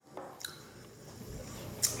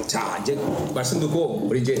자, 이제 말씀 듣고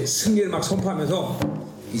우리 이제 승리를 막 선포하면서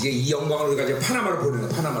이제 이 영광을 우리가 이제 파나마로 보내는 거야.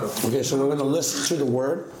 파나마로. Okay, so we're going to listen to the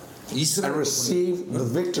word and receive the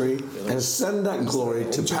victory and send that glory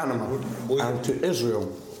to Panama and to Israel.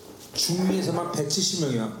 중미에서 막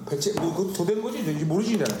 170명이야. 뭐 더 되는 거지? 이제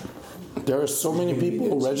모르지. There are so many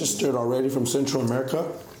people registered already from Central America.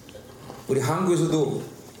 우리 한국에서도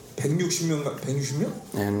 160명.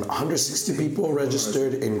 And 160 people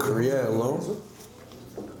registered in Korea alone.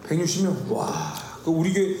 160명. 와, 그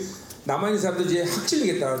우리 교회 남한 있는 사람들 이제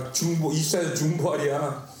학질리겠다. 중보, E07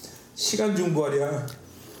 중보하랴, 시간 중보하랴.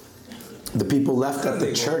 The people left at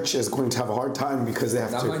the church is going to have a hard time because they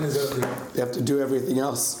have to do everything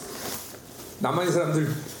else. 남한 있는 사람들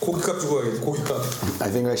고기값 주고 가야겠다. 고기값.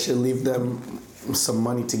 I think I should leave them some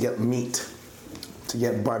money to get meat, to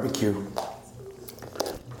get barbecue.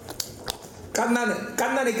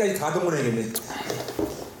 깐나니까지 다 동원해야겠네.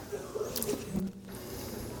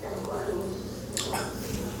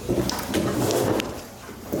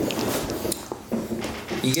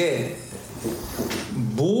 이게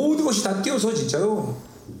모든 것이 다 뛰어서 진짜로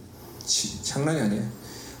장난이 아니야.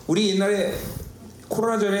 우리 옛날에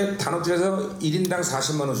코로나 전에 단합실에서 1인당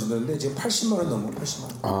 40만 원 주던데 지금 80만 원 넘어.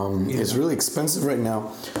 80만 원. It's really expensive right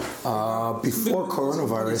now. Before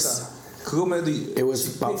coronavirus, it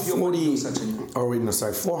was about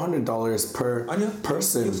 $400 per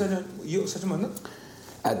person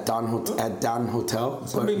at Dan Hotel.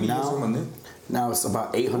 But now it's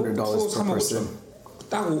about $800 per person.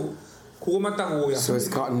 So it's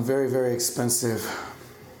gotten very, very expensive.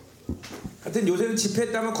 하여튼 요새는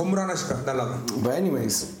집회했다면 건물 하나씩 달라가. But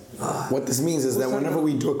anyways, what this means is that whenever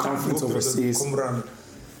we do a conference overseas,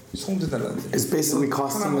 it's basically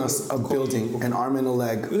costing us a building, an arm and a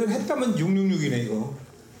leg. 요새 했다면 666이네 이거.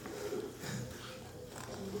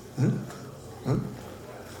 응?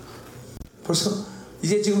 벌써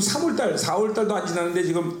이제 지금 3월달, 4월달도 안 지났는데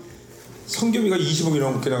지금 성교비가 20억이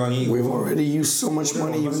넘게 나가니. We've already used so much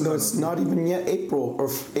money, even though it's not even yet April, or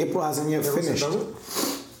April hasn't yet finished.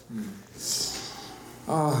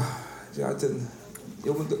 이제 하여튼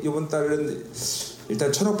이번 달은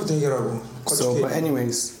일단 1,000억부터 해결하고. So, but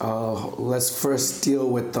anyways, let's first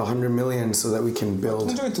deal with the 100 million so that we can build.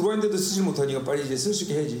 통장에 들어와 있는데도 쓰지 못하니까 빨리 이제 쓸 수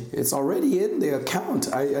있게 해야지. It's already in the account.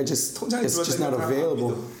 It's just not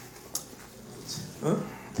available.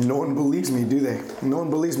 No one believes me, do they? No one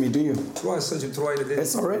believes me, do you? 들어왔어, 지금 들어와 있는데.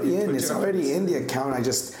 It's already in. It's already in the account. I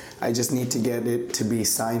just need to get it to be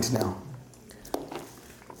signed now.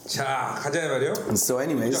 자, 가자 말이요. And so,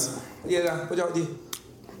 anyways. 얘가 보자 어디.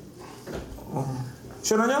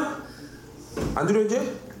 시원하냐? 안 두려워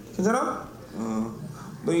이제? 괜찮아?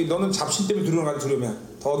 너는 잡신 때문에 두려운 두려움이야.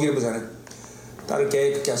 더 기름 부자네. 딸을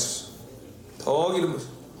깨끗게 하소서. 더 기름 부자.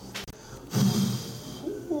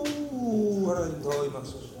 하나님 더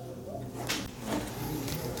임하소서.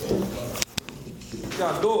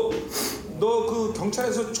 야, 너 그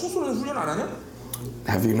경찰에서 총 쏘는 훈련 안 하냐?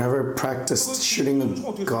 Have you never practiced shooting a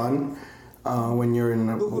gun when you're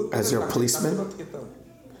as your policeman?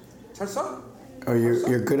 잘 쏴? Or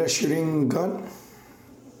you're good at shooting a gun?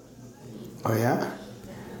 Oh yeah?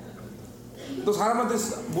 너 사람한테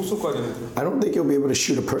못 쏠 거 아니야? I don't think you'll be able to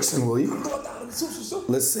shoot a person, will you?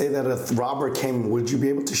 Let's say that a robber came, would you be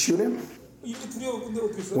able to shoot him?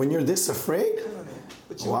 When you're this afraid?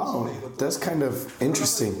 Wow, that's kind of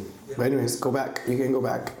interesting. But anyways, go back. You can go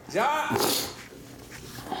back.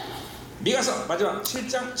 미가서 마지막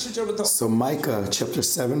 7장 7절부터. So Micah chapter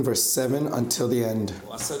 7 verse 7 until the end.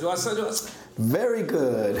 좋았어. Very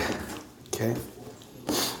good. Okay.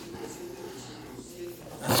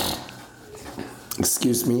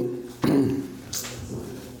 Excuse me.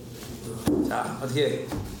 자, 어떻게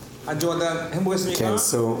한 주간 행복했습니까? Okay,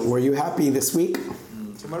 so were you happy this week?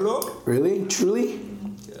 정말로? Really? Truly?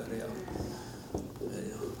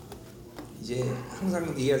 그래요. 이제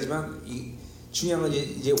항상 얘기하지만 이 중요한 건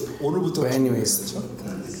이제 오늘부터. But anyways,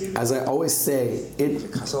 as I always say,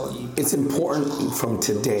 it's important from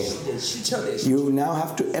today. You now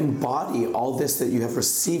have to embody all this that you have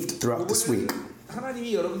received throughout this week.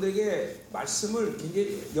 하나님이 여러분들에게 말씀을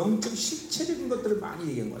굉장히 영적 실체적인 것들을 많이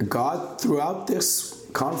얘기한 거예요. God throughout this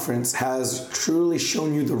conference has truly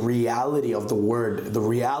shown you the reality of the word, the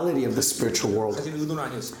reality of the spiritual world. 사실 의도는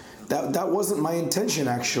아니었어요. That wasn't my intention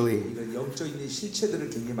actually.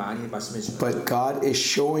 But God is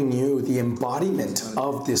showing you the embodiment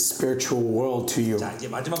of this spiritual world to you.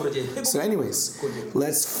 So anyways,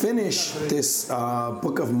 let's finish this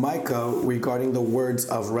book of Micah regarding the words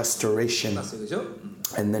of restoration.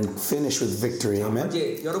 and then finish with victory. Amen.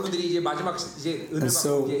 이제 여러분들이 이제 마지막 이제 은혜를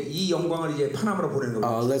so, 받고 이제 이 영광을 이제 파나마로 보내는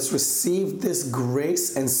겁니다. Let's receive this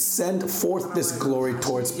grace and send forth this glory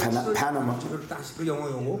towards Panama.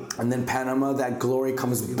 And then Panama, that glory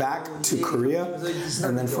comes back to Korea.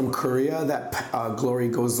 And then from Korea, that glory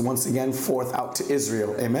goes once again forth out to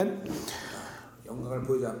Israel. Amen.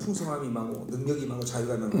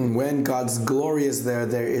 When God's glory is there,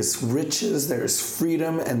 there is riches, there is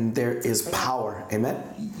freedom, and there is power. Amen.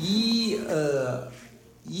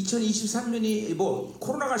 2023년이 뭐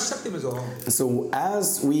코로나가 시작되면서 So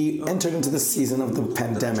as we entered into the season of the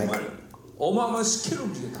pandemic, 어마어마한 스케일을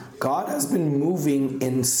움직였다. God has been moving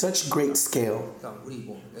in such great scale. 우리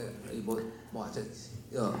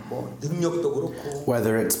능력도 그렇고,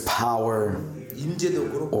 whether it's power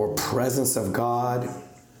임재도 그렇고, or presence of God.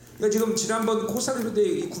 지금 지난번 코스타리카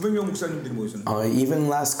때 900명 목사님들이 모였었는데. Even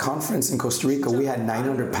last conference in Costa Rica, we had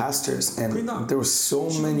 900 pastors, and there were so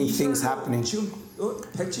many things happening. 지금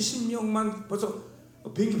 170명만 벌써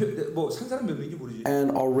뭐산 사람 몇 명인지 모르지.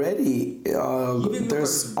 And already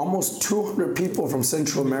there's almost 200 people from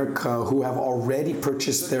Central America who have already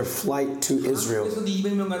purchased their flight to Israel.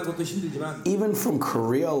 Even from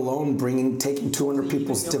Korea alone, taking 200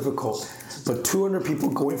 people is difficult. But 200 people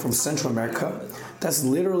going from Central America, that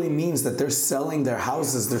literally means that they're selling their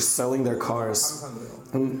houses, they're selling their cars.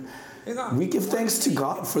 And we give thanks to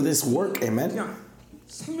God for this work, amen.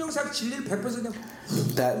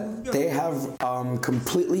 That they have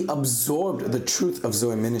completely absorbed the truth of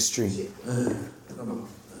Zoe ministry.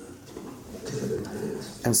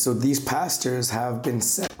 And so these pastors have been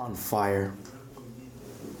set on fire.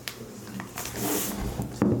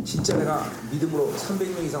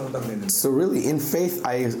 So really, in faith,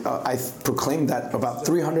 I proclaimed that about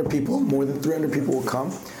 300 people, more than 300 people will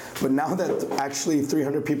come. But now that actually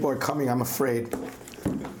 300 people are coming, I'm afraid.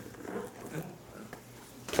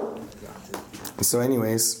 So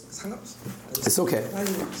anyways, it's okay.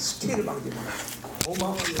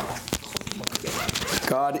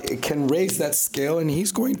 God can raise that scale, and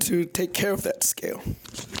He's going to take care of that scale.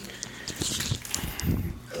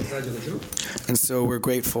 And so we're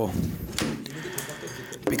grateful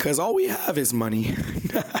because all we have is money.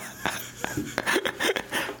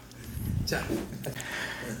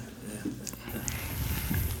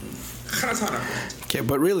 Okay,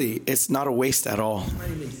 but really, it's not a waste at all.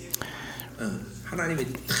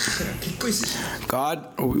 God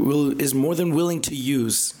is more than willing to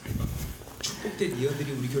use.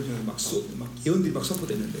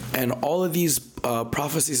 And all of these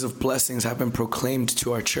prophecies of blessings have been proclaimed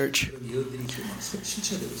to our church.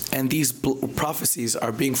 And these prophecies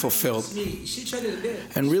are being fulfilled.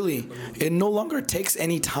 And really, it no longer takes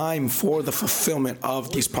any time for the fulfillment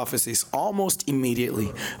of these prophecies. Almost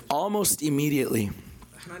immediately. Almost immediately.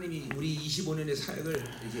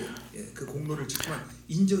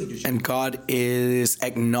 And God is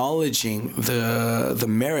acknowledging the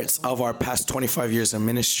merits of our past 25 years of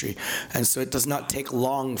ministry. And so it does not take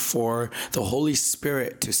long for the Holy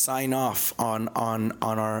Spirit to sign off on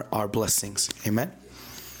our blessings. Amen?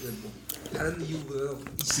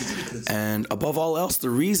 And above all else,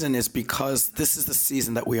 the reason is because this is the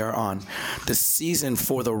season that we are on. The season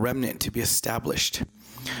for the remnant to be established.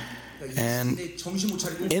 And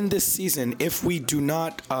in this season, if we do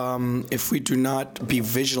not be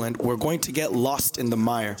vigilant, we're going to get lost in the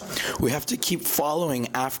mire. We have to keep following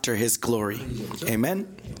after His glory. Amen?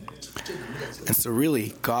 And so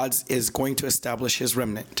really, God is going to establish His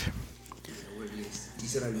remnant.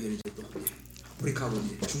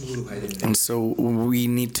 And so we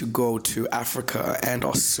need to go to Africa and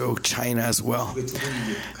also China as well.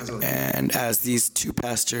 And as these two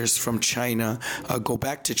pastors from China go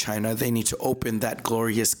back to China, they need to open that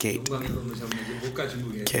glorious gate.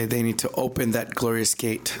 Okay, they need to open that glorious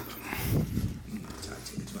gate.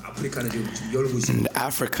 In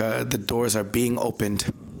Africa, the doors are being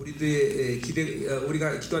opened.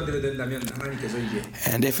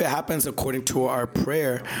 And if it happens according to our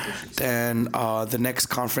prayer, then the next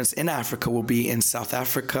conference in Africa will be in South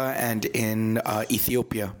Africa and in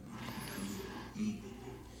Ethiopia.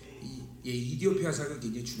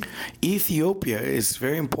 Ethiopia is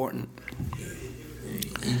very important.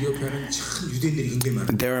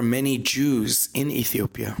 There are many Jews in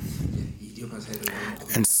Ethiopia.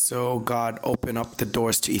 And so God opened up the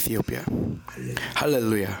doors to Ethiopia.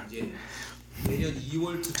 Hallelujah.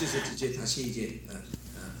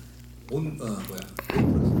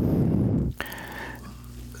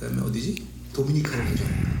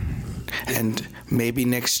 And maybe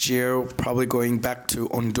next year, probably going back to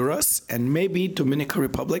Honduras and maybe Dominican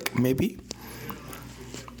Republic, maybe.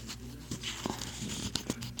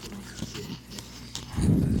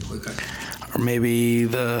 maybe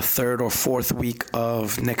the 3rd or 4th week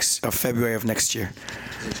of February of next year.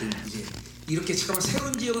 이렇게 잠깐만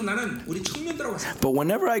새로운 지역은 나는 우리 청년들하고 왔어. But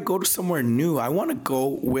whenever I go to somewhere new, I want to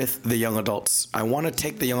go with the young adults. I want to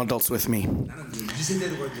take the young adults with me. 나는 이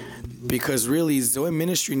세대로 가야 돼. Because really, Zoe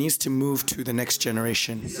Ministry needs to move to the next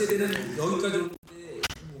generation. 이 세대는 여기까지 올 때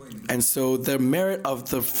And so the merit of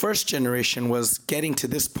the first generation was getting to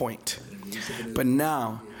this point. But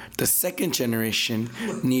now, the second generation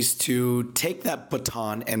needs to take that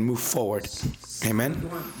baton and move forward. Amen?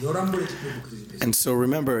 And so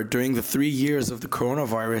remember, during the 3 years of the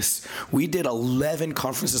coronavirus, we did 11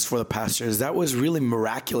 conferences for the pastors. That was really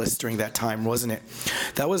miraculous during that time, wasn't it?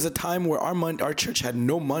 That was a time where our church had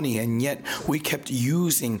no money, and yet we kept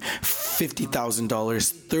using $50,000,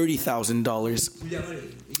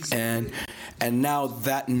 $30,000. And now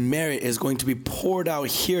that merit is going to be poured out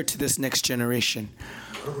here to this next generation.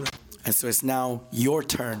 And so it's now your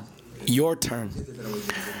turn. Your turn.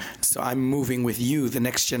 So I'm moving with you, the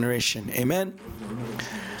next generation. Amen?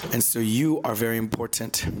 And so you are very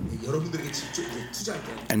important.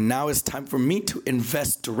 And now it's time for me to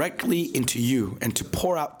invest directly into you and to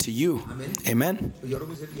pour out to you. Amen?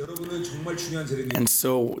 And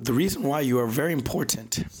so the reason why you are very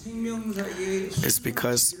important is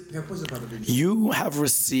because you have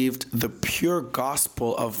received the pure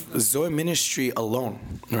gospel of Zoe Ministry alone,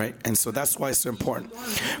 right? And so that's why it's so important.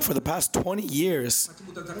 For the past 20 years,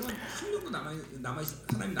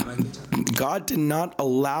 God did not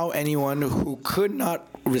allow anyone who could not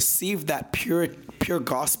receive that pure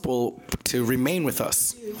gospel to remain with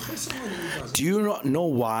us. Do you not know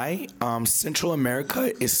why Central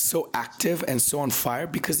America is so active and so on fire?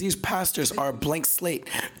 Because these pastors are a blank slate.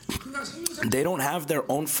 They don't have their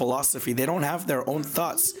own philosophy. They don't have their own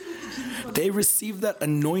thoughts. They receive that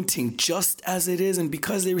anointing just as it is, and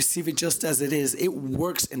because they receive it just as it is, it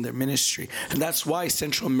works in their ministry. And that's why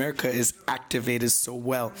Central America is activated so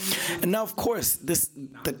well. And now, of course, it's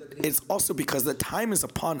also because the time is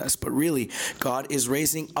upon us, but really, God is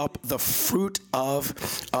raising up the fruit of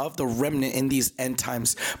the remnant in these end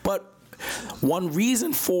times. But one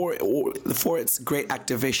reason for its great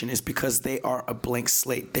activation is because they are a blank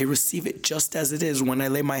slate. They receive it just as it is. When I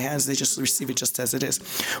lay my hands, they just receive it just as it is.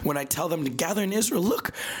 When I tell them to gather in Israel,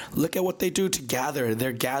 look at what they do to gather.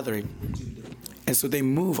 They're gathering. And so they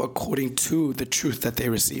move according to the truth that they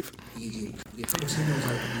receive.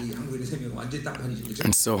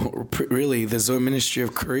 And so really the Zoe Ministry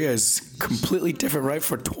of Korea is completely different, right?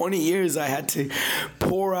 For 20 years I had to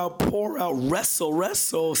pour out,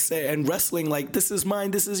 wrestle, say, and wrestling like, this is mine,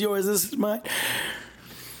 this is yours, this is mine.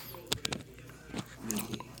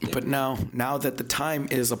 But now that the time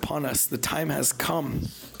is upon us, the time has come.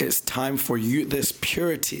 It's time for you, this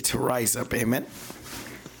purity, to rise up. Amen?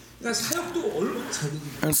 And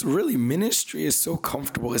so really, ministry is so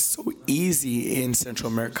comfortable. It's so easy in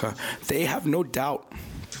Central America. They have no doubt.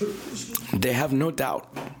 They have no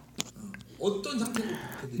doubt.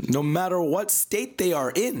 No matter what state they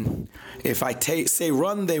are in, if I say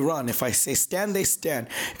run, they run. If I say stand, they stand.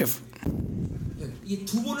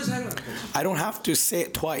 I don't have to say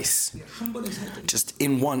it twice. Just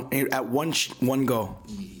at one go.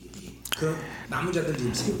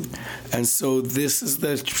 And so this is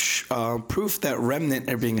the proof that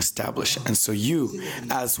remnant are being established. And so you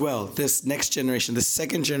as well, this next generation, the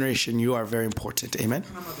second generation, you are very important. Amen?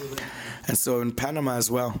 And so in Panama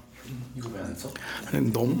as well.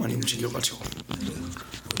 And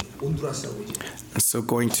so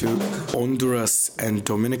going to Honduras and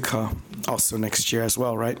Dominica also next year as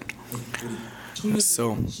well, right?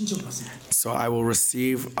 So I will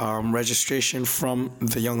receive registration from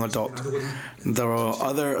the young adult.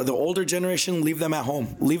 The older generation, leave them at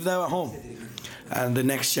home. Leave them at home. And the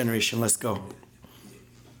next generation, let's go.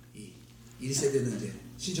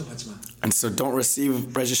 And so don't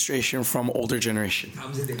receive registration from older generation.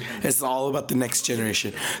 It's all about the next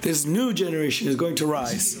generation. This new generation is going to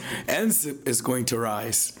rise. NSIP is going to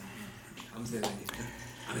rise.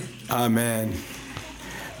 Amen.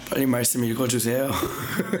 빨리 말씀 읽어주세요.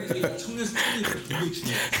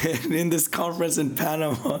 And in this conference in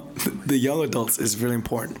Panama, the young adults is really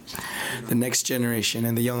important. The next generation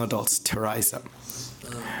and the young adults to rise up.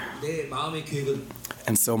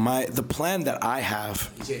 And so the plan that I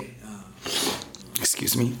have,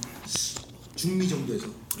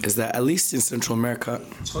 is that at least in Central America,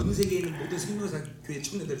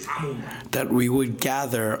 that we would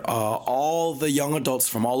gather all the young adults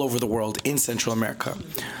from all over the world in Central America.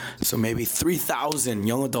 So maybe 3,000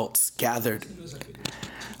 young adults gathered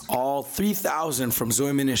all 3,000 from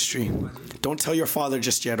Zoe Ministry. Don't tell your father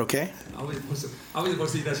just yet, okay? 아버지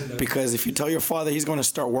벌써 일하신다. Because if you tell your father, he's going to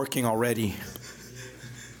start working already.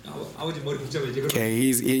 아버지 머리 복잡해. Okay,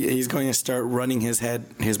 he's going to start running his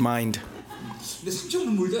mind. 근데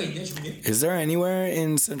 3,000분 모일 데가 있냐 지금? Is there anywhere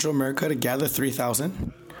in Central America to gather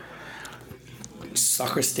 3,000?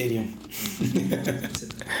 Soccer stadium.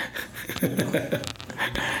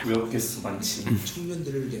 왜 없겠어 많지.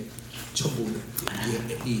 청년들을 이제 전부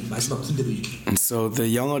이 마지막 군대로 이렇게. And so the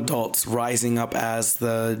young adults rising up as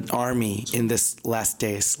the army in this last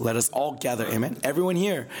days. Let us all gather, amen. Everyone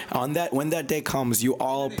here, when that day comes, you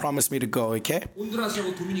all promise me to go, okay?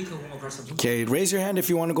 온두라스하고 도미니카 공화국 갈 사람. Okay, raise your hand if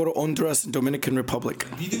you want to go to Honduras and Dominican Republic.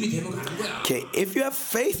 믿음이 되면 가는 거야. Okay, if you have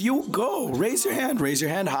faith, you go. Raise your hand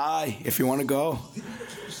high if you want to go.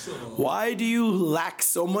 Why do you lack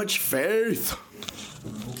so much faith?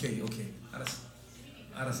 오케이.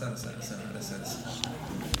 알았어.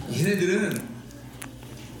 얘네들은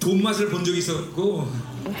돈 맛을 본 적이 있었고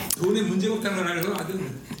돈에 문제가 없다는 걸 알고 아주.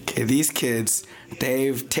 Okay, these kids,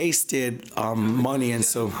 they've tasted money, and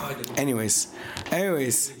so, anyways,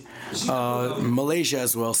 Malaysia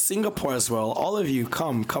as well, Singapore as well. All of you,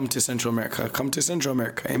 come to Central America. Come to Central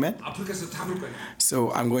America, amen. 아프리카에서 다 볼 거야.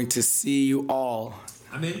 So I'm going to see you all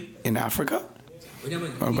아멘. in Africa.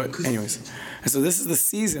 왜냐면 But anyways, so this is the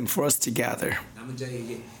season for us to gather. 남은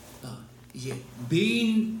자에게 이게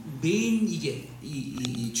메인 이게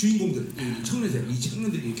이 주인공들 이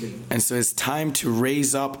청년들이 이렇게. And so it's time to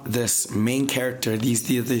raise up this main character, these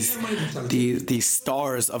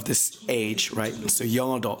stars of this age, right? So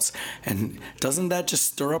young adults. And doesn't that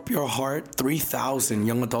just stir up your heart? 3,000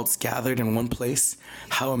 young adults gathered in one place.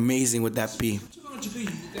 How amazing would that be?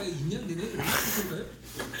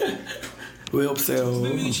 왜 없어요?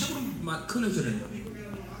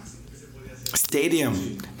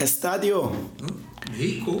 Stadium, estadio.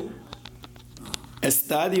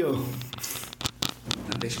 Estadio.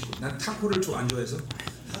 난 타코를 안 좋아해서.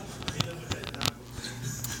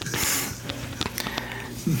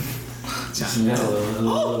 자, 생각이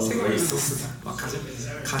막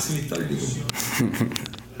가슴이 떨리고.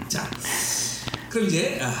 자, 그럼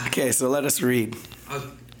이제. Okay, so let us read.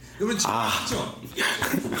 그러면 진짜.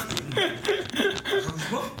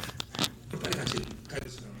 빨리 같이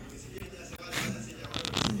가겠습니다.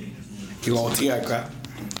 이거 어떻게 할까?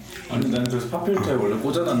 아니 난 그래서 팝필터에 원래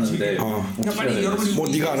꽂아놨는데 빨리 여러분이 뭐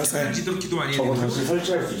네가 알아서 해. 기도 많이 저거 해야 다시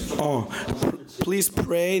설치할 수 있어. Please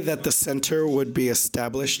pray that the center would be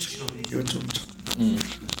established.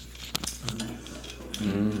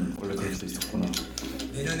 원래 그럴 수 있었구나.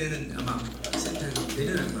 내년에는 아마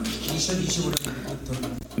내년은 아마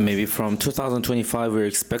 2025년부터. Maybe from 2025, we're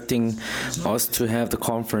expecting us to have the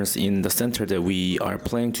conference in the center that we are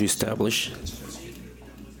planning to establish.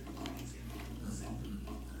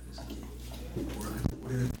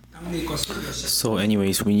 So,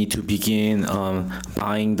 anyways, we need to begin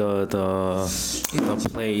buying the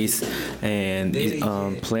place and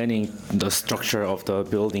planning the structure of the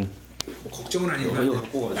building. 걱정은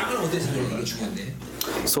아니고 땅을 어디서 사는 게 중요한데.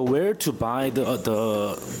 So, where to buy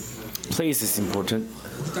the place is important.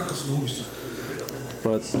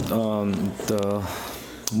 But the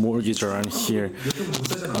mortgage around here,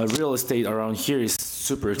 real estate around here is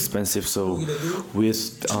super expensive. So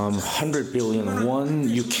with 100 billion won,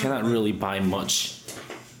 you cannot really buy much.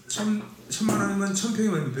 천만 원이면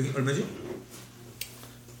 1,000평이면 얼마지?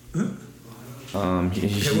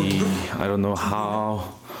 I don't know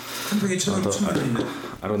how.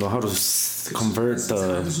 I don't know how to convert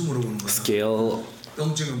the scale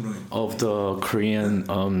of the Korean,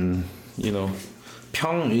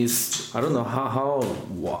 평 is, I don't know how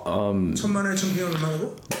천만 원에 1,000평이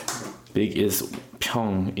얼마고? big is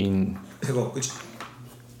평 in. 100억, 그렇지?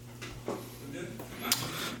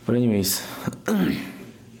 But anyways,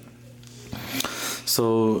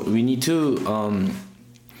 so we need to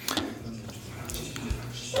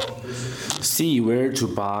see where to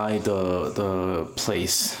buy the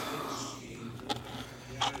place.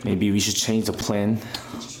 Maybe we should change the plan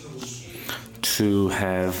to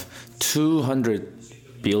have 200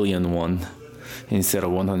 billion won instead of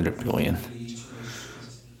 100 billion.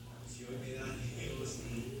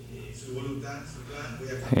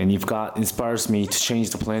 And if God inspires me to change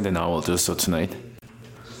the plan, then I will do so tonight.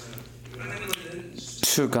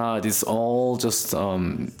 To God, it's all just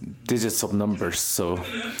digits of numbers. So,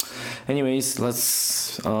 anyways,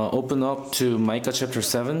 let's open up to Micah chapter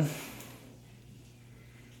 7.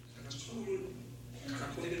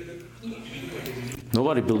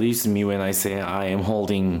 Nobody believes me when I say I am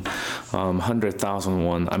holding 100,000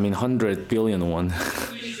 won. I mean 100 billion won.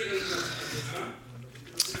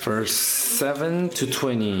 verse 7 to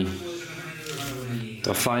 20,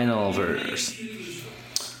 the final verse.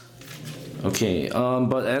 Okay,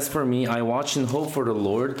 but as for me, I watch and hope for the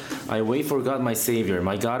Lord. I wait for God my Savior.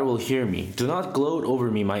 My God will hear me. Do not gloat over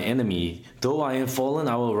me, my enemy. Though I am fallen,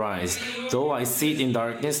 I will rise. Though I sit in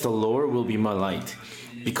darkness, the Lord will be my light.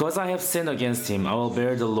 Because I have sinned against him, I will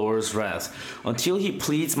bear the Lord's wrath. Until he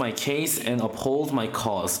pleads my case and upholds my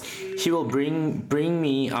cause, he will bring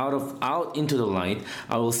me out into the light.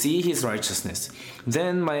 I will see his righteousness.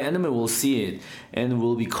 Then my enemy will see it and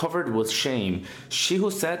will be covered with shame. She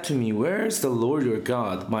who said to me, "Where is the Lord your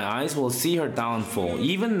God?" My eyes will see her downfall.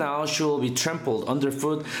 Even now she will be trampled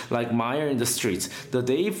underfoot like mire in the streets. The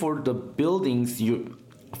day for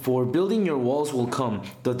building your walls will come,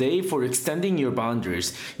 the day for extending your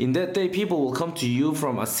boundaries. In that day people will come to you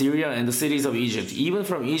from Assyria and the cities of Egypt, even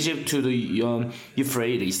from Egypt to the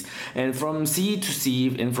Euphrates, and from sea to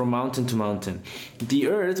sea, and from mountain to mountain. The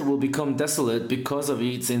earth will become desolate because of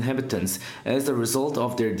its inhabitants, as the result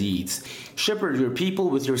of their deeds. Shepherd your people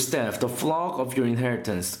with your staff, the flock of your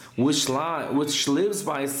inheritance, which lives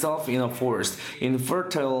by itself in a forest, in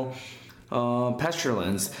fertile pasture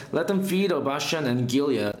lands. Let them feed of Bashan and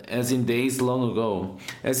Gilead as in days long ago.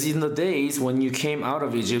 As in the days when you came out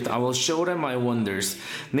of Egypt, I will show them my wonders.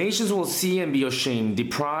 Nations will see and be ashamed,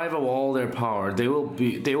 deprived of all their power. They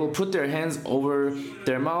will put their hands over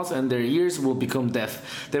their mouth and their ears will become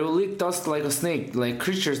deaf. They will lick dust like a snake, like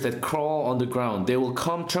creatures that crawl on the ground. They will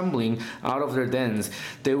come trembling out of their dens.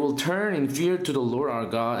 They will turn in fear to the Lord our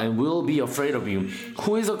God and will be afraid of you.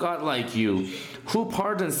 Who is a God like you, who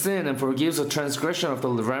pardons sin and forgives the transgression of the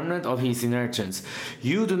remnant of his inheritance?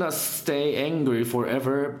 You do not stay angry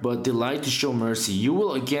forever, but delight to show mercy. You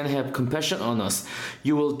will again have compassion on us.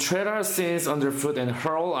 You will tread our sins underfoot and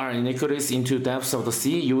hurl our iniquities into the depths of the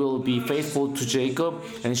sea. You will be faithful to Jacob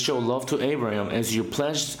and show love to Abraham, as you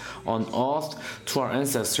pledged on oath to our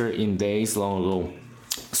ancestor in days long ago.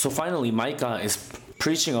 So finally, Micah is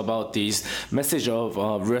preaching about this message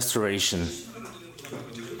of restoration.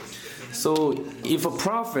 So if a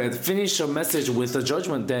prophet finishes a message with a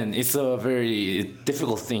judgment, then it's a very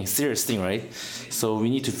difficult thing, serious thing, right? So we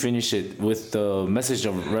need to finish it with the message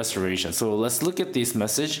of restoration. So let's look at this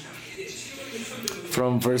message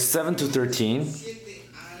from verse 7 to 13.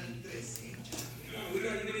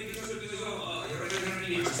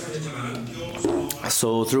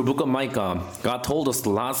 So through book of Micah, God told us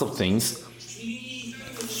lots of things.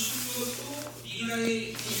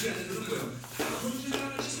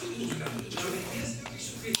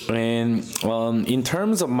 And in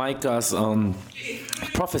terms of Micah's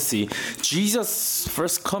prophecy, Jesus'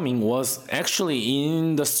 first coming was actually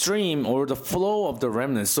in the stream or the flow of the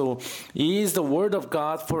remnant. So is the word of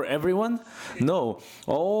God for everyone? No.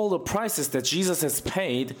 All the prices that Jesus has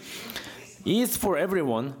paid is for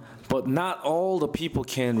everyone, but not all the people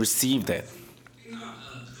can receive that.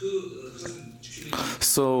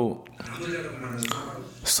 So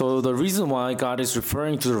the reason why God is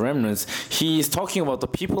referring to the remnants, he is talking about the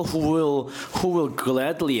people who will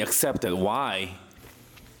gladly accept it. Why?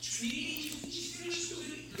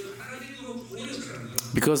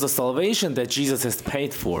 Because the salvation that Jesus has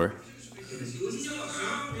paid for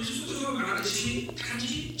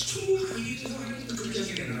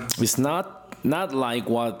is not like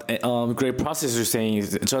what great process is saying,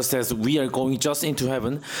 just as we are going just into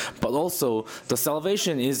heaven, but also the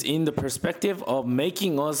salvation is in the perspective of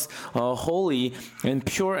making us holy and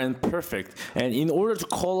pure and perfect, and in order to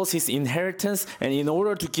call us his inheritance, and in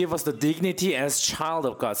order to give us the dignity as child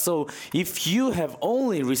of God. So if you have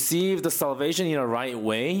only received the salvation in a right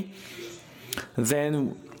way,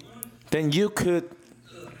 then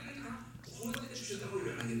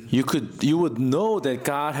you would know that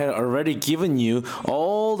God had already given you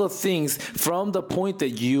all the things from the point that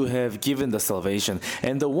you have given the salvation.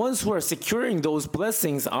 And the ones who are securing those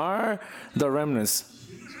blessings are the remnants.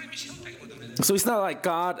 So it's not like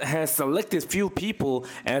God has selected few people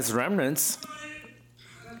as remnants,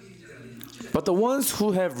 but the ones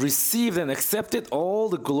who have received and accepted all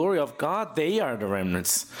the glory of God, they are the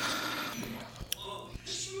remnants.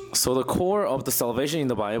 So the core of the salvation in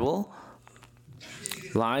the Bible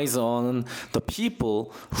lies on the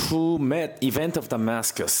people who met event of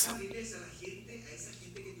Damascus.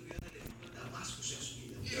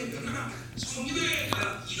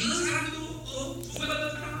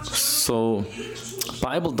 So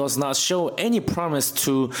Bible does not show any promise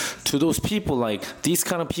to those people like these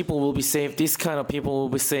kind of people will be saved, these kind of people will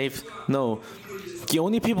be saved. No. The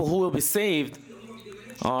only people who will be saved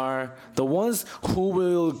are the ones who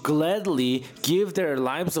will gladly give their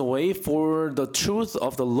lives away for the truth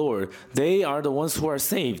of the Lord. They are the ones who are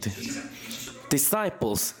saved.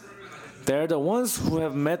 disciples. They're the ones who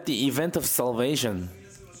have met the event of salvation.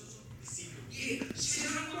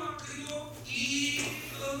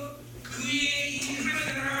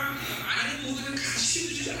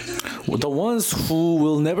 The ones who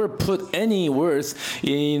will never put any worth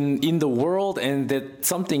in the world and that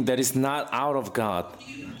something that is not out of God,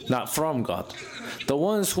 not from God. The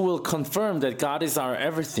ones who will confirm that God is our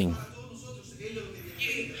everything.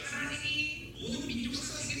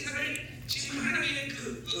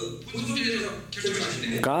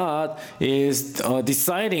 God is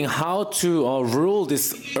deciding how to rule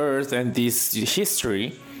this earth and this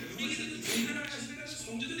history.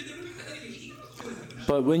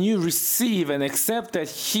 But when you receive and accept that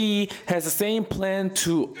He has the same plan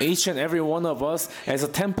to each and every one of us as a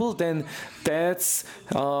temple, then that's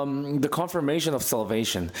the confirmation of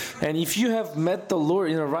salvation. And if you have met the Lord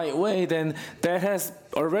in the right way, then that has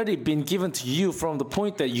already been given to you from the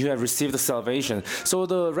point that you have received the salvation. So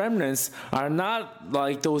the remnants are not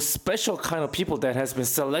like those special kind of people that has been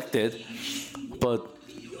selected, but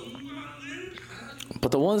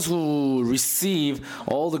the ones who receive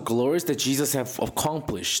all the glories that Jesus have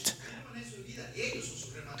accomplished.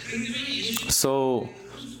 So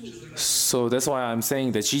that's why I'm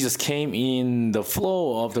saying that Jesus came in the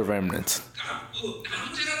flow of the remnant.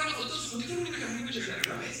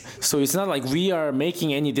 So it's not like we are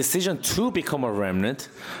making any decision to become a remnant.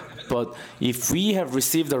 But if we have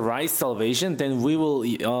received the right salvation, then we will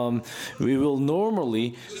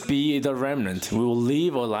normally be the remnant. We will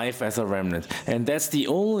live a life as a remnant, and that's the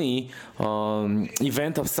only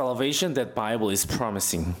event of salvation that Bible is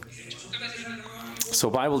promising. So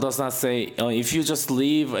Bible does not say if you just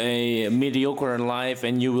live a mediocre life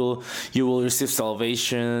and you will receive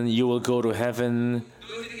salvation, you will go to heaven,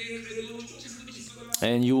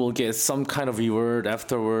 and you will get some kind of reward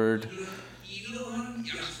afterward.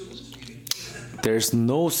 There's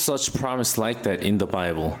no such promise like that in the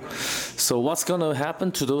Bible. So what's going to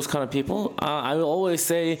happen to those kind of people? I will always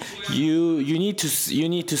say you need to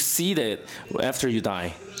see that after you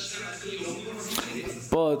die.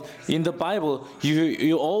 But in the Bible,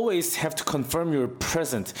 you always have to confirm your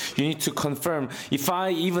present. You need to confirm, if I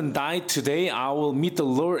even die today, I will meet the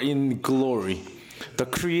Lord in glory. The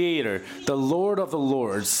Creator, the Lord of the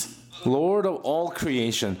Lords, Lord of all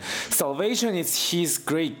creation. Salvation is His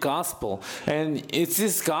great gospel, and it's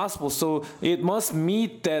His gospel, so it must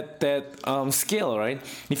meet that scale, right?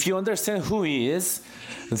 If you understand who He is,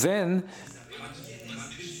 then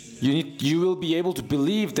you will be able to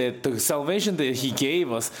believe that the salvation that He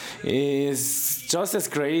gave us is just as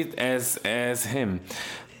great as Him.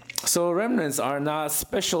 So remnants are not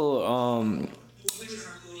special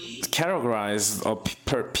categorized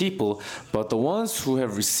per people, but the ones who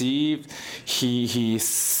have received His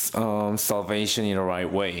salvation in the right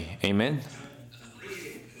way. Amen.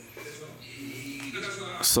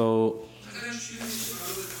 So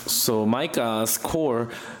Micah's core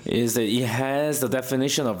is that it has the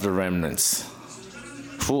definition of the remnants.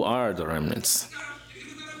 Who are the remnants?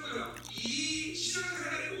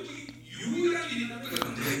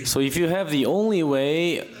 So if you have the only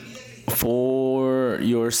way for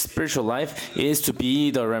your spiritual life is to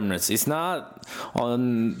be the remnants. It's not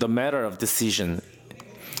on the matter of decision.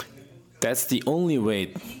 That's the only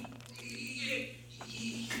way.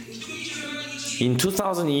 In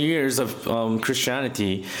 2,000 years of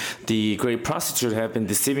Christianity, the great prostitute have been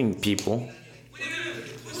deceiving people.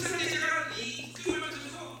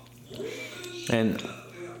 And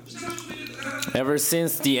ever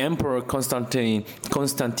since the Emperor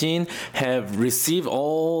Constantine have received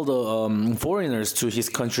all the foreigners to his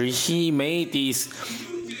country, he made this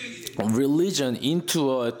religion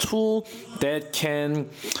into a tool that can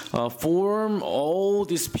form all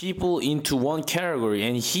these people into one category,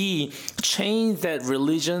 and he changed that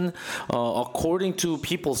religion according to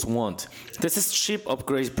people's want. This is cheap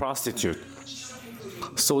upgrade prostitute.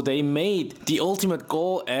 So they made the ultimate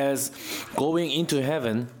goal as going into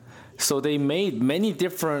heaven. So they made many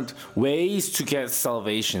different ways to get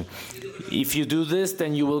salvation. If you do this,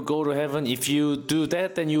 then you will go to heaven. If you do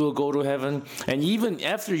that, then you will go to heaven. And even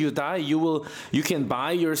after you die, you can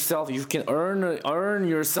buy yourself, you can earn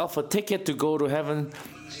yourself a ticket to go to heaven.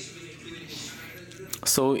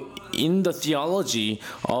 So in the theology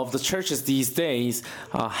of the churches these days,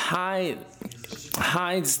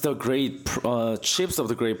 hides the great chips of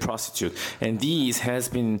the great prostitute, and these has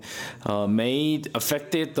been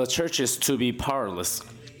affected the churches to be powerless.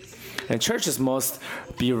 And churches must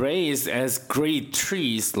be raised as great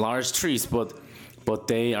trees, large trees, but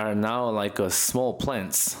they are now like small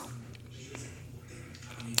plants.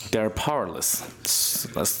 They are powerless.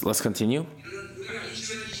 Let's continue.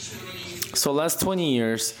 So last 20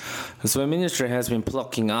 years, Zoe Ministry has been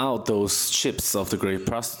plucking out those chips of the great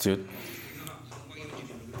prostitute.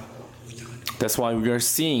 That's why we are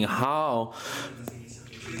seeing how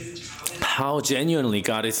genuinely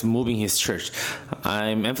God is moving His church.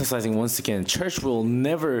 I'm emphasizing once again, church will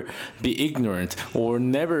never be ignorant or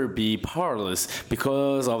never be powerless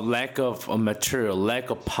because of lack of material, lack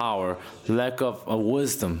of power, lack of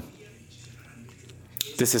wisdom.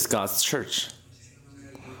 This is God's church.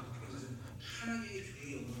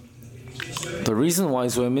 The reason why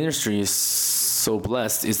Zoe Ministry is so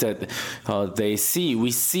blessed is that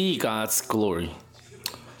we see God's glory.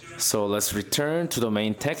 So let's return to the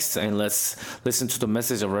main text and let's listen to the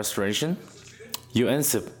message of restoration.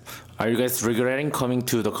 E07, are you guys regretting coming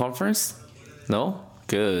to the conference? No?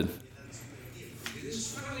 Good.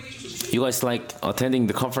 You guys like attending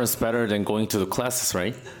the conference better than going to the classes,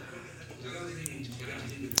 right?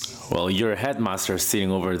 Well, your headmaster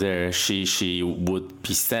sitting over there, she would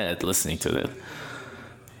be sad listening to that.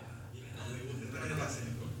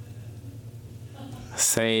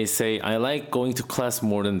 Say, I like going to class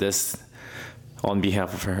more than this on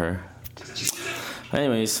behalf of her.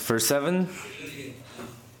 Anyways, verse 7.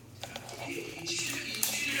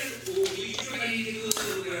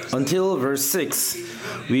 Until verse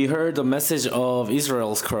 6, we heard the message of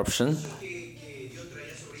Israel's corruption.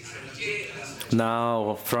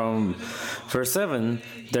 Now, from verse 7,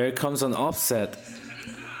 there comes an upset.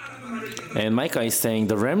 And Micah is saying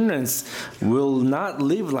the remnants will not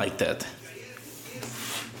live like that.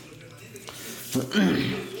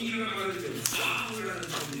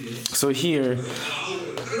 So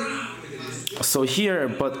here,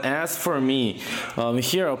 but as for me,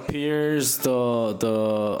 here appears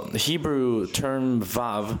the Hebrew term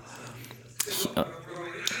vav.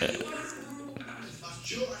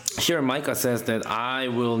 Here Micah says that I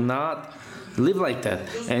will not live like that,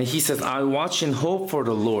 and he says I watch and hope for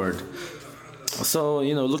the Lord. So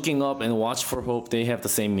looking up and watch for hope, they have the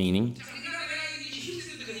same meaning.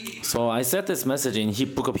 So I said this message in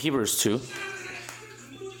book of Hebrews 2.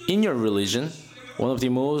 In your religion, one of the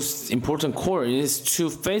most important core is to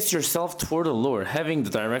face yourself toward the Lord, having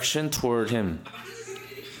the direction toward Him.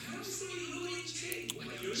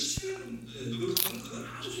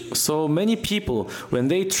 So many people, when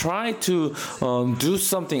they try to do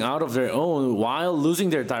something out of their own while losing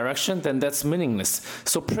their direction, then that's meaningless.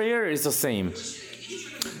 So prayer is the same.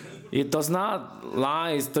 It does not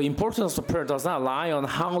lie, the importance of prayer does not lie on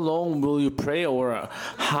how long will you pray or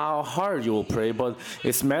how hard you will pray, but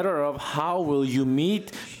it's a matter of how will you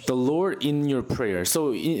meet the Lord in your prayer.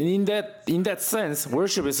 So in that sense,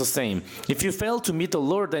 worship is the same. If you fail to meet the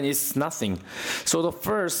Lord, then it's nothing. So the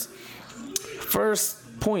first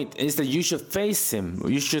point is that you should face Him.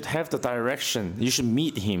 You should have the direction. You should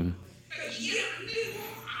meet Him.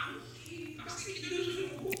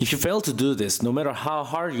 If you fail to do this, no matter how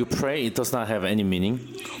hard you pray, it does not have any meaning.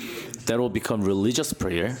 That will become religious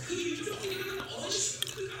prayer.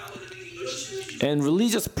 And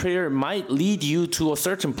religious prayer might lead you to a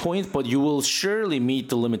certain point, but you will surely meet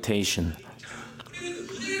the limitation.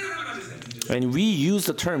 And we use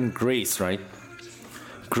the term grace, right?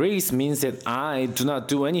 Grace means that I do not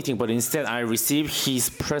do anything, but instead I receive His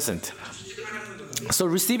present. So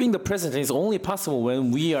receiving the present is only possible when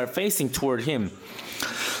we are facing toward Him.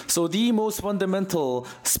 So the most fundamental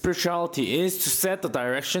spirituality is to set the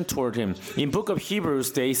direction toward Him. In book of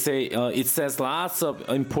Hebrews, they say it says lots of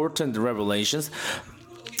important revelations,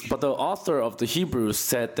 but the author of the Hebrews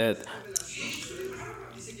said that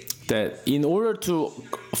in order to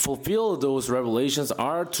fulfill those revelations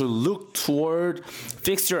are to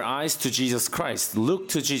fix your eyes to Jesus Christ. Look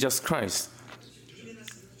to Jesus Christ.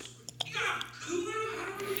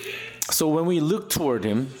 So when we look toward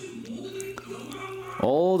Him,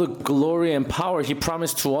 all the glory and power He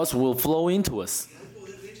promised to us will flow into us.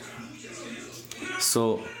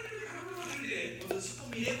 So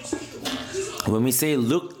when we say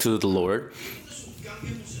look to the Lord,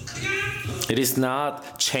 it is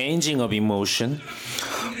not changing of emotion,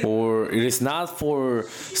 or it is not for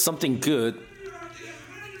something good,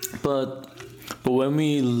 but when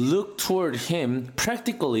we look toward Him,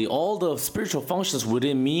 practically all the spiritual functions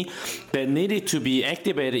within me that needed to be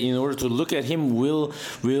activated in order to look at Him will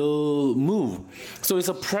move. So it's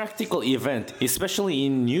a practical event, especially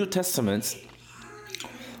in New Testaments.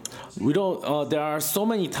 We don't. There are so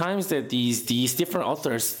many times that these different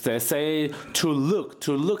authors that say to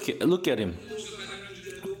look at Him.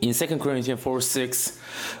 In 2 Corinthians 4:6,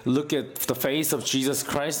 look at the face of Jesus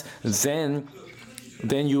Christ.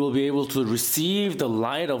 Then you will be able to receive the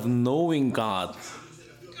light of knowing God.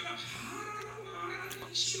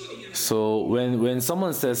 So when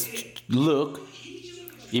someone says look,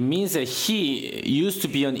 it means that he used to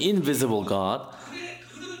be an invisible God.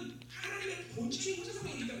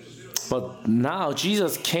 But now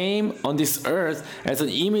Jesus came on this earth as an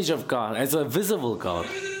image of God, as a visible God.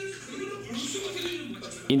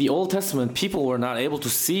 In the Old Testament, people were not able to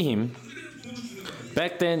see him.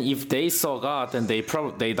 Back then, if they saw God, then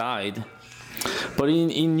they died. But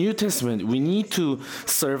in New Testament, we need to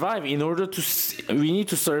survive in order to. We need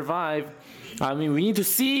to survive. We need to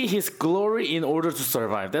see His glory in order to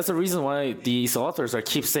survive. That's the reason why these authors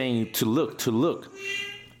keep saying to look, to look.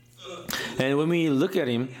 And when we look at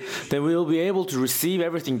Him, then we will be able to receive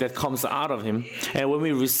everything that comes out of Him. And when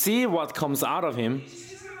we receive what comes out of Him,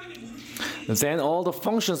 then all the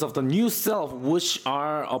functions of the new self, which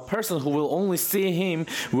are a person who will only see Him,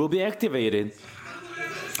 will be activated.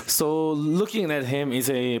 So looking at Him is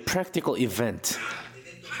a practical event.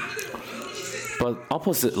 But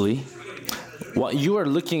oppositely, what you are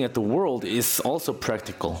looking at the world is also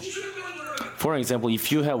practical. For example,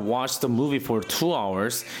 if you have watched the movie for 2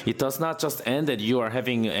 hours, it does not just end that you are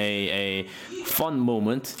having a fun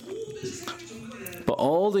moment, but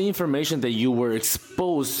all the information that you were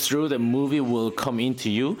exposed through the movie will come into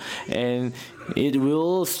you, and it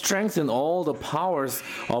will strengthen all the powers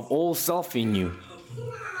of all self in you.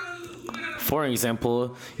 For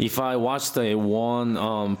example, if I watched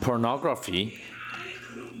pornography,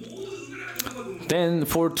 then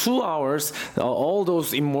for 2 hours, all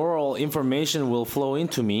those immoral information will flow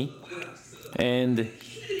into me, and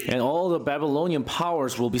all the Babylonian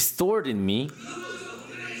powers will be stored in me,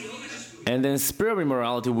 and then spiritual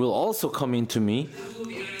immorality will also come into me.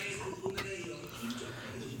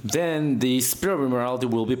 Then the spiritual immorality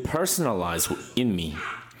will be personalized in me.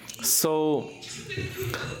 So,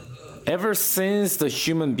 ever since the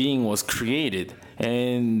human being was created,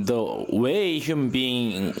 and the way human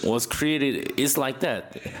being was created is like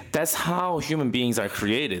that. That's how human beings are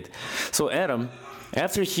created. So Adam,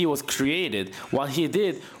 after he was created, what he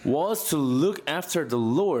did was to look after the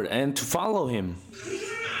Lord and to follow Him.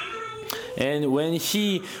 And when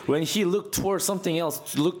he looked toward something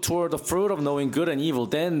else, looked toward the fruit of knowing good and evil,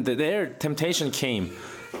 then their temptation came.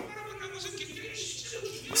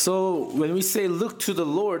 So when we say look to the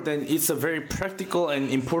Lord, then it's a very practical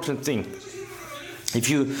and important thing. If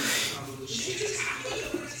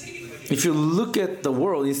you look at the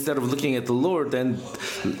world instead of looking at the Lord, then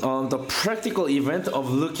the practical event of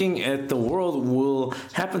looking at the world will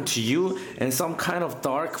happen to you, and some kind of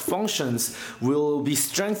dark functions will be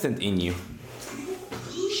strengthened in you.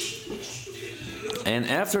 And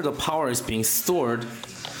after the power is being stored,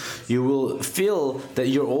 you will feel that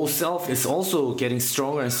your old self is also getting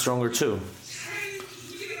stronger and stronger too.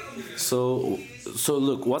 So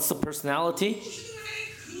look, what's the personality?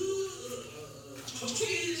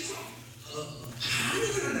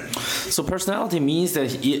 So personality means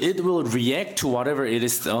that it will react to whatever it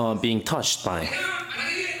is being touched by.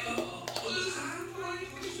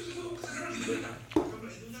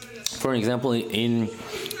 For example, in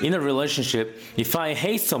a relationship, if I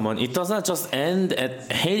hate someone, it does not just end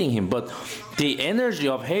at hating him, but the energy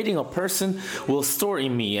of hating a person will store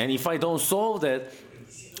in me. And if I don't solve that,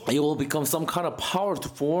 it will become some kind of power to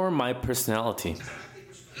form my personality.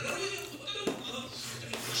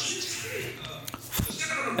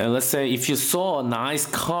 And let's say if you saw a nice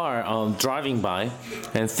car driving by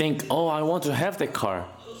and think, oh, I want to have that car.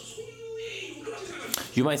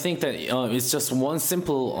 You might think that it's just one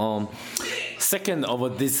simple second of a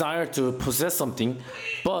desire to possess something,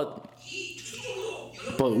 but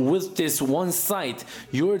with this one sight,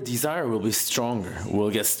 your desire will be stronger, will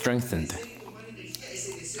get strengthened.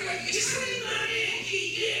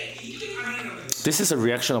 This is a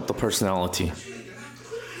reaction of the personality.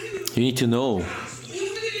 You need to know.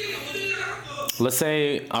 Let's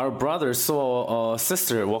say our brother saw a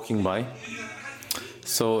sister walking by,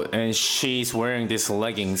 and she's wearing these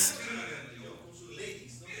leggings,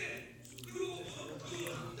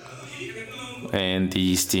 and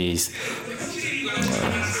these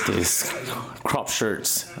crop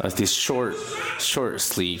shirts, these short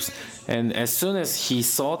sleeves. And as soon as he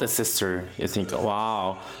saw the sister, you think,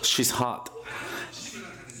 wow, she's hot.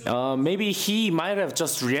 Maybe he might have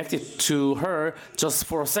just reacted to her just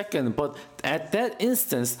for a second, but at that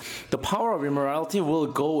instance, the power of immorality will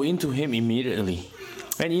go into him immediately.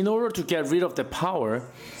 And in order to get rid of the power,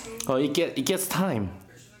 it gets time.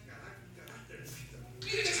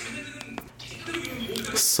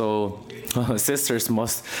 So sisters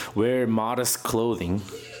must wear modest clothing,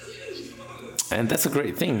 and that's a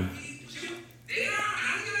great thing.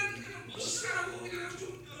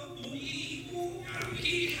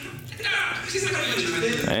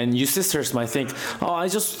 And you sisters might think, oh,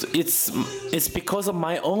 it's because of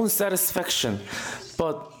my own satisfaction.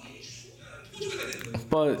 But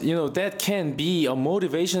that can be a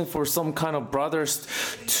motivation for some kind of brothers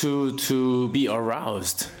to be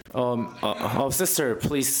aroused. Sister,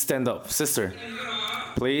 please stand up. Sister,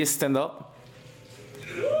 please stand up.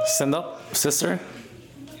 Stand up, sister.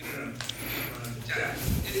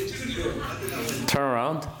 Turn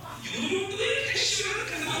around.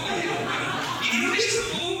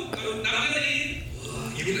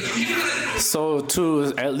 So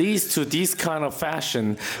at least to this kind of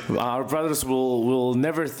fashion, our brothers will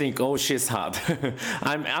never think, oh, she's hot.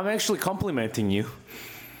 I'm actually complimenting you.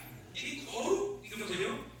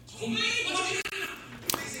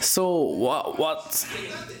 So what?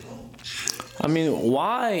 I mean,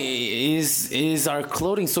 why is our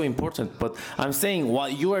clothing so important? But I'm saying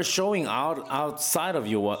what you are showing outside of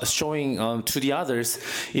you, showing to the others,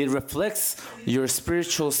 it reflects your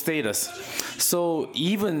spiritual status. So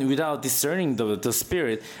even without discerning the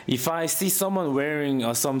spirit, if I see someone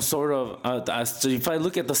wearing some sort of, if I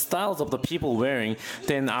look at the styles of the people wearing,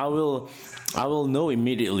 then I will know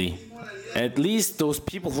immediately. At least those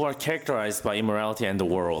people who are characterized by immorality and the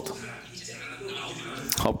world.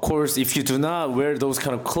 Of course, if you do not wear those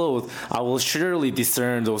kind of clothes, I will surely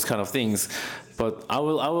discern those kind of things. But I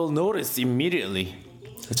will notice immediately,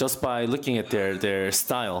 just by looking at their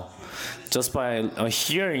style, just by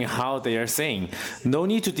hearing how they are saying. No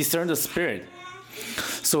need to discern the spirit.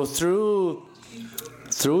 So through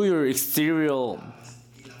your exterior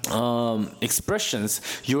expressions,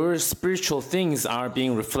 your spiritual things are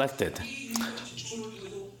being reflected.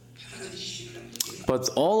 But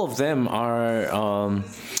all of them are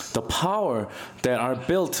the power that are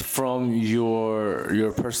built from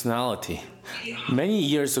your personality. Many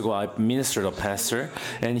years ago, I ministered a pastor,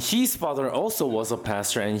 and his father also was a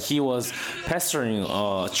pastor, and he was pastoring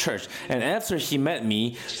a church. And after he met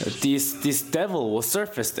me, this devil was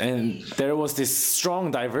surfaced, and there was this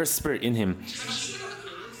strong, diverse spirit in him.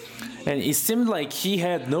 And it seemed like he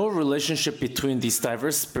had no relationship between this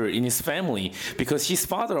diverse spirit in his family, because his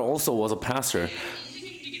father also was a pastor.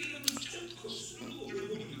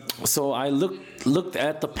 So I looked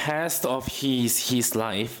at the past of his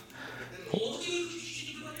life.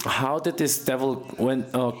 How did this devil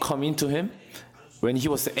come into him? When he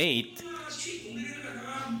was 8,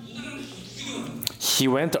 he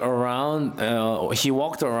went around. He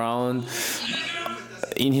walked around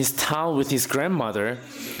in his town with his grandmother.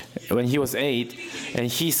 When he was 8, and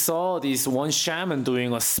he saw this one shaman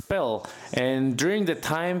doing a spell, and during the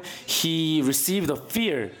time he received a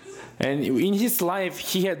fear. And in his life,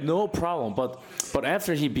 he had no problem. But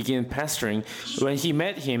after he began pastoring, when he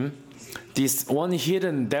met him, this one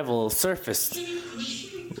hidden devil surfaced.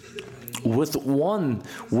 With one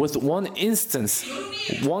instance,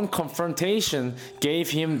 one confrontation gave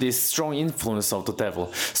him this strong influence of the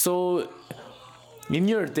devil. So in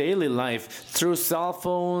your daily life, through cell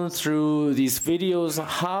phone, through these videos,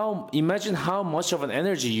 imagine how much of an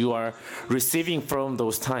energy you are receiving from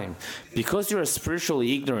those times. Because you are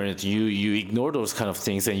spiritually ignorant, you ignore those kind of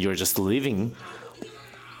things and you're just living.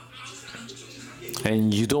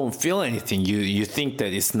 And you don't feel anything. You think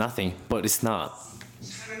that it's nothing, but it's not.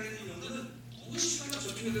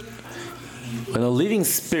 When a living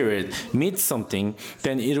spirit meets something,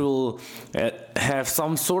 then it will have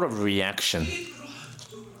some sort of reaction.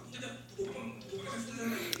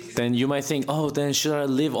 Then you might think, oh, then should I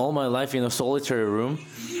live all my life in a solitary room?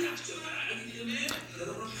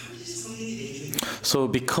 So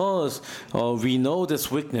because we know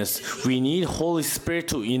this weakness, we need Holy Spirit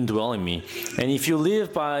to indwell in me. And if you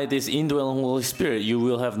live by this indwelling Holy Spirit, you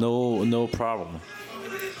will have no problem.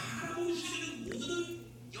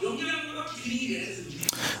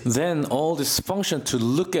 Then all this function to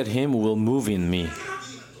look at Him will move in me.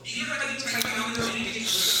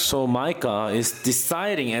 So Micah is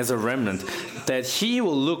deciding as a remnant that he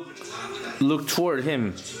will look toward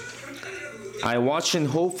Him. I watch and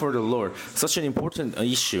hope for the Lord. Such an important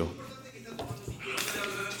issue.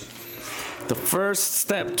 The first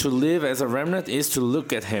step to live as a remnant is to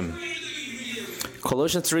look at Him.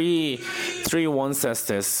 Colossians 3:1 says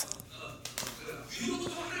this.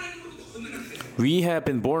 We have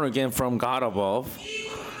been born again from God above,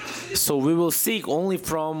 so we will seek only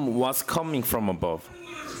from what's coming from above.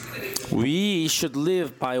 We should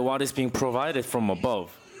live by what is being provided from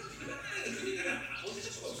above.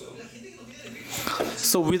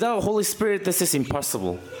 So without Holy Spirit, this is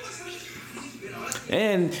impossible.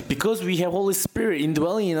 And because we have Holy Spirit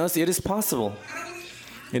indwelling in us, it is possible.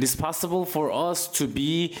 It is possible for us to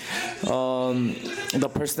be the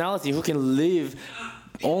personality who can live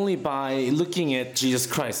only by looking at Jesus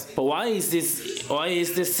Christ. But why is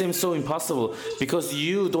this seem so impossible? Because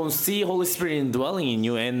you don't see Holy Spirit indwelling in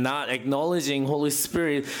you and not acknowledging Holy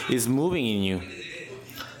Spirit is moving in you.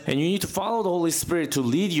 And you need to follow the Holy Spirit to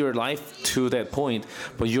lead your life to that point,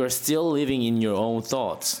 but you are still living in your own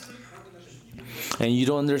thoughts. And you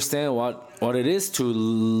don't understand what it is to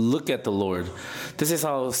look at the Lord. This is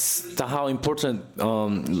how important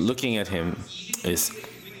looking at Him is.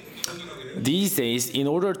 These days, in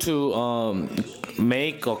order to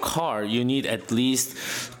make a car, you need at least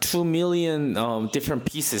 2 million different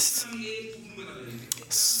pieces.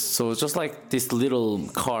 So just like this little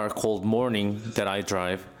car called Morning that I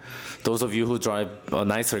drive, those of you who drive a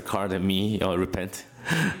nicer car than me, repent.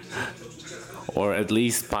 Or at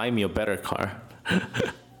least buy me a better car.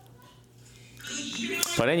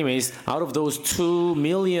 But anyways, out of those 2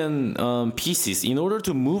 million pieces, in order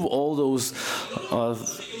to move all those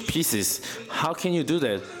pieces, how can you do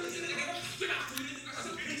that?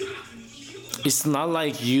 It's not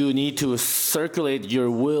like you need to circulate your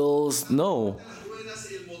wheels. No.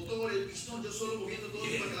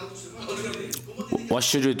 What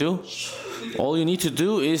should you do? All you need to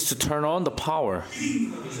do is to turn on the power.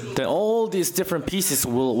 Then all these different pieces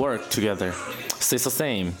will work together. So it's the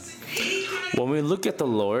same. When we look at the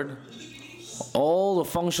Lord, all the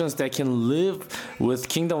functions that can live with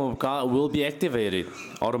Kingdom of God will be activated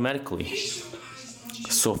automatically.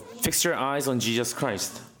 So fix your eyes on Jesus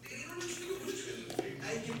Christ.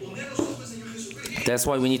 That's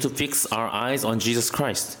why we need to fix our eyes on Jesus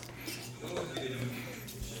Christ.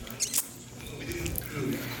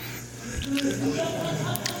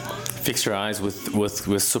 Fix your eyes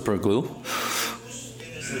with super glue.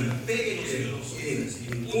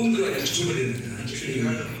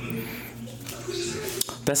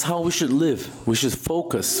 That's how we should live. We should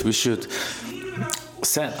focus. We should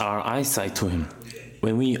set our eyesight to Him.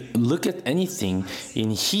 When we look at anything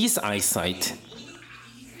in His eyesight,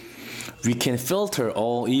 we can filter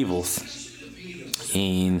all evils.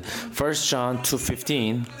 In 1 John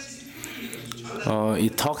 2:15,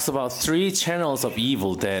 it talks about 3 channels of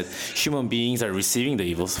evil that human beings are receiving the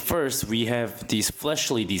evils. First, we have these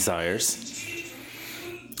fleshly desires.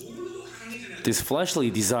 These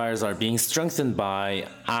fleshly desires are being strengthened by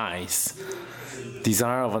eyes.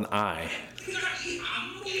 Desire of an eye.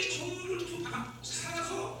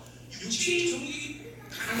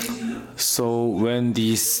 So when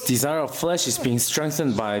this desire of flesh is being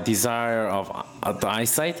strengthened by desire of the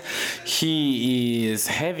eyesight, he is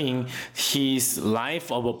having his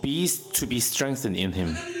life of a beast to be strengthened in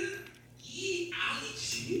him.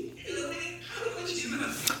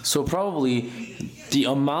 So probably the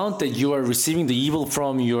amount that you are receiving the evil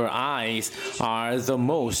from your eyes are the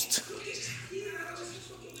most.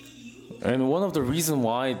 And one of the reasons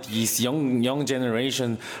why this young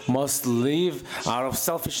generation must live out of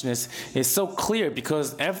selfishness is so clear,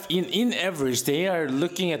 because in average they are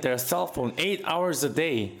looking at their cell phone 8 hours a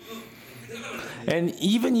day. And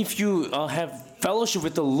even if you have fellowship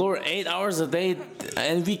with the Lord 8 hours a day,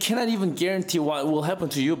 and we cannot even guarantee what will happen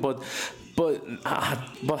to you, but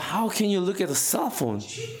how can you look at a cell phone?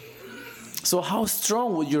 So how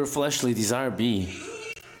strong would your fleshly desire be?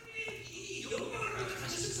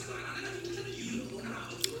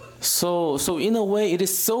 So in a way, it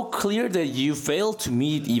is so clear that you failed to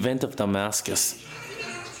meet the event of Damascus.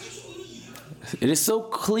 It is so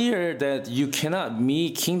clear that you cannot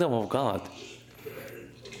meet Kingdom of God.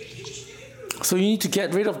 So you need to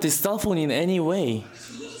get rid of this cell phone in any way.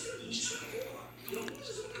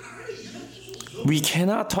 We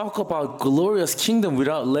cannot talk about glorious kingdom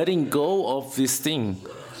without letting go of this thing.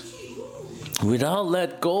 Without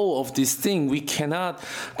let go of this thing, we cannot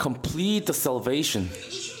complete the salvation.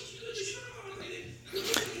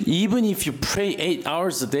 Even if you pray 8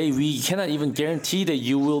 hours a day, we cannot even guarantee that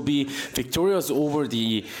you will be victorious over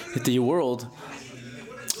the world.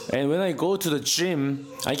 And when I go to the gym,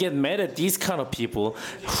 I get mad at these kind of people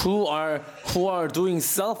who are doing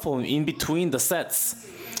cell phone in between the sets.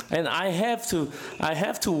 And I have to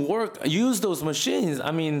use those machines. I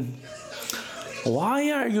mean, why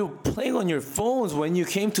are you playing on your phones when you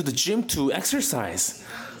came to the gym to exercise?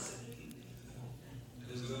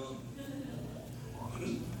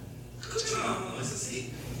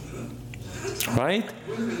 Right?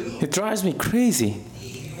 It drives me crazy.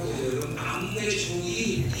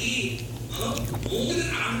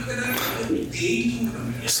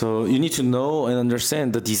 So you need to know and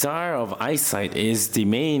understand the desire of eyesight is the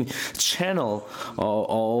main channel of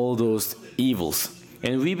all those evils.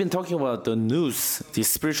 And we've been talking about the nous, the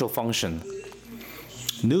spiritual function.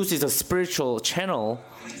 Nous is a spiritual channel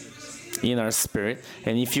in our spirit.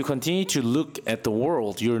 And if you continue to look at the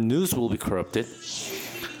world, your news will be corrupted.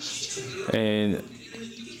 And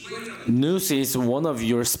news is one of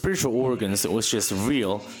your spiritual organs, which is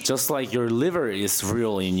real. Just like your liver is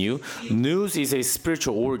real in you, news is a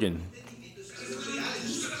spiritual organ.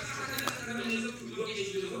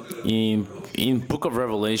 In Book of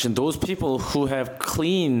Revelation, those people who have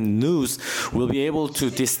clean news will be able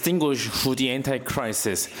to distinguish who the Antichrist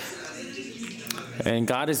is. And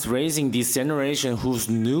God is raising this generation whose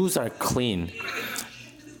news are clean.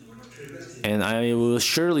 And I will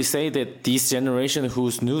surely say that this generation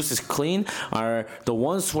whose news is clean are the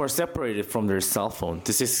ones who are separated from their cell phone.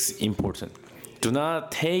 This is important. Do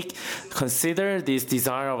not consider this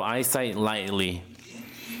desire of eyesight lightly.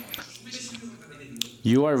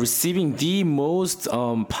 You are receiving the most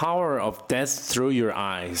power of death through your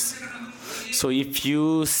eyes. So if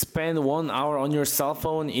you spend 1 hour on your cell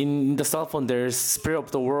phone, in the cell phone there's spirit of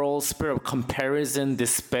the world, spirit of comparison,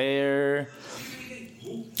 despair,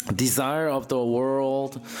 desire of the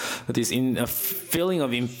world, this a feeling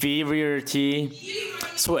of inferiority.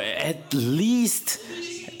 So at least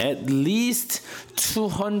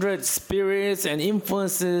 200 spirits and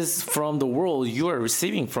influences from the world you are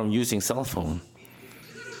receiving from using cell phone.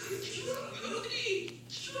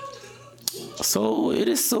 So it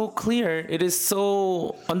is so clear, it is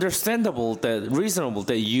so understandable, reasonable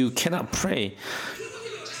that you cannot pray.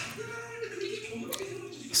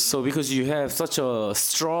 So because you have such a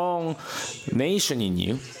strong nation in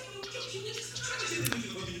you,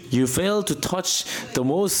 you fail to touch the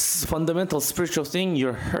most fundamental spiritual thing,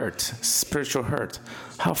 your hurt, spiritual hurt.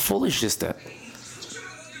 How foolish is that?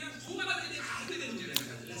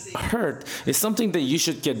 Hurt is something that you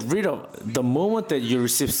should get rid of the moment that you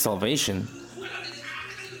receive salvation.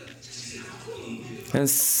 And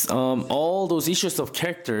all those issues of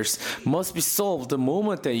characters must be solved the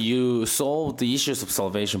moment that you solve the issues of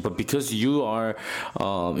salvation. But because you are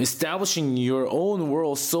establishing your own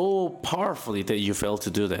world so powerfully that you fail to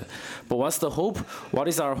do that. But what's the hope? What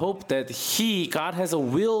is our hope? That God has a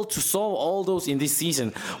will to solve all those in this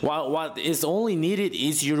season. What is only needed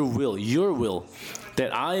is your will.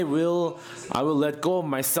 That I will let go of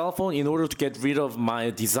my cell phone in order to get rid of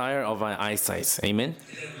my desire of my eyesight. Amen?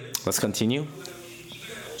 Let's continue.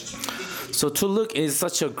 So to look is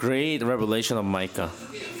such a great revelation of Micah.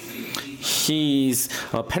 He's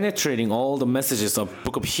penetrating all the messages of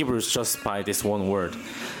Book of Hebrews just by this one word.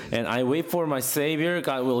 And I wait for my Savior,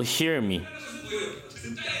 God will hear me.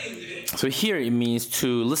 So hear, it means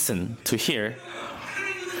to listen, to hear.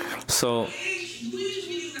 So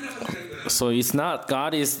it's not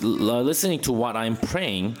God is listening to what I'm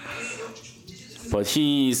praying, but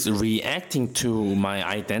He is reacting to my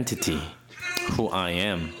identity, who I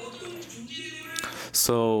am.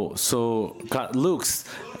 So God looks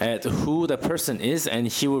at who the person is, and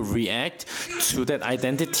He will react to that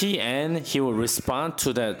identity, and He will respond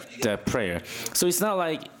to that prayer. So it's not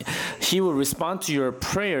like He will respond to your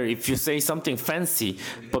prayer if you say something fancy,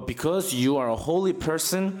 but because you are a holy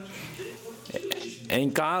person,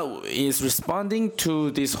 and God is responding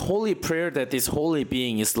to this holy prayer that this holy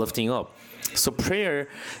being is lifting up. So prayer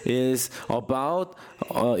is about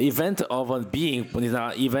an event of a being, but it's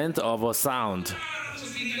not an event of a sound.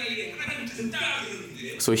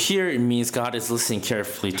 So here it means God is listening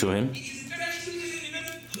carefully to him.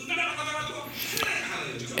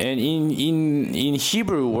 And in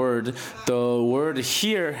Hebrew word, the word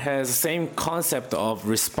hear has the same concept of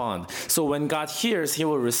respond. So when God hears, He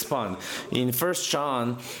will respond. In 1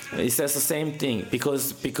 John, it says the same thing.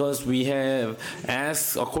 Because we have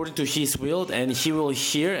asked according to His will, and He will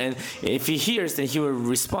hear. And if He hears, then He will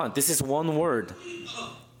respond. This is one word.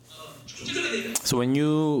 So when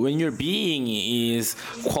your being is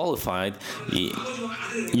qualified,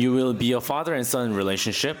 you will be a father and son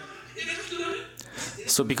relationship.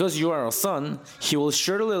 So because you are a son, He will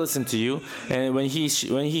surely listen to you, and when he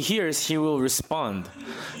hears, He will respond.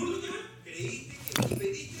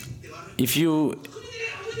 If you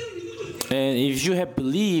have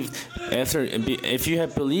believed,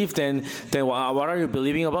 then what are you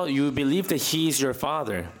believing about? You believe that He is your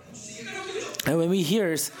Father, and when He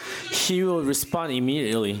hears, He will respond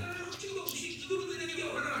immediately.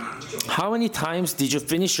 How many times did you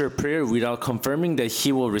finish your prayer without confirming that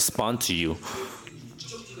He will respond to you?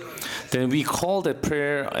 Then we call that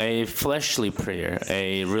prayer a fleshly prayer,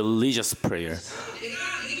 a religious prayer.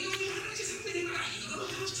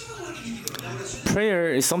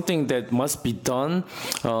 Prayer is something that must be done,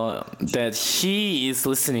 that He is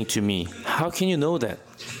listening to me. How can you know that?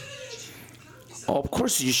 Of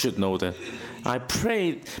course you should know that. I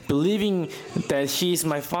prayed believing that He is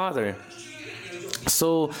my Father.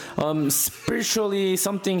 So spiritually,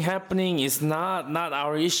 something happening is not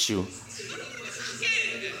our issue.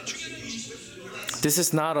 This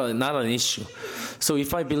is not an issue. So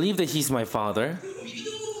if I believe that He's my Father,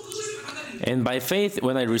 and by faith,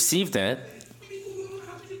 when I receive that,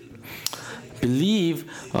 believe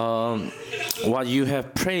what you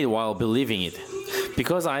have prayed while believing it.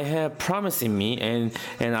 Because I have promised in me and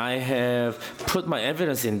I have put my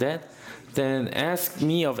evidence in that, then ask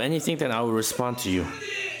me of anything, then I will respond to you.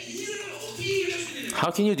 How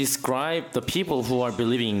can you describe the people who are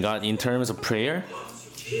believing in God in terms of prayer?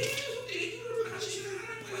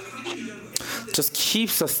 Just keep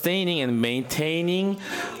sustaining and maintaining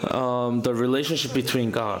the relationship between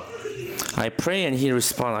God. I pray and He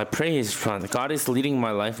responds. I pray He responds. God is leading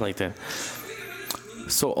my life like that.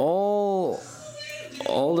 So all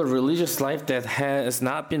the religious life that has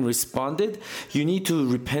not been responded, you need to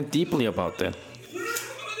repent deeply about that.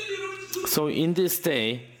 So in this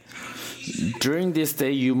day, during this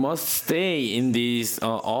day, you must stay in this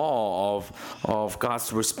awe of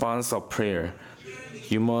God's response of prayer.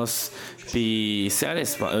 You must be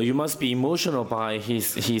satisfied. You must be emotional by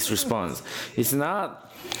His response. It's not.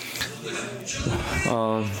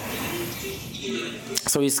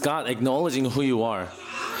 So it's God acknowledging who you are.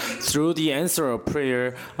 Through the answer of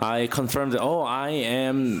prayer, I confirm that I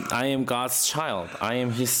am God's child. I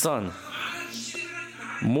am His son.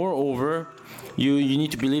 Moreover, you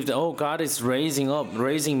need to believe that God is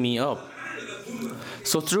raising me up.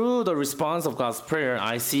 So through the response of God's prayer,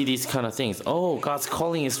 I see these kind of things. God's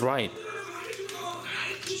calling is right.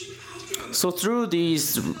 So through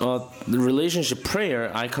these relationship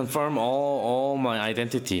prayer, I confirm all my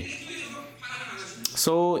identity.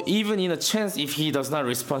 So even in a chance if He does not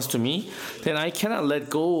respond to me, then I cannot let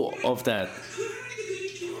go of that.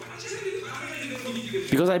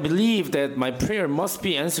 Because I believe that my prayer must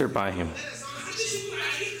be answered by Him.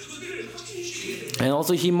 And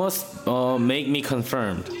also He must make me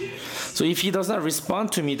confirmed. So if He does not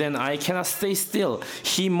respond to me, then I cannot stay still.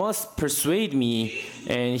 He must persuade me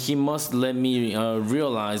and He must let me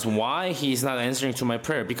realize why He is not answering to my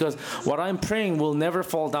prayer. Because what I'm praying will never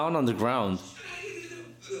fall down on the ground.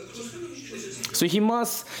 So He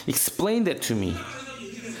must explain that to me.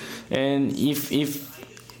 And if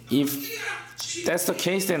that's the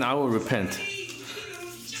case, then I will repent.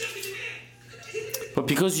 But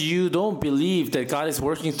because you don't believe that God is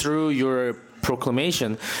working through your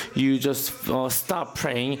proclamation, you just stop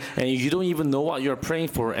praying, and you don't even know what you're praying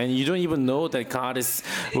for, and you don't even know that God is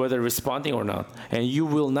whether responding or not, and you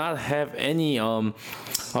will not have any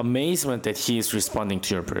amazement that He is responding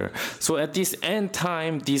to your prayer. So at this end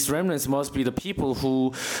time, these remnants must be the people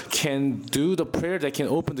who can do the prayer that can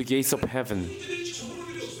open the gates of heaven.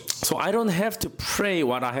 So I don't have to pray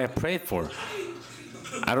what I have prayed for.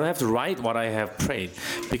 I don't have to write what I have prayed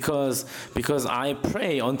because I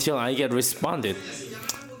pray until I get responded.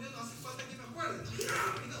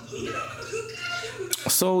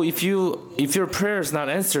 So if your prayer is not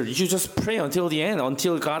answered, you just pray until the end,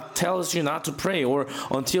 until God tells you not to pray or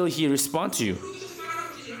until He responds to you.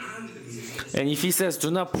 And if He says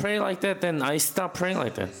do not pray like that, then I stop praying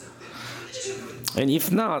like that. And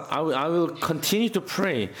if not, I will continue to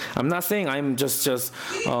pray. I'm not saying I'm just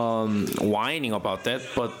whining about that,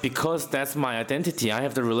 but because that's my identity, I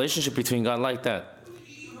have the relationship between God like that.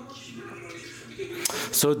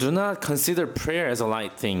 So do not consider prayer as a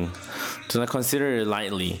light thing. Do not consider it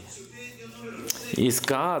lightly. Is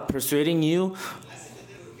God persuading you?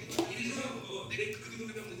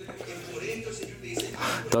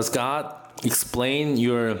 Does God explain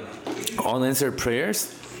your unanswered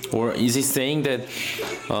prayers? Or is He saying that?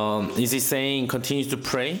 Is He saying continue to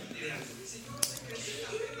pray?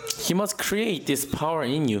 He must create this power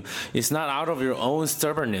in you. It's not out of your own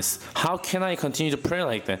stubbornness. How can I continue to pray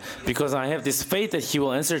like that? Because I have this faith that He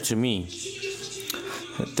will answer to me.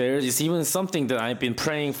 There is even something that I've been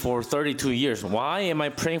praying for 32 years. Why am I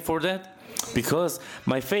praying for that? Because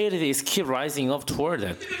my faith is keep rising up toward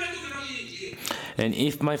that. And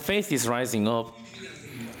if my faith is rising up,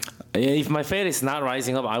 if my faith is not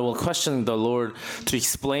rising up, I will question the Lord to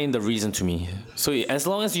explain the reason to me. So as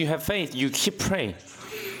long as you have faith, you keep praying.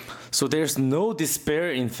 So there's no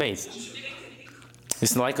despair in faith.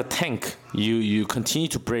 It's like a tank. You continue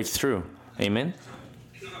to break through. Amen?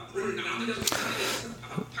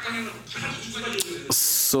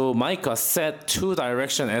 So Micah set two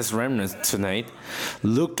directions as remnants tonight.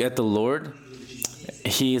 Look at the Lord.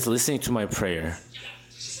 He is listening to my prayer.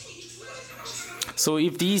 So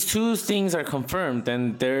if these two things are confirmed,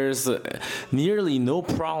 then there's nearly no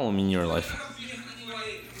problem in your life.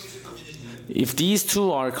 If these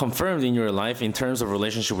two are confirmed in your life in terms of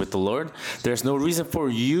relationship with the Lord, there's no reason for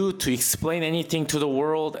you to explain anything to the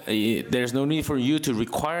world. There's no need for you to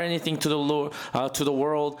require anything to the Lord, to the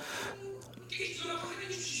world,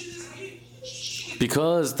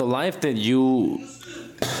 because the life that you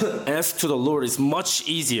ask to the Lord is much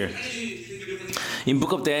easier. In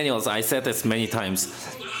Book of Daniel, I said this many times.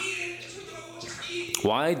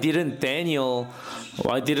 Why didn't Daniel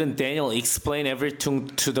explain everything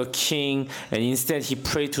to the king, and instead he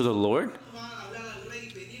prayed to the Lord?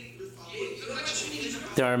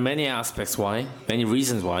 There are many aspects why, many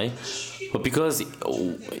reasons why, but because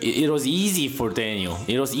it was easy for Daniel.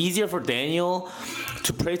 It was easier for Daniel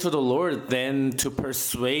to pray to the Lord than to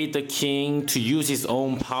persuade the king to use his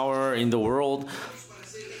own power in the world.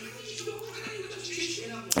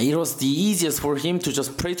 It was the easiest for him to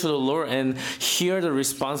just pray to the Lord and hear the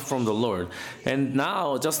response from the Lord. And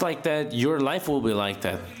now, just like that, your life will be like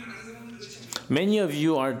that. Many of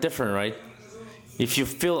you are different, right? If you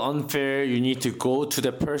feel unfair, you need to go to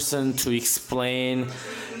the person to explain,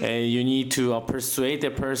 and you need to persuade the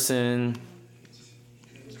person.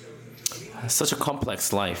 Such a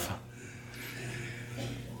complex life.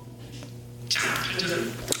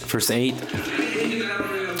 Verse 8.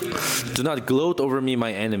 Do not gloat over me,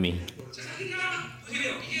 my enemy.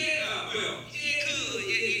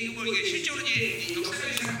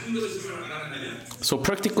 So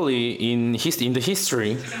practically in the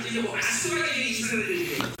history,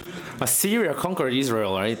 Assyria conquered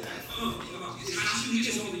Israel, right?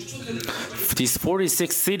 These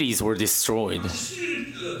 46 cities were destroyed,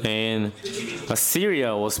 and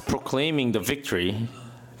Assyria was proclaiming the victory,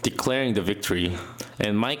 declaring the victory.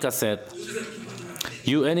 And Micah said,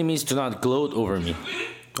 "You enemies do not gloat over me."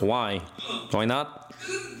 Why? Why not?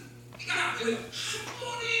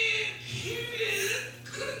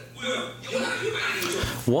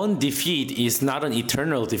 One defeat is not an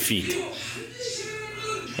eternal defeat.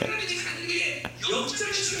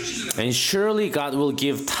 And surely God will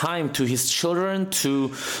give time to His children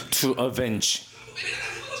to avenge.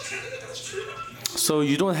 So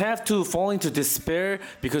you don't have to fall into despair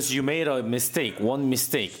because you made a mistake, one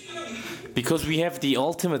mistake. Because we have the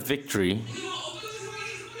ultimate victory.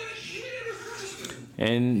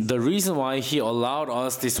 And the reason why He allowed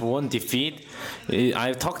us this one defeat,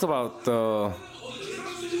 I've talked about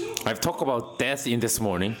death in this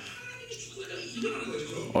morning.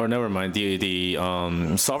 Or never mind, the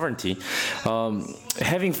sovereignty.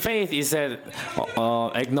 Having faith is that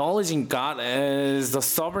acknowledging God as the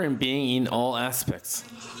sovereign being in all aspects.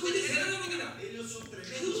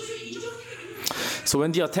 So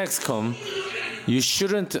when the attacks come, you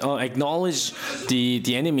shouldn't acknowledge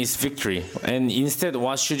the enemy's victory, and instead,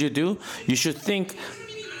 what should you do? You should think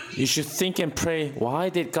and pray. Why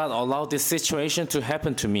did God allow this situation to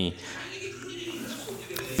happen to me?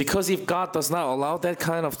 Because if God does not allow that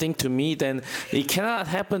kind of thing to me, then it cannot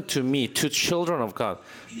happen to me, to children of God.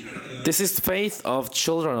 This is faith of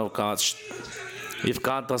children of God. If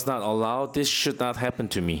God does not allow, this should not happen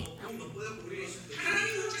to me.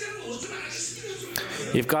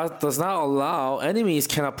 If God does not allow, enemies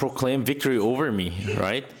cannot proclaim victory over me,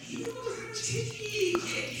 right?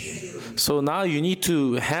 So now you need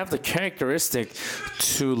to have the characteristic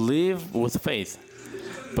to live with faith.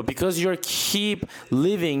 But because you keep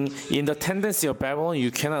living in the tendency of Babylon,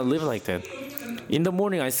 you cannot live like that. In the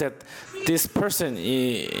morning, I said, this person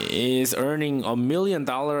is earning $1 million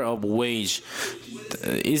of wage.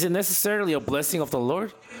 Is it necessarily a blessing of the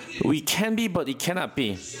Lord? We can be, but it cannot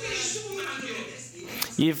be.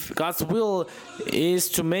 If God's will is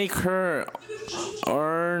to make her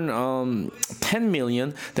earn 10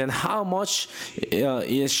 million, then how much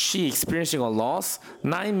is she experiencing a loss?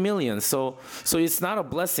 9 million. So it's not a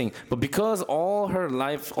blessing. But because all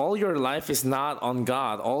your life is not on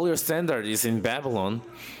God, all your standard is in Babylon.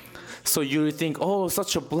 So you think, oh,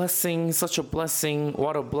 such a blessing,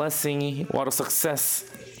 what a blessing, what a success.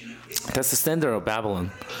 That's the standard of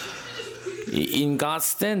Babylon. In God's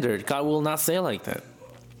standard, God will not say like that.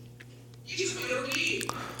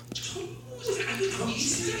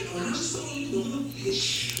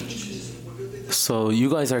 So you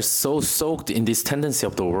guys are so soaked in this tendency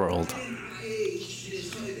of the world.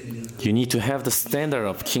 You need to have the standard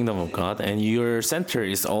of kingdom of God, and your center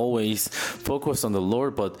is always focused on the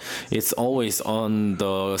Lord, but it's always on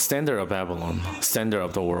the standard of Babylon, standard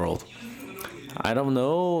of the world. I don't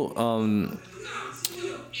know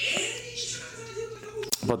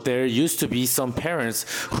But there used to be some parents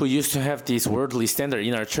who used to have this worldly standard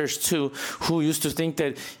in our church too, who used to think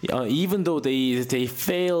that even though they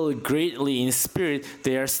fail greatly in spirit,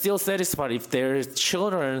 they are still satisfied if their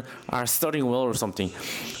children are studying well or something.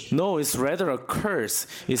 No, it's rather a curse.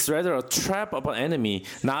 It's rather a trap of an enemy,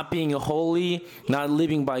 not being holy, not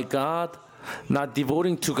living by God, not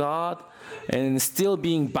devoting to God, and still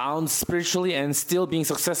being bound spiritually and still being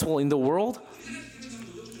successful in the world.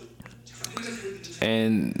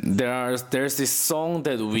 And there's this song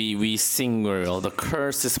that we sing where the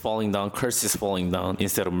curse is falling down,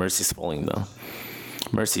 instead of mercy is falling down.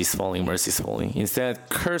 Mercy is falling, mercy is falling. Instead,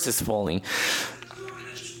 curse is falling.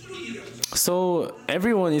 So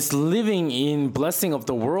everyone is living in blessing of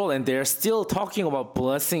the world and they're still talking about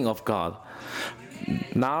blessing of God.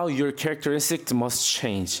 Now your characteristics must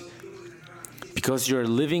change. Because you're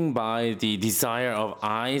living by the desire of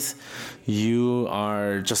eyes, you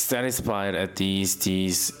are just satisfied at these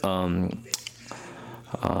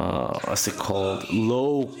what's it called,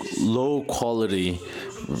 low quality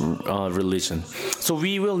religion. So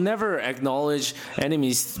we will never acknowledge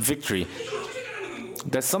enemy's victory.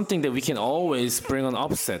 That's something that we can always bring on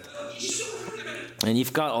upset. And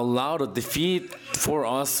if God allowed a defeat for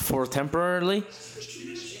us for temporarily,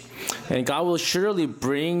 and God will surely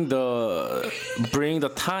bring the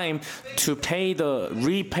time to repay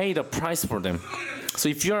the price for them. So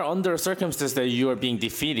if you are under a circumstance that you are being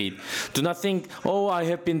defeated, do not think, oh, I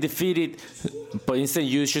have been defeated, but instead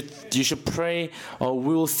you should pray, oh,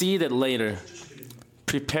 we will see that later.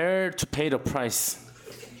 Prepare to pay the price.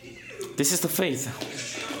 This is the faith.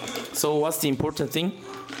 So what's the important thing?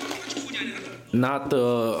 Not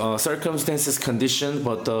the circumstances, condition,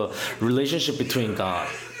 but the relationship between God.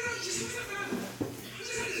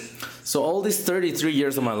 So all these 33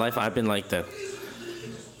 years of my life, I've been like that.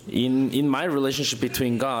 In my relationship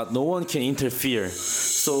between God, no one can interfere.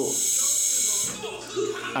 So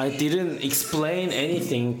I didn't explain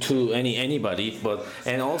anything to anybody,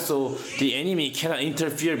 and also the enemy cannot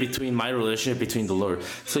interfere between my relationship between the Lord.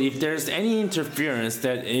 So if there's any interference,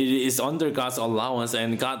 that it is under God's allowance,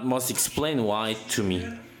 and God must explain why to me.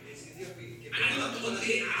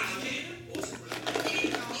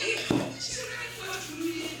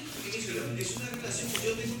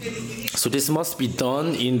 So this must be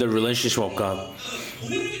done in the relationship of God.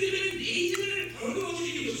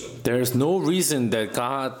 There is no reason that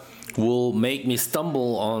God will make me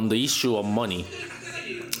stumble on the issue of money.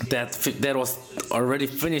 That was already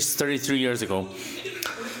finished 33 years ago.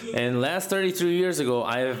 And last 33 years ago,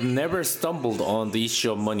 I have never stumbled on the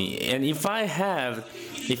issue of money. And if I had,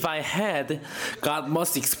 God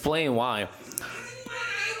must explain why.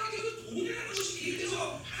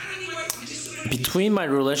 Between my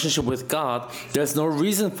relationship with God, there's no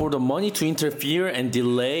reason for the money to interfere and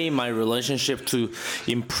delay my relationship to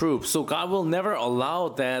improve. So God will never allow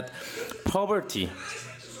that poverty.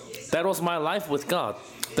 That was my life with God.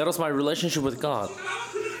 That was my relationship with God.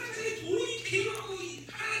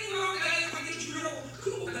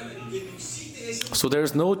 So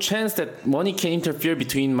there's no chance that money can interfere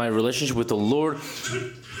between my relationship with the Lord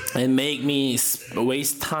and make me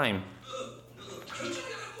waste time.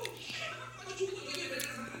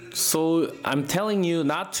 So I'm telling you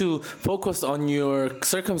not to focus on your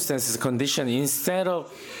circumstances, condition, instead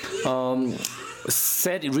of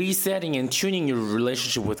resetting and tuning your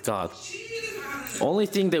relationship with God. Only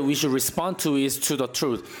thing that we should respond to is to the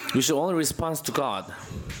truth. We should only respond to God.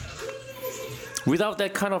 Without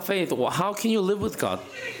that kind of faith, how can you live with God?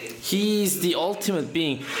 He is the ultimate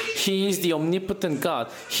being. He is the omnipotent God.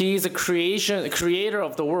 He is the creator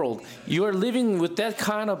of the world. You are living with that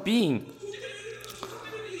kind of being.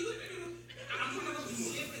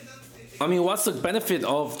 I mean, what's the benefit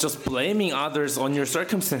of just blaming others on your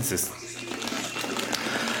circumstances?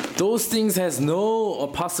 Those things has no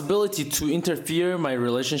possibility to interfere my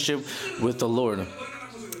relationship with the Lord.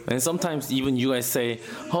 And sometimes even you guys say,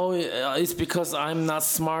 oh, it's because I'm not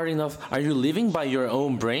smart enough. Are you living by your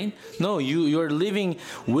own brain? No, you're living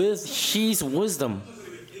with His wisdom.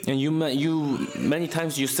 And you many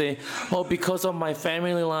times you say, oh, because of my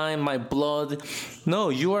family line, my blood. No,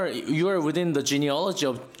 you are within the genealogy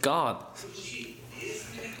of God.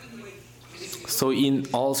 So in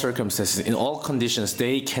all circumstances, in all conditions,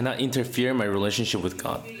 they cannot interfere in my relationship with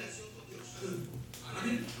God.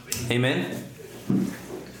 Amen?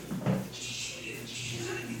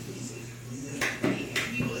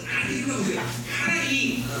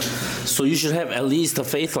 So you should have at least a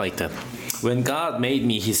faith like that. When God made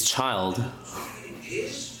me His child,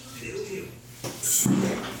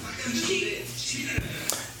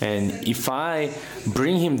 And if I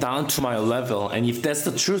bring him down to my level, and if that's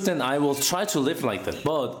the truth, then I will try to live like that.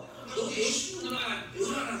 But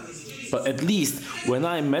at least when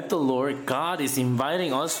I met the Lord, God is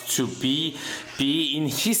inviting us to be in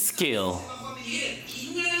His scale.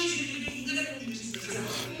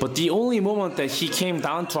 But the only moment that He came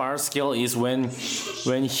down to our scale is when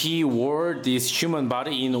He wore this human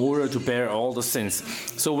body in order to bear all the sins.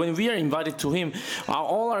 So when we are invited to Him,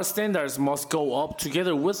 all our standards must go up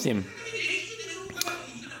together with Him.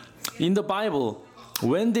 In the Bible,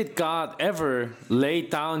 when did God ever lay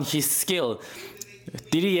down His scale?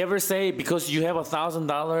 Did He ever say, because you have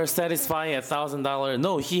 $1,000, satisfy $1,000?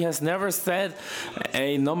 No, He has never said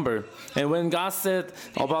a number. And when God said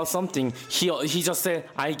about something, He just said,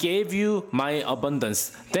 I gave you my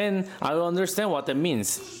abundance. Then I will understand what that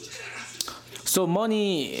means. So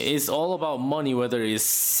money is all about money, whether it's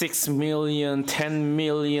 6 million, 10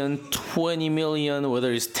 million, 20 million,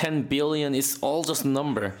 whether it's 10 billion, it's all just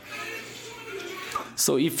number.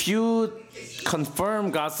 So if you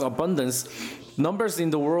confirm God's abundance, numbers in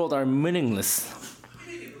the world are meaningless.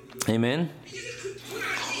 Amen.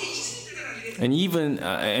 And even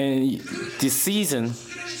this season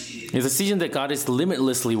is a season that God is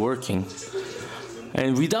limitlessly working.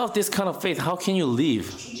 And without this kind of faith, how can you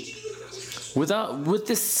live? With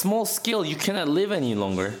this small scale, you cannot live any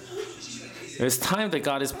longer. It's time that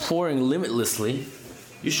God is pouring limitlessly.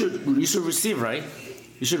 You should receive, right?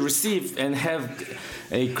 You should receive and have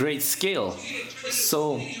a great scale.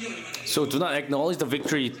 So do not acknowledge the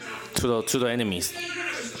victory to the enemies.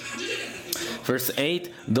 Verse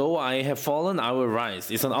 8, though I have fallen, I will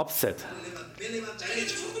rise. It's an upset.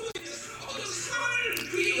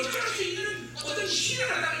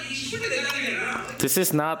 This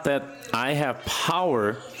is not that I have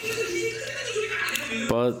power,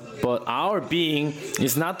 but our being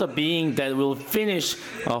is not the being that will finish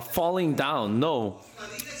falling down. No.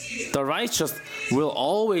 The righteous will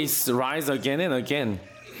always rise again and again.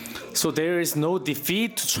 So there is no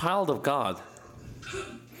defeat to child of God.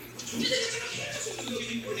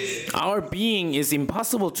 Our being is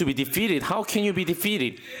impossible to be defeated. How can you be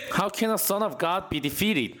defeated? How can a son of God be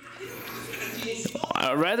defeated?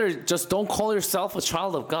 Rather, just don't call yourself a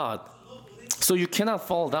child of God. So you cannot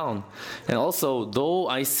fall down. And also, though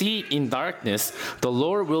I see in darkness, the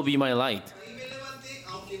Lord will be my light.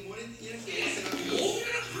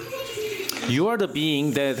 You are the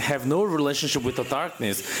being that have no relationship with the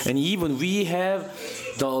darkness. And even we have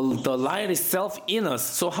the light itself in us.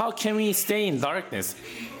 So how can we stay in darkness?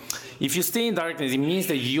 If you stay in darkness, it means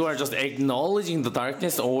that you are just acknowledging the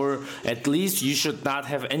darkness, or at least you should not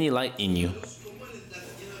have any light in you.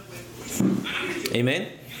 Amen?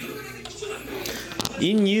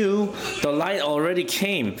 In you, the light already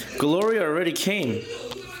came. Glory already came.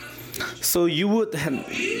 So you would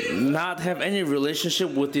not have any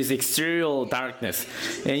relationship with this exterior darkness.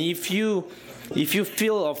 And if you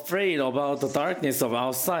feel afraid about the darkness of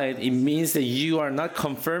outside, it means that you are not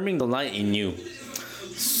confirming the light in you.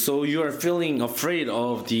 So you are feeling afraid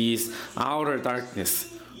of this outer darkness.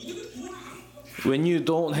 When you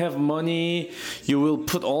don't have money, you will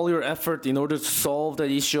put all your effort in order to solve the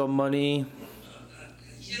issue of money.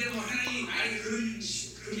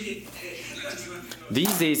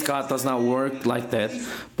 These days, God does not work like that.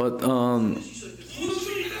 But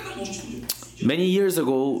many years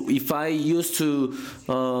ago, if I used to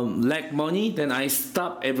lack money, then I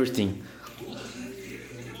stop everything.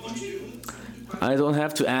 I don't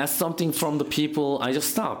have to ask something from the people. I just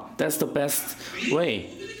stop. That's the best way.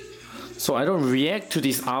 So I don't react to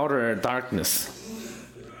this outer darkness.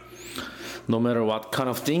 No matter what kind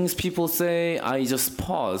of things people say, I just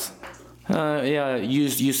pause. Yeah,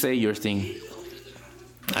 you say your thing.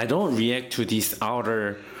 I don't react to this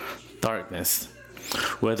outer darkness.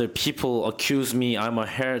 Whether people accuse me I'm a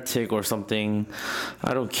heretic or something,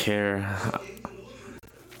 I don't care.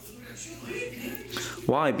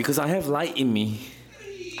 Why? Because I have light in me.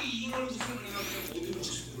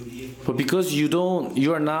 But because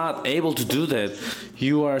you are not able to do that,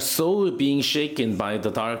 you are so being shaken by the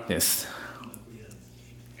darkness.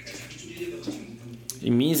 It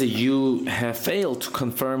means that you have failed to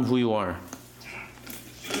confirm who you are.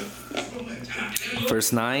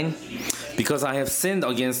 Verse 9, because I have sinned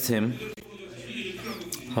against him.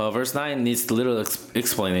 Verse 9 needs a little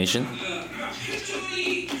explanation.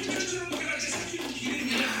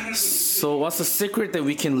 So what's the secret that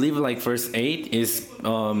we can live like verse 8 is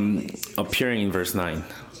appearing in verse 9.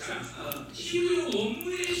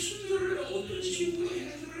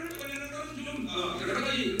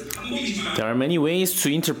 There are many ways to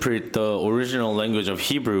interpret the original language of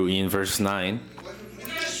Hebrew in verse 9.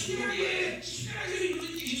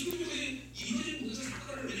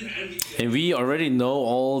 And we already know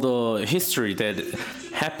all the history that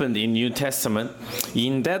happened in New Testament.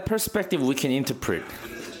 In that perspective, we can interpret.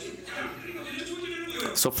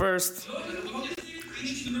 So first,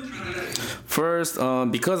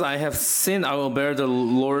 because I have sinned, I will bear the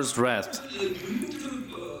Lord's wrath.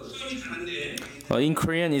 In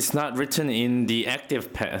Korean, it's not written in the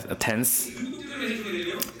active tense.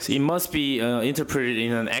 So it must be interpreted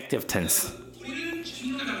in an active tense.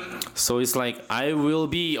 So it's like, I will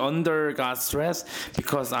be under God's wrath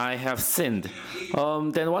because I have sinned.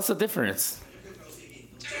 Then what's the difference?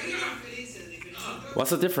 What's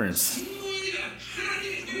the difference?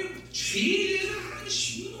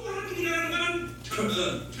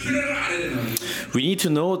 We need to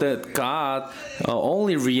know that God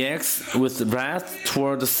only reacts with wrath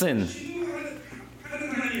toward the sin.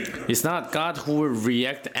 It's not God who will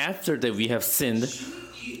react after that we have sinned.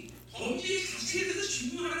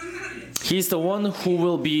 He's the one who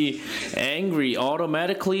will be angry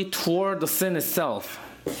automatically toward the sin itself.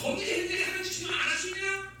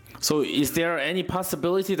 So is there any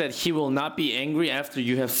possibility that he will not be angry after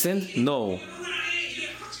you have sinned? No.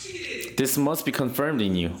 This must be confirmed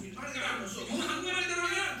in you.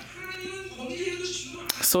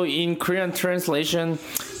 So in Korean translation,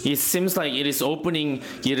 it seems like it is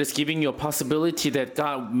giving you a possibility that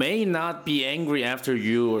God may not be angry after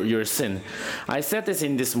your sin. I said this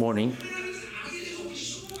in this morning.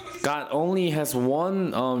 God only has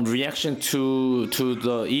one reaction to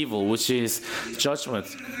the evil, which is judgment.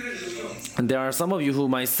 And there are some of you who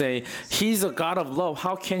might say, He's a God of love.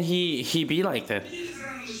 How can He be like that?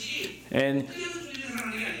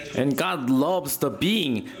 And God loves the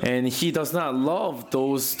being, and He does not love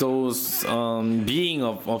those being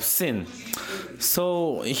of sin.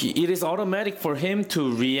 So it is automatic for Him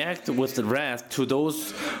to react with wrath to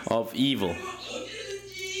those of evil.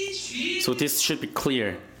 So this should be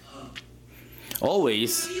clear.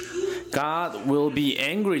 Always, God will be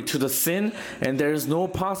angry to the sin, and there is no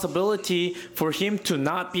possibility for Him to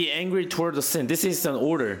not be angry toward the sin. This is an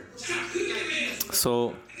order.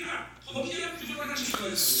 So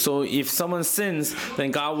if someone sins, then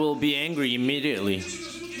God will be angry immediately.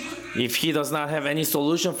 If He does not have any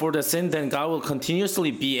solution for the sin, then God will continuously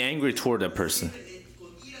be angry toward that person.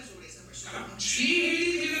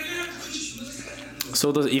 So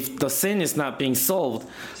if the sin is not being solved,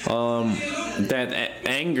 that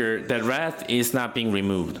anger, that wrath is not being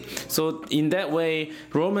removed. So in that way,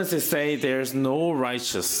 Romans say there's no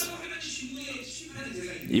righteous.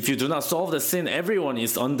 If you do not solve the sin, everyone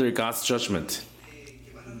is under God's judgment.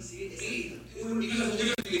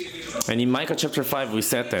 And in Micah chapter 5, we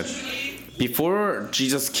said that before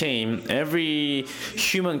Jesus came, every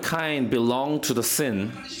humankind belonged to the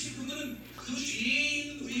sin.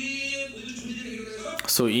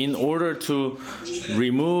 So in order to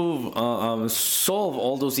solve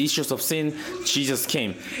all those issues of sin, Jesus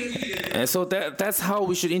came. And so that's how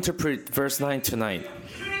we should interpret verse 9 tonight.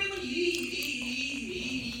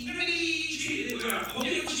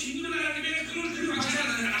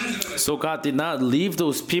 So God did not leave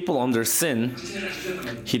those people under sin.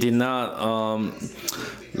 He did not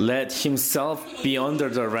let Himself be under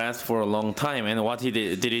the wrath for a long time. And what did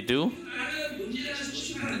He do?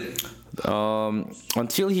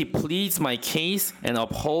 Until He pleads my case and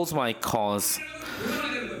upholds my cause.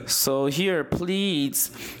 So here, pleads,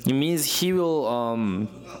 it means He will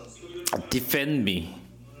defend me.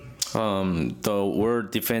 The word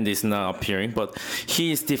defend is not appearing, but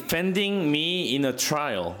He is defending me in a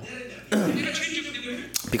trial.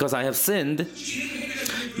 Because I have sinned,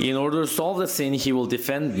 in order to solve the sin, He will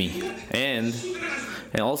defend me. And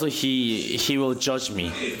also He will judge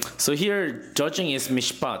me. So here, judging is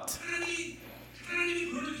mishpat.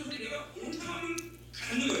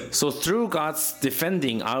 So through God's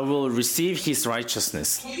defending, I will receive His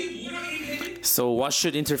righteousness. So what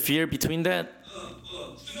should interfere between that?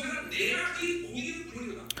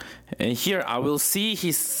 And here I will see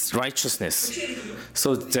His righteousness.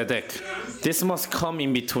 So tzedek, this must come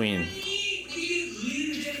in between.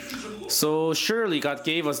 So surely God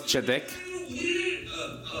gave us tzedek.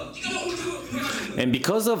 And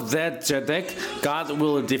because of that tzedek, God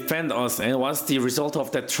will defend us. And what's the result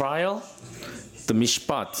of that trial? The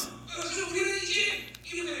mishpat.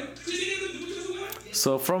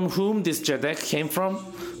 So from whom this tzedek came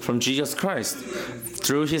from? From Jesus Christ,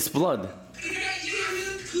 through His blood.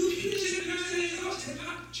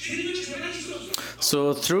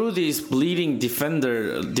 So through this bleeding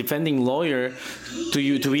defending lawyer,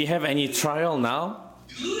 do we have any trial now?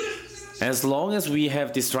 As long as we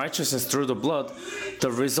have this righteousness through the blood,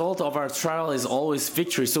 the result of our trial is always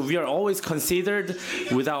victory. So we are always considered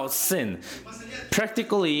without sin.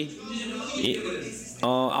 Practically,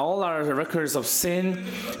 all our records of sin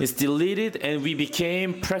is deleted, and we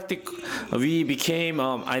became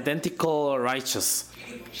identical righteous.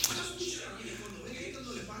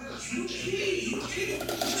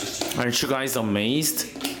 Aren't you guys amazed?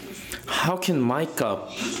 How can Micah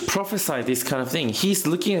prophesy this kind of thing? He's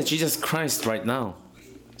looking at Jesus Christ right now.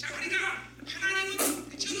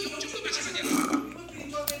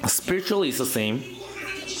 Spiritually, it's the same.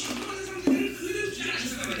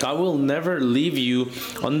 God will never leave you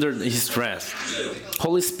under His wrath.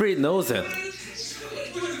 Holy Spirit knows that.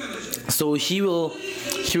 So He will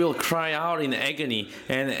cry out in agony,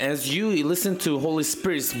 and as you listen to Holy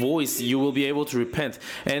Spirit's voice, you will be able to repent.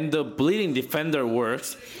 And the bleeding defender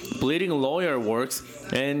works, bleeding lawyer works,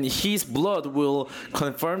 and His blood will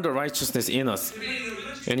confirm the righteousness in us.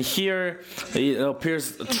 And here it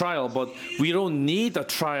appears a trial, but we don't need a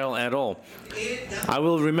trial at all. I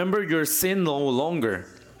will remember your sin no longer.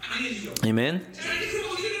 Amen.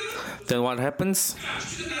 Then what happens?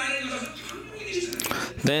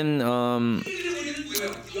 Then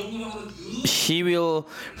He will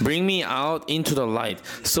bring me out into the light.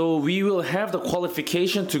 So we will have the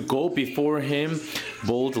qualification to go before Him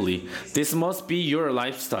boldly. This must be your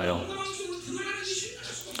lifestyle.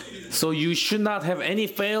 So you should not have any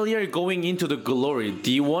failure going into the glory.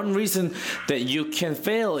 The one reason that you can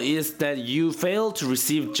fail is that you fail to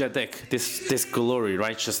receive Jedek, this glory,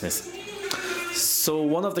 righteousness. So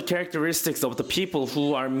one of the characteristics of the people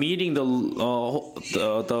who are meeting the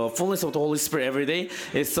fullness of the Holy Spirit every day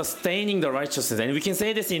is sustaining the righteousness. And we can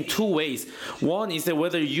say this in two ways. One is that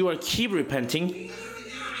whether you are keep repenting,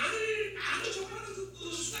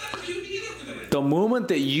 the moment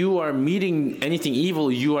that you are meeting anything evil,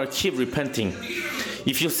 you are keep repenting.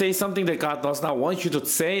 If you say something that God does not want you to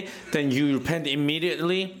say, then you repent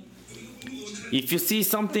immediately. If you see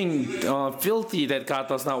something filthy that God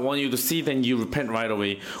does not want you to see, then you repent right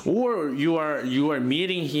away. Or you are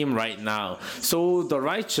meeting Him right now. So the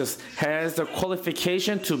righteous has the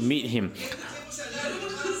qualification to meet Him.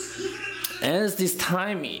 As this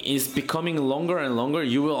time is becoming longer and longer,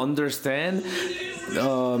 you will understand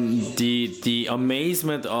the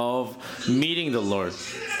amazement of meeting the Lord.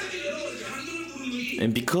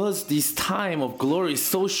 And because this time of glory is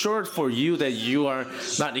so short for you that you are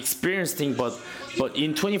not experiencing, but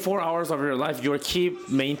in 24 hours of your life, you are keep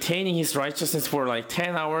maintaining His righteousness for like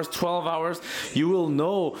 10 hours, 12 hours, you will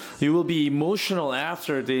know, you will be emotional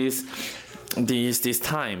after this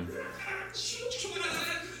time.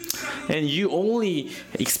 And you only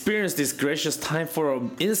experience this gracious time for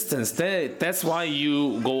an instant. That's why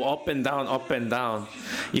you go up and down, up and down.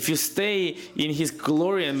 If you stay in His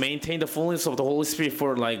glory and maintain the fullness of the Holy Spirit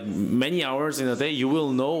for like many hours in a day, you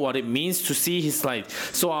will know what it means to see His light.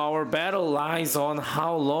 So our battle lies on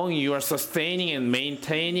how long you are sustaining and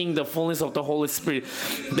maintaining the fullness of the Holy Spirit.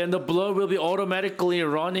 Then the blood will be automatically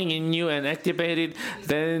running in you and activated.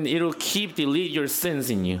 Then it will keep delete your sins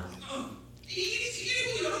in you.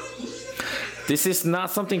 This is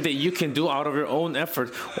not something that you can do out of your own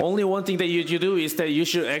effort. Only one thing that you do is that you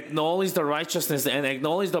should acknowledge the righteousness and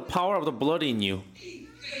acknowledge the power of the blood in you.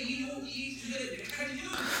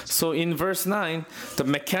 So in verse 9, the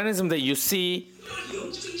mechanism that you see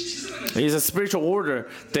is a spiritual order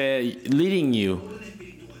that leading you.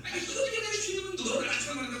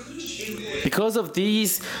 Because of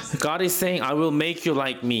these, God is saying, I will make you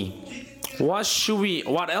like me. What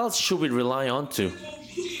else should we rely on to?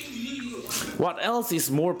 What else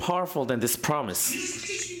is more powerful than this promise?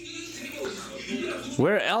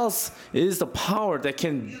 Where else is the power that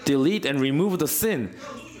can delete and remove the sin?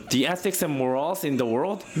 The ethics and morals in the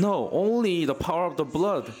world? No, only the power of the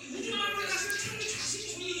blood.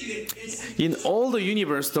 In all the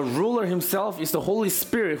universe, the ruler Himself is the Holy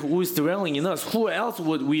Spirit who is dwelling in us. Who else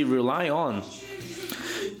would we rely on?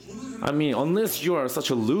 I mean, unless you are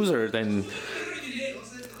such a loser, then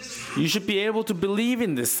you should be able to believe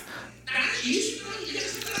in this.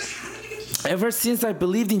 Ever since I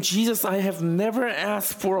believed in Jesus, I have never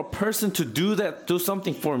asked for a person to do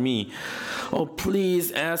something for me. Oh,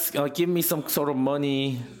 please give me some sort of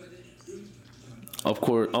money. Of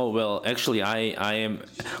course. Oh well, actually, I am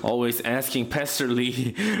always asking Pastor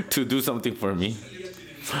Lee to do something for me.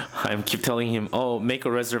 I keep telling him, "Oh, make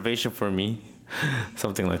a reservation for me,"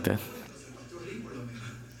 something like that.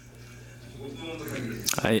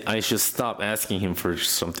 I should stop asking him for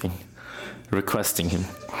something, requesting him.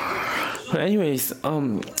 But anyways,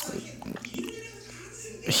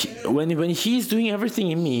 when He's doing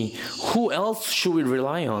everything in me, who else should we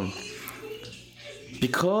rely on?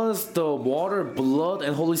 because the water, blood,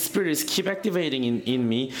 and Holy Spirit is keep activating in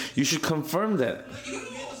me, you should confirm that.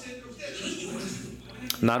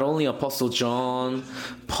 Not only Apostle John,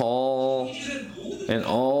 Paul, and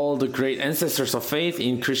all the great ancestors of faith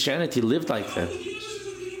in Christianity lived like that.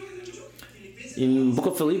 In book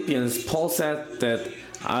of Philippians, Paul said that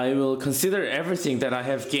I will consider everything that I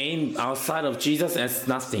have gained outside of Jesus as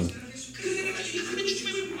nothing.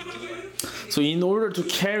 So in order to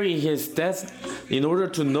carry his death, in order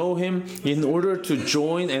to know him, in order to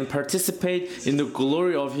join and participate in the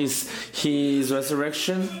glory of his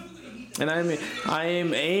resurrection, and I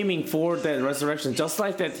am aiming for that resurrection, just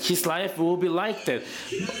like that. His life will be like that.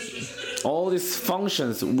 All these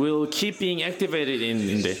functions will keep being activated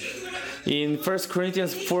in there. In 1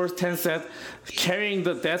 Corinthians 4:10 said, carrying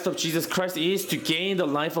the death of Jesus Christ is to gain the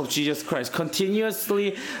life of Jesus Christ.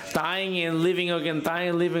 Continuously dying and living again, dying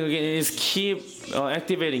and living again is keep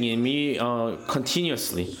activating in me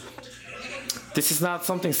continuously. This is not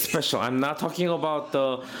something special. I'm not talking about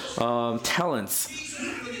the talents.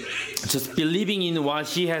 Just believing in what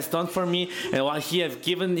he has done for me and what he has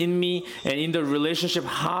given in me and in the relationship,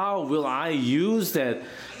 how will I use that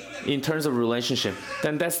in terms of relationship?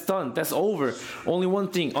 Then that's done. That's over. Only one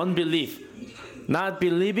thing, unbelief. Not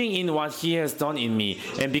believing in what he has done in me.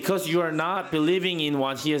 And because you are not believing in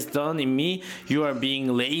what he has done in me, you are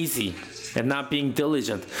being lazy and not being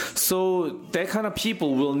diligent. So that kind of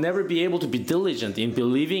people will never be able to be diligent in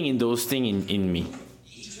believing in those things in me.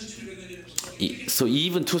 So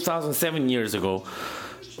even 2007 years ago,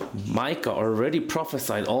 Micah already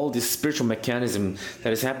prophesied all this spiritual mechanism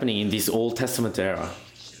that is happening in this Old Testament era.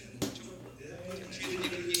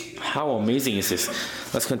 How amazing is this?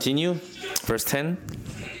 Let's continue. Verse 10.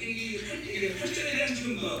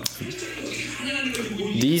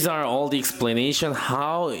 These are all the explanation.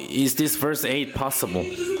 How is this verse 8 possible?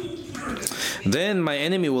 Then my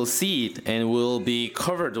enemy will see it and will be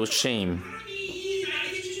covered with shame.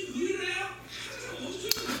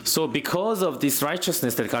 So because of this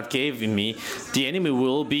righteousness that God gave in me, the enemy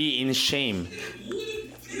will be in shame.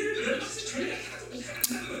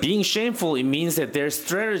 Being shameful, it means that their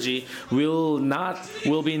strategy will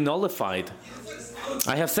be nullified.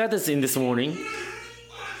 I have said this in this morning.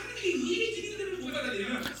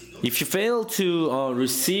 If you fail to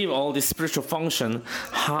receive all this spiritual function,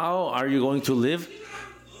 how are you going to live?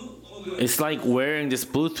 It's like wearing this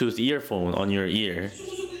Bluetooth earphone on your ear.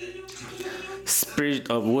 Spirit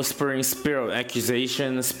of whispering, spirit of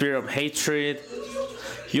accusation, spirit of hatred.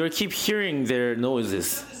 You keep hearing their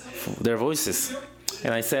noises, their voices.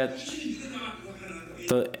 And I said,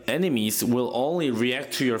 the enemies will only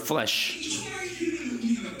react to your flesh.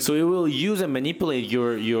 So it will use and manipulate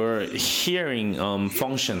your hearing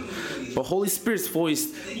function. But Holy Spirit's voice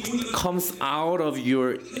comes out of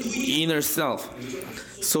your inner self.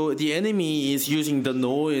 So the enemy is using the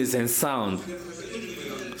noise and sound.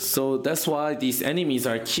 So that's why these enemies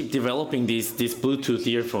keep developing these Bluetooth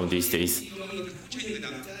earphone these days.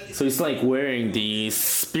 So it's like wearing the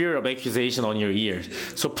spirit of accusation on your ears.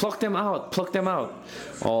 So pluck them out.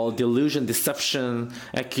 All delusion, deception,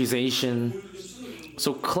 accusation.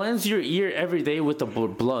 So cleanse your ear every day with the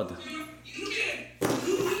blood.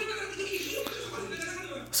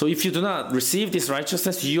 So if you do not receive this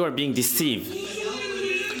righteousness, you are being deceived.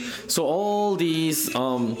 So all these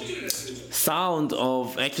sound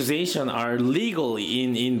of accusation are legal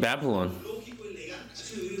in Babylon.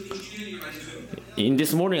 In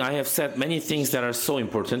this morning, I have said many things that are so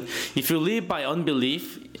important. If you live by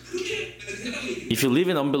unbelief, if you live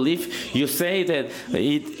in unbelief, you say that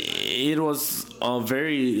it was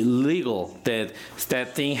very legal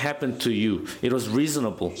that thing happened to you. It was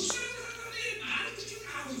reasonable.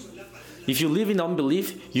 If you live in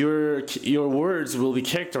unbelief, your words will be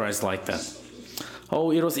characterized like that.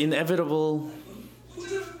 Oh, it was inevitable.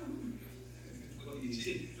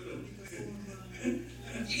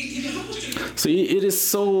 So it is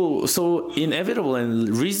so inevitable and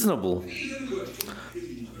reasonable.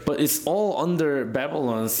 But it's all under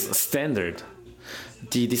Babylon's standard.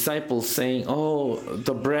 The disciples saying, oh,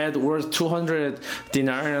 the bread worth 200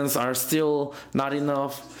 denarians are still not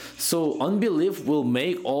enough. So unbelief will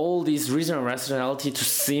make all these reason and rationality to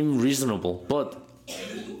seem reasonable. But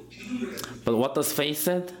what does faith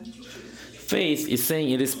say? Faith is saying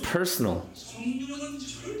it is personal.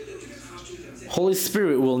 Holy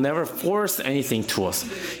Spirit will never force anything to us.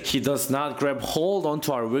 He does not grab hold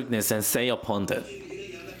onto our weakness and say upon that.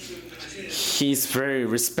 He is very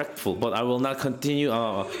respectful, but I will not continue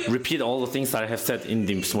repeat all the things that I have said in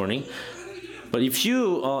this morning. But if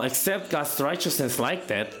you accept God's righteousness like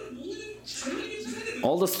that,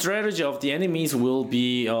 all the strategy of the enemies will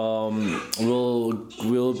be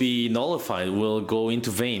nullified, will go into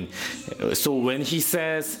vain. So when he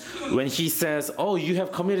says, oh, you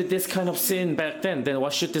have committed this kind of sin back then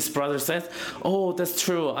what should this brother say? Oh, that's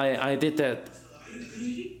true, I did that.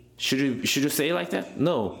 Should you say like that?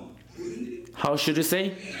 No. How should you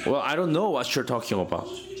say? Well, I don't know what you're talking about.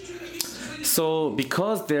 So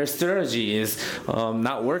because their strategy is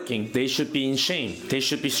not working, they should be in shame. They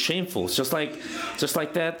should be shameful. Just like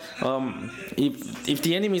that. If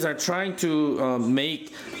the enemies are trying to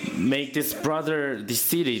make this brother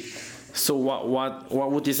deceived, so what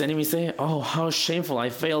would this enemy say? Oh, how shameful! I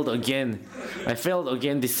failed again. I failed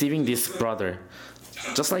again deceiving this brother.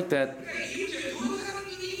 Just like that.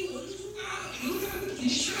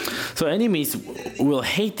 So enemies will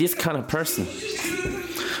hate this kind of person.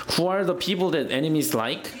 Who are the people that enemies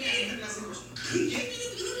like?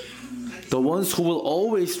 The ones who will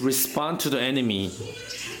always respond to the enemy.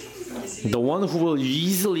 The one who will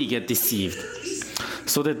easily get deceived.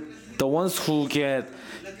 So that the ones who get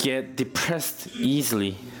depressed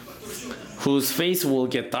easily, whose face will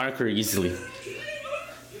get darker easily.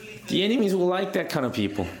 The enemies will like that kind of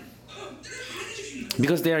people.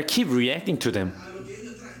 Because they keep reacting to them.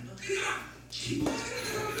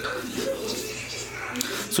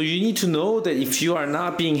 So you need to know that if you are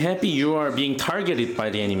not being happy, you are being targeted by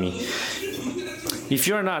the enemy. If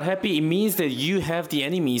you are not happy, it means that you have the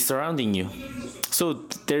enemy surrounding you. So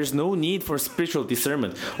there's no need for spiritual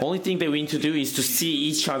discernment. Only thing that we need to do is to see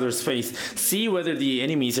each other's face. See whether the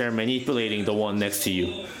enemies are manipulating the one next to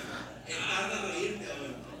you.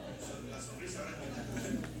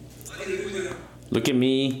 Look at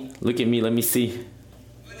me, let me see.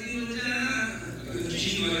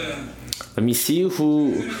 Let me see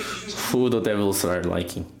who the devils are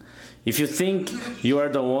liking. If you think you are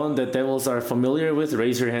the one that devils are familiar with,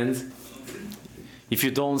 raise your hands. If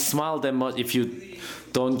you don't smile that much, if you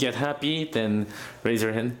don't get happy, then raise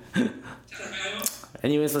your hand.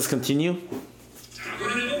 Anyways, let's continue.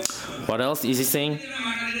 What else is he saying?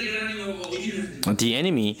 The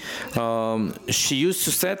enemy, she used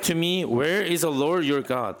to say to me, where is the Lord your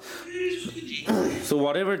God? So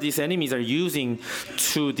whatever these enemies are using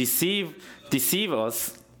to deceive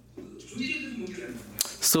us,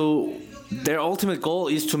 so their ultimate goal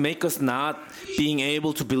is to make us not being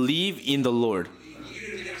able to believe in the Lord.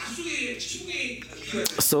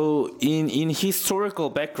 So in historical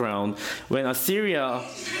background, when Assyria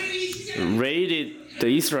raided the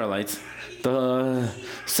Israelites, the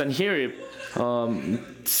Sanherib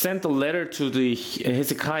sent a letter to the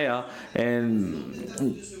Hezekiah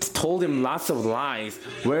and told him lots of lies.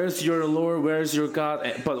 Where's your Lord? Where's your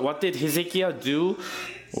God? But what did Hezekiah do?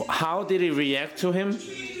 How did he react to him?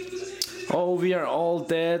 Oh, we are all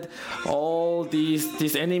dead. All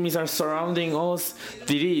these enemies are surrounding us.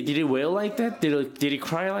 Did he wail like that? Did he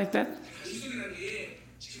cry like that?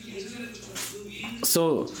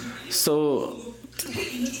 So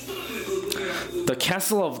the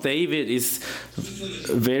castle of David is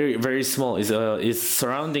very, very small. Is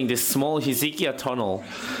surrounding this small Hezekiah tunnel.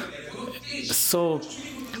 So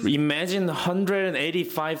imagine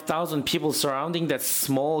 185,000 people surrounding that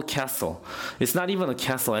small castle. It's not even a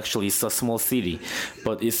castle, actually. It's a small city,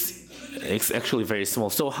 but it's actually very small.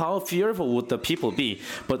 So how fearful would the people be?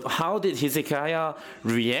 But how did Hezekiah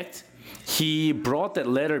react? He brought that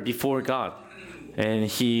letter before God. And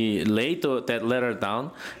he laid that letter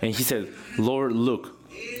down, and he said, Lord, look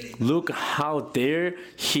how dare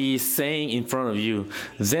he is saying in front of you.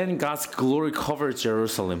 Then God's glory covered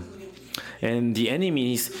Jerusalem. And the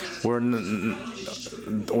enemies were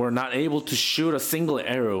not able to shoot a single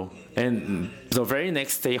arrow. And the very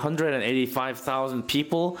next day, 185,000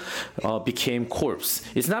 people became corpse.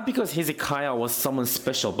 It's not because Hezekiah was someone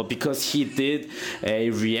special, but because he did a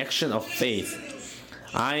reaction of faith.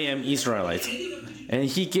 I am Israelite. And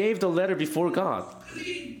he gave the letter before God.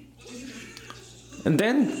 And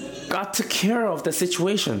then God took care of the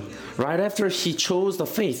situation right after he chose the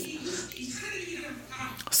faith.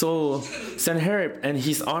 So Sanherib and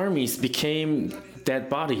his armies became dead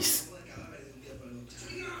bodies.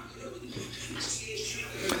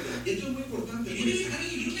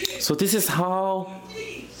 So this is how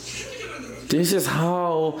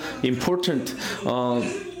important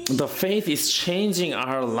the faith is changing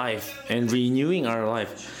our life and renewing our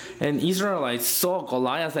life. And Israelites saw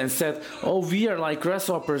Goliath and said, "Oh, we are like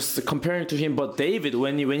grasshoppers," comparing to him. But David,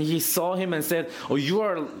 when he saw him and said, "Oh, you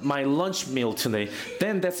are my lunch meal today,"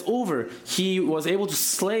 then that's over. He was able to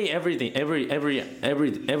slay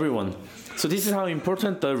everyone. So this is how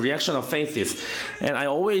important the reaction of faith is. And I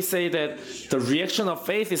always say that the reaction of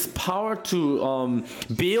faith is power to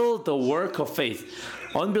build the work of faith.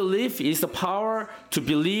 Unbelief is the power to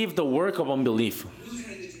believe the work of unbelief.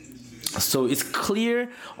 So it's clear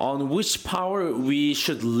on which power we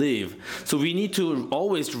should live. So we need to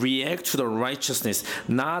always react to the righteousness,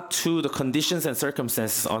 not to the conditions and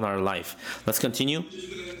circumstances on our life. Let's continue.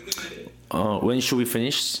 When should we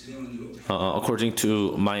finish? According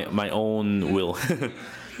to my own will.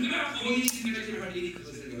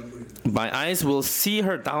 My eyes will see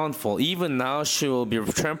her downfall. Even now, she will be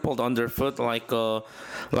trampled underfoot like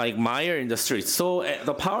mire in the streets. So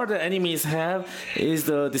the power that enemies have is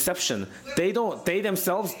the deception. They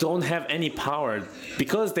themselves don't have any power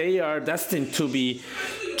because they are destined to be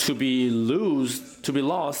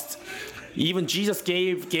lost. Even Jesus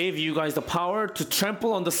gave you guys the power to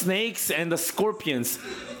trample on the snakes and the scorpions.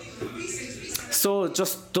 So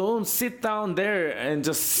just don't sit down there and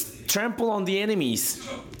just trample on the enemies.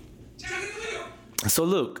 So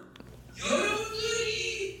look,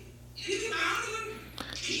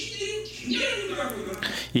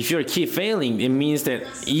 if you keep failing, it means that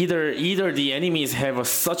either the enemies have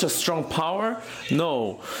such a strong power.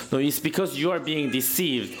 No, it's because you are being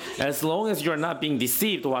deceived. As long as you are not being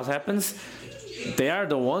deceived, what happens? They are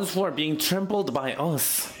the ones who are being trampled by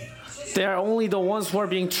us. They are only the ones who are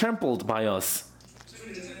being trampled by us.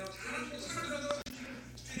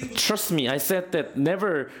 Trust me, I said that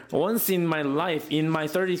never once in my life, in my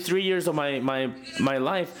 33 years of my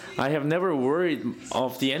life, I have never worried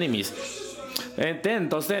of the enemies. And then,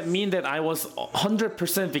 does that mean that I was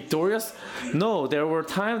 100% victorious? No, there were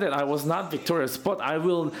times that I was not victorious, but I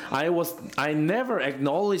never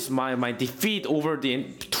acknowledged my defeat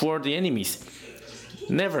toward the enemies.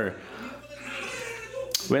 Never.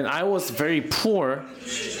 When I was very poor,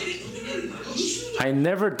 I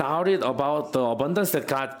never doubted about the abundance that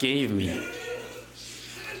God gave me.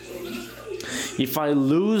 If I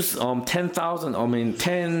lose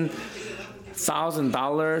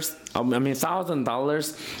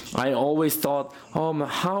 $1,000, I always thought,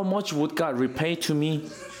 how much would God repay to me?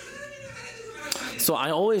 So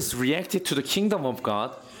I always reacted to the kingdom of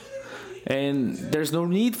God. And there's no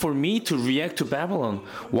need for me to react to Babylon.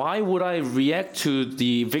 Why would I react to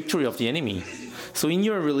the victory of the enemy? So in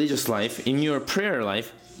your religious life, in your prayer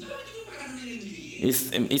life,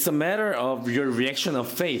 it's a matter of your reaction of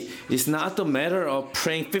faith. It's not a matter of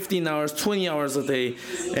praying 15 hours, 20 hours a day.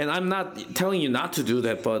 And I'm not telling you not to do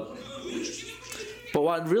that, but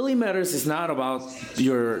what really matters is not about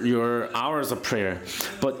your hours of prayer,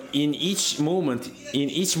 but in each moment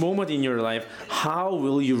in your life, how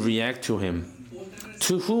will you react to Him?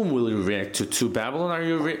 To whom will you react to? To Babylon are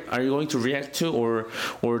you going to react to,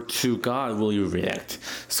 or to God will you react?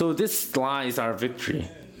 So this lies our victory.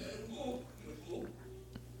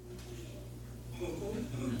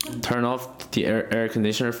 Turn off the air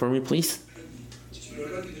conditioner for me, please.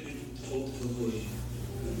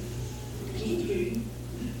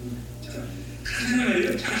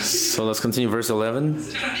 So let's continue verse 11.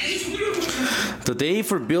 The day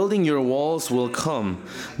for building your walls will come,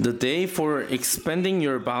 the day for extending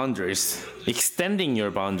your boundaries.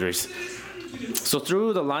 So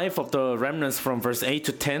through the life of the remnants from verse 8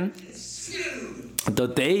 to 10, the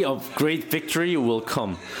day of great victory will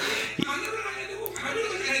come.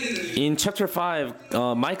 In chapter 5,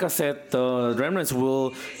 Micah said the remnants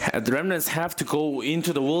have to go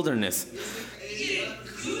into the wilderness.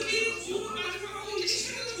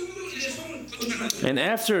 And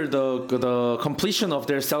after the completion of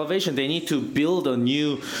their salvation, they need to build a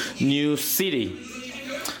new city.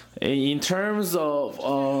 In terms of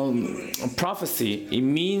prophecy,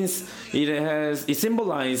 it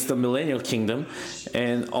symbolizes the millennial kingdom,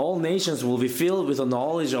 and all nations will be filled with the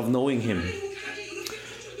knowledge of knowing Him.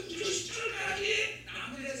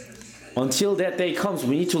 Until that day comes,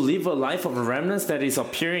 we need to live a life of remnants that is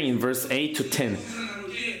appearing in verse 8 to 10.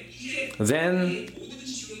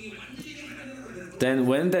 Then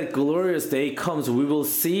when that glorious day comes, we will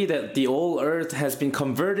see that the old earth has been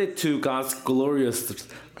converted to God's glorious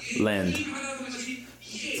land.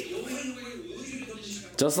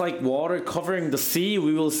 Just like water covering the sea,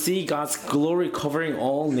 we will see God's glory covering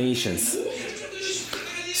all nations.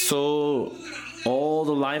 So all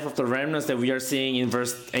the life of the remnants that we are seeing in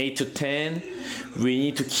verse 8 to 10 we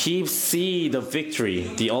need to keep see the victory,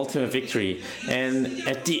 the ultimate victory. And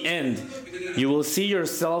at the end, you will see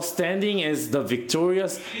yourself standing as the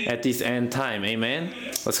victorious at this end time. Amen.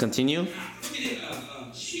 Let's continue.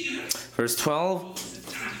 Verse 12.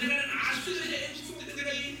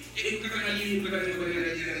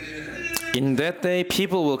 In that day,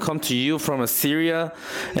 people will come to you from Assyria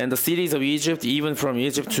and the cities of Egypt, even from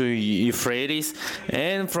Egypt to Euphrates,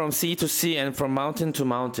 and from sea to sea, and from mountain to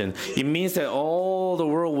mountain. It means that all the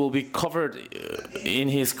world will be covered in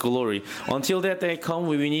His glory. Until that day come,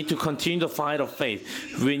 we need to continue the fight of faith.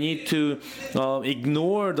 We need to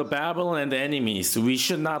ignore the Babylon and the enemies. We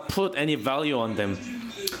should not put any value on them.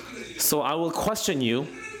 So I will question you.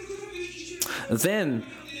 Then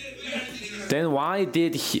why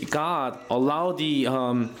did God allow the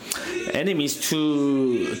enemies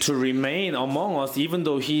to remain among us, even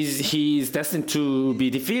though he's destined to be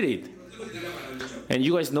defeated? And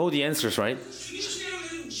you guys know the answers, right?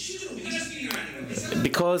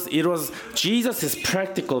 Because it was Jesus'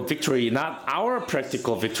 practical victory, not our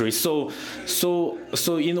practical victory. So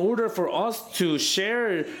in order for us to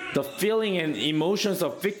share the feeling and emotions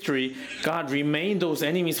of victory, God remained those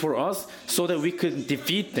enemies for us so that we could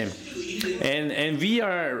defeat them. And we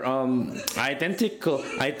are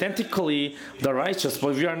identically the righteous,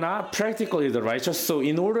 but we are not practically the righteous. So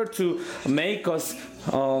in order to make us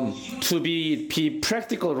to be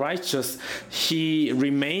practical righteous, He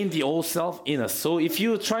remained the old self in us. So if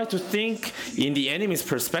you try to think in the enemy's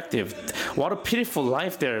perspective, what a pitiful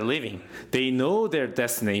life they are living. They know their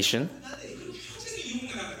destination.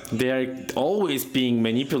 They are always being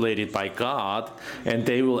manipulated by God, and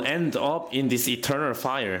they will end up in this eternal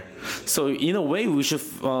fire. So in a way, we should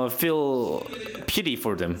feel pity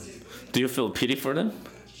for them. Do you feel pity for them?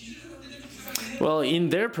 Well, in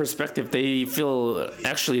their perspective, they feel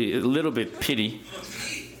actually a little bit pity.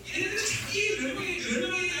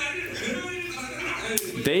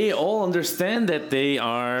 They all understand that they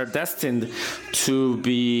are destined to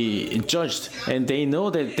be judged, and they know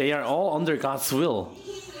that they are all under God's will.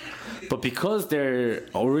 But because their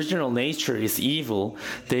original nature is evil,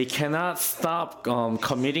 they cannot stop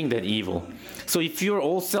committing that evil. So if your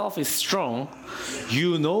old self is strong,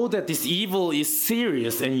 you know that this evil is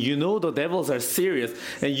serious, and you know the devils are serious,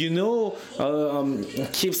 and you know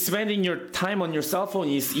keep spending your time on your cell phone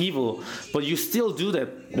is evil, but you still do that.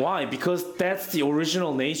 Why? Because that's the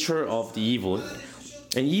original nature of the evil.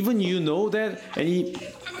 And even you know that, and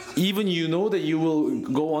even you know that you will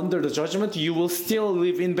go under the judgment, you will still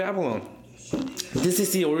live in Babylon. This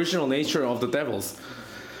is the original nature of the devils,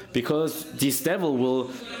 because this devil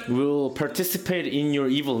will participate in your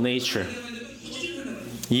evil nature.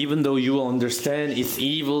 Even though you will understand it's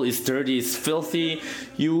evil, it's dirty, it's filthy,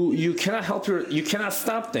 you cannot you cannot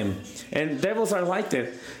stop them. And devils are like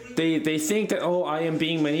that. They think that, oh, I am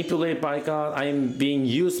being manipulated by God, I am being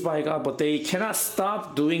used by God, but they cannot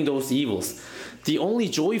stop doing those evils. The only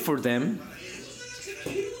joy for them,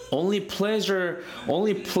 only pleasure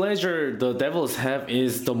the devils have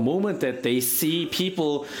is the moment that they see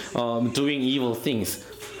people doing evil things.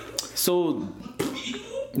 So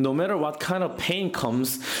no matter what kind of pain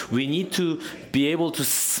comes, we need to be able to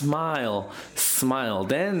smile.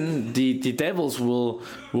 Then the devils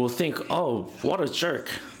will think, oh, what a jerk.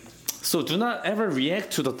 So do not ever react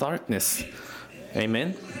to the darkness.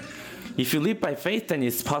 Amen. If you live by faith, then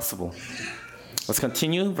it's possible. Let's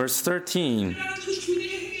continue. Verse 13.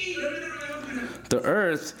 The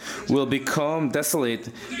earth will become desolate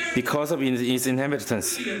because of its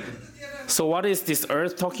inhabitants. So what is this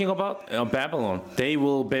earth talking about? Babylon. They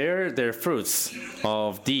will bear their fruits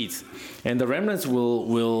of deeds, and the remnants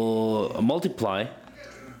will multiply.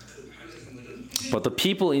 But the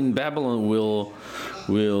people in Babylon will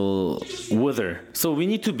wither. So we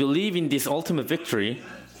need to believe in this ultimate victory.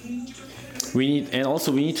 We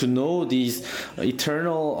need to know this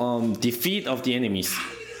eternal defeat of the enemies.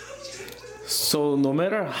 So no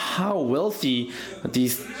matter how wealthy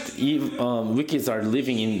these wicked are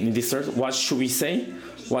living in this earth, what should we say?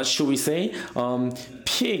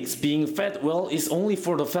 Pigs being fed well is only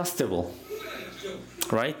for the festival,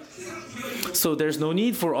 right? So there's no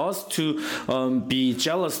need for us to be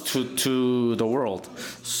jealous to the world.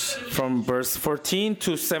 From verse 14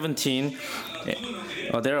 to 17,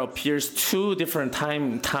 there appears two different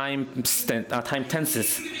time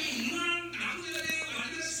tenses.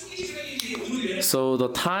 So the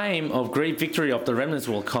time of great victory of the remnants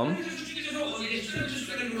will come.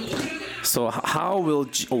 So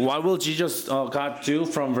what will Jesus God do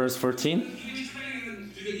from verse 14?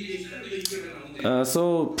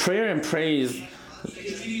 So prayer and praise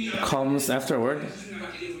comes afterward.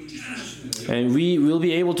 And we will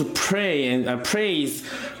be able to pray and praise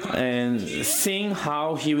and sing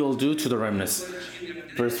how he will do to the remnants.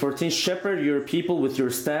 Verse 14, shepherd your people with your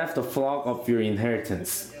staff, the flock of your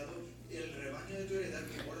inheritance.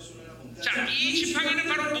 자, 이 지팡이는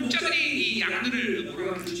바로 목자들이 이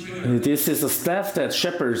양들을 This is a staff that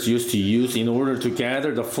shepherds used to use in order to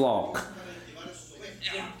gather the flock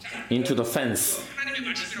into the fence.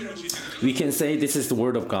 하나님의 말씀이라고 볼 수 있어요. We can say this is the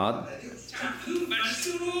word of God. 자, 그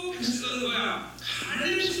말씀으로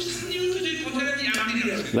하늘에서 산지부터 거처하는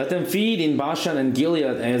양들이라고. Let them feed in Bashan and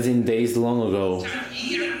Gilead as in days long ago. 자,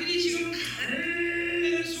 이 양들이 지금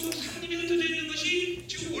하늘에서 산지에 흩어져 있는 것이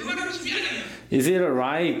지금 얼마나 모습이 아니에요. Is it a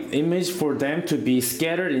right image for them to be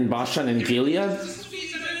scattered in Bashan and Gilead?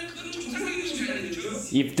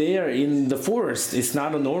 If they are in the forest, it's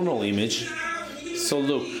not a normal image. So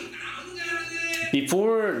look,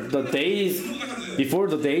 before the days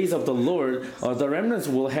of the Lord, the remnants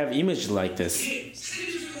will have image like this.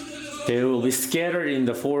 They will be scattered in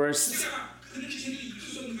the forest,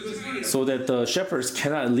 so that the shepherds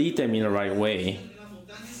cannot lead them in the right way.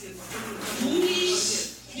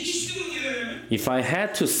 If I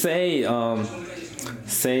had to say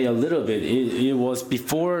a little bit, it was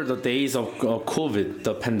before the days of COVID,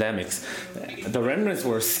 the pandemics. The remnants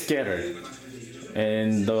were scattered,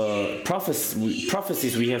 and the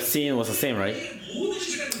prophecies we have seen was the same, right?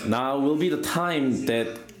 Now will be the time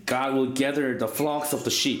that God will gather the flocks of the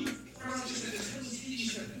sheep.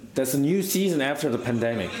 That's a new season after the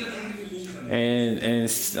pandemic, and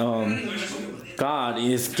God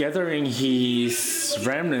is gathering his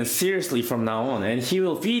remnants seriously from now on, and he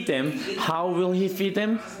will feed them. How will he feed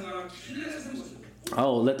them?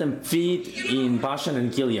 Oh, let them feed in Bashan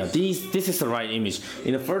and Gilead. This is the right image,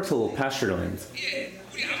 in a fertile pasture land.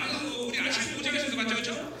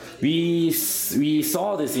 We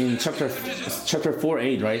saw this in chapter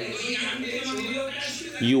 4:8, right?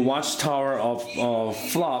 You watchtower of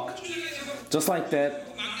flock, just like that.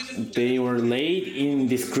 They were laid in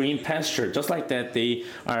this green pasture, just like that. They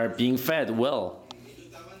are being fed well.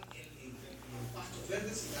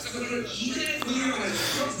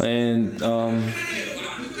 And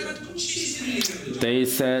they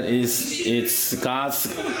said it's God's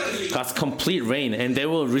complete reign, and they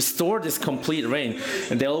will restore this complete reign.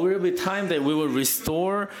 And there will be time that we will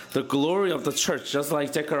restore the glory of the church, just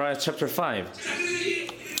like Zechariah chapter 5.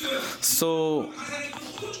 So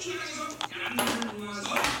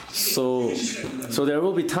there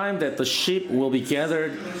will be time that the sheep will be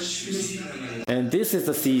gathered, and this is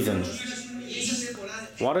the season.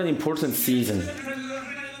 What an important season.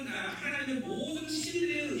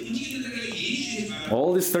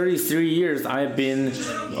 All these 33 years I've been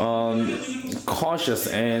cautious,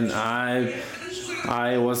 and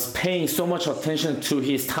I was paying so much attention to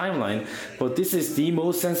his timeline, but this is the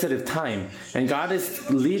most sensitive time, and God is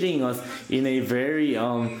leading us in a very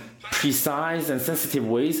precise and sensitive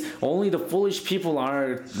ways. Only the foolish people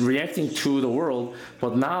are reacting to the world,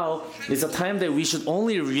 but now is a time that we should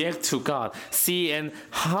only react to God. See, and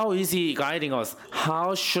how is he guiding us?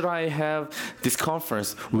 How should I have this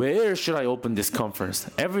conference? Where should I open this conference?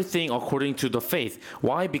 Everything according to the faith.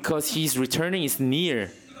 Why? Because his returning is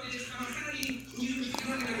near.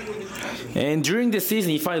 And during this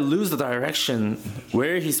season, if I lose the direction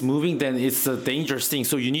where he's moving, then it's a dangerous thing.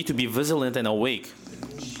 So you need to be vigilant and awake.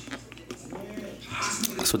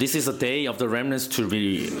 So this is a day of the remnants to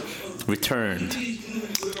be returned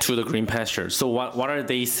to the green pasture. So what are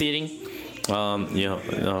they seeing?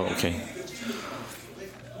 Okay.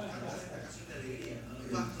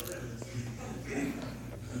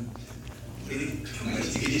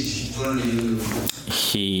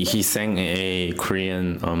 He sang a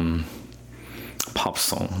Korean pop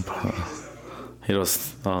song. It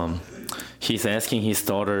was he's asking his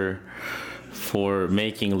daughter for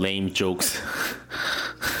making lame jokes.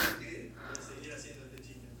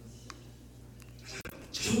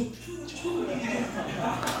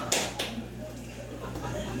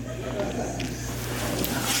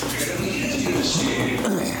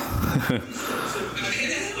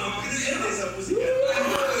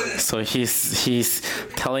 So he's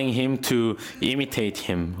telling him to imitate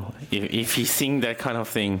him if he sing that kind of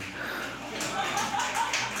thing.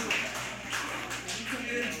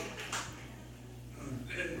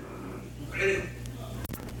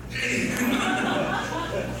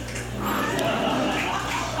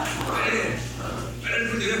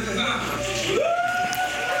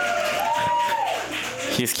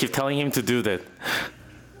 He's keep telling him to do that.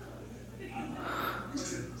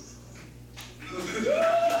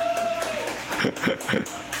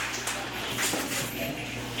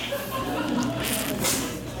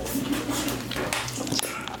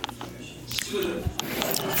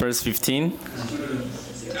 verse 15.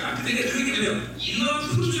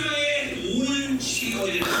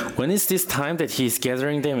 When is this time that he is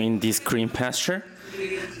gathering them in this green pasture?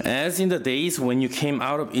 As in the days when you came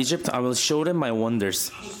out of Egypt, I will show them my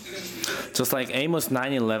wonders. Just like Amos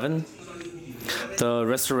 9:11, the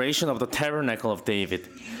restoration of the tabernacle of David.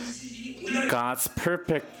 God's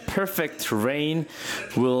perfect reign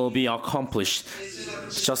will be accomplished.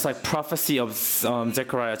 Just like prophecy of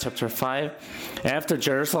Zechariah chapter 5, after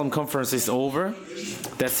Jerusalem conference is over,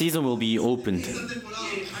 that season will be opened.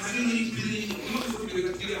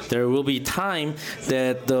 There will be time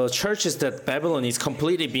that the churches that Babylon is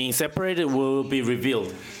completely being separated will be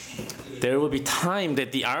revealed. There will be time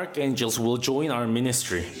that the archangels will join our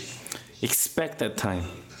ministry. Expect that time.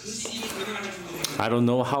 I don't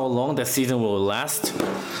know how long that season will last,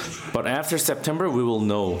 but after September we will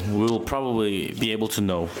know. We will probably be able to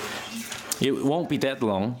know. It won't be that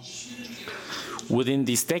long. Within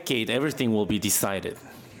this decade, everything will be decided.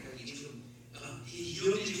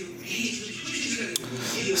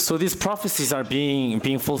 So these prophecies are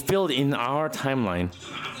being fulfilled in our timeline.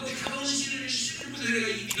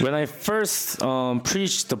 When I first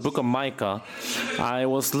preached the book of Micah, I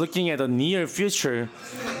was looking at the near future,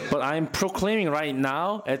 but I'm proclaiming right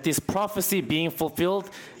now at this prophecy being fulfilled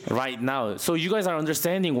right now. So you guys are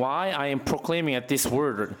understanding why I am proclaiming at this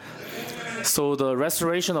word. So the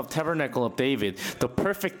restoration of tabernacle of David, the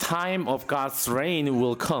perfect time of God's reign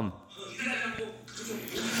will come.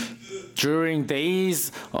 During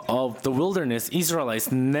days of the wilderness,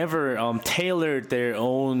 Israelites never tailored their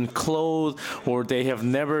own clothes, or they have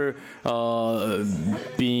never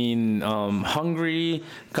been hungry.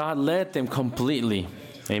 God led them completely.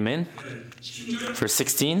 Amen. Verse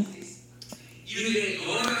 16.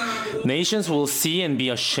 Nations will see and be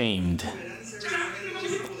ashamed.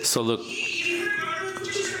 So look,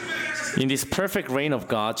 in this perfect reign of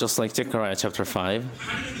God, just like Zechariah chapter 5,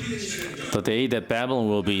 the day that Babylon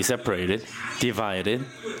will be separated, divided,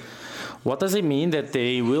 what does it mean that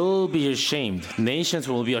they will be ashamed? Nations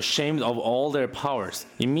will be ashamed of all their powers.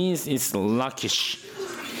 It means it's lakish.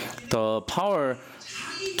 The power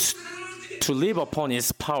to live upon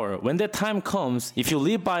is power. When that time comes, if you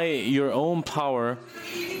live by your own power,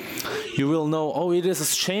 you will know, oh, it is a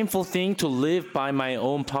shameful thing to live by my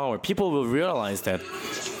own power. People will realize that.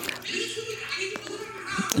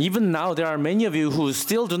 Even now, there are many of you who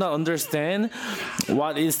still do not understand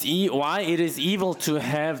why it is evil to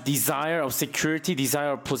have desire of security,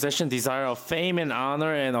 desire of possession, desire of fame and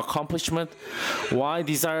honor and accomplishment. Why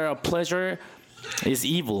desire of pleasure is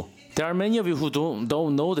evil. There are many of you who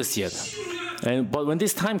don't know this yet. But when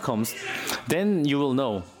this time comes, then you will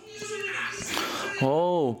know.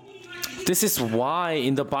 Oh, this is why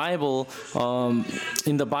in the Bible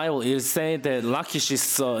it is said that Lachish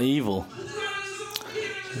is evil.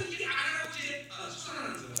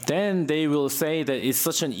 Then they will say that it's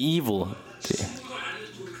such an evil.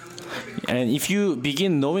 And if you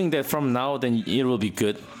begin knowing that from now, then it will be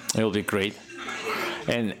good. It will be great.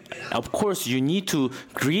 And of course, you need to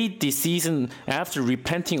greet this season after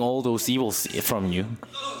repenting all those evils from you.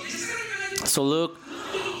 So look,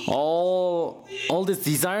 all these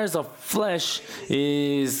desires of flesh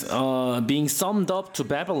is being summed up to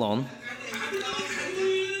Babylon.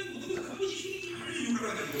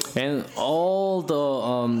 And all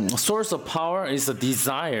the source of power is a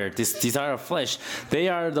desire, this desire of flesh. They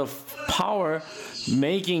are the power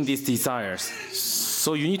making these desires.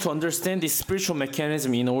 So you need to understand this spiritual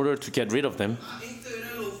mechanism in order to get rid of them.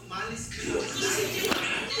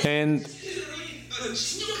 And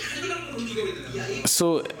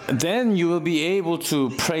so then you will be able to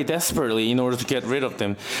pray desperately in order to get rid of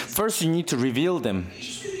them. First, you need to reveal them.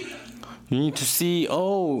 You need to see,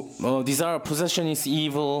 desire of possession is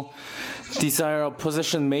evil. Desire of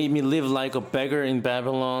possession made me live like a beggar in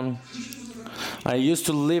Babylon. I used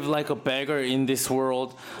to live like a beggar in this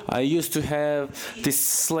world. I used to have this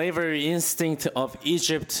slavery instinct of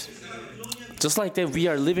Egypt. Just like that, we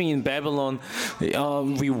are living in Babylon.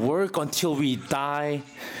 We work until we die.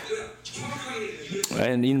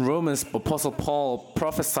 And in Romans, Apostle Paul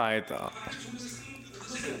prophesied.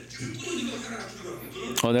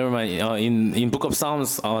 Never mind. In Book of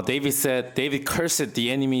Psalms, David cursed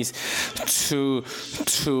the enemies to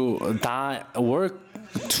die,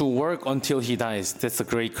 to work until he dies. That's a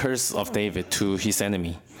great curse of David to his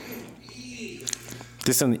enemy.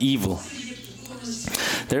 This is an evil.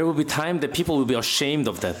 There will be time that people will be ashamed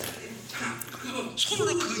of that.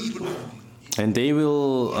 And they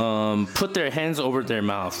will put their hands over their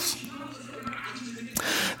mouths.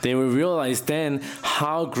 They will realize then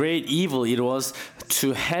how great evil it was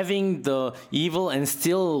to having the evil and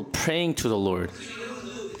still praying to the Lord.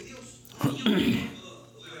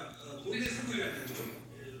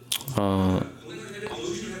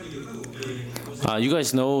 You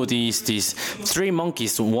guys know these three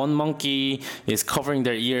monkeys. One monkey is covering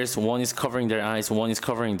their ears, one is covering their eyes, one is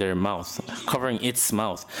covering their mouth, covering its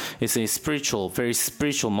mouth. It's a spiritual, very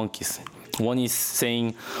spiritual monkeys. One is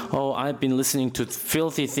saying, "Oh, I've been listening to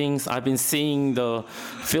filthy things. I've been seeing the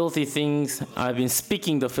filthy things. I've been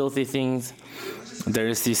speaking the filthy things." There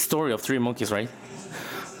is this story of three monkeys, right?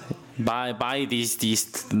 Buy these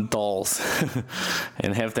dolls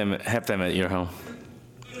and have them at your home.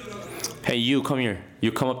 Hey, you come here.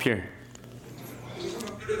 You come up here.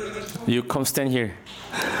 You come stand here.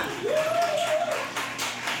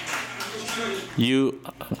 You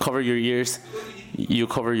cover your ears. You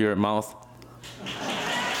cover your mouth.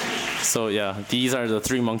 So yeah, these are the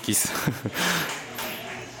three monkeys.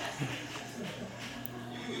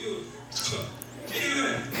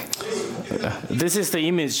 This is the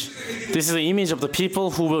image. This is the image of the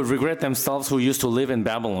people who will regret themselves who used to live in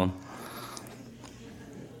Babylon.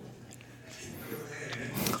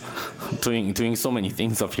 Doing so many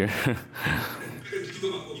things up here.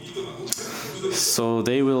 So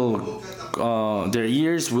they will, their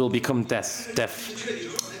ears will become deaf.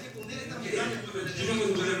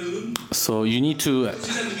 So you need to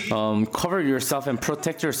cover yourself and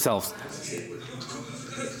protect yourself.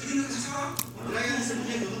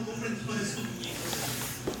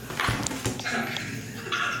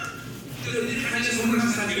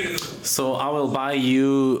 So I will buy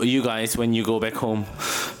you guys when you go back home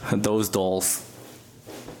those dolls.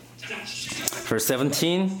 Verse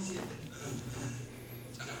 17.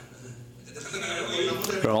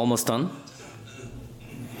 We're almost done.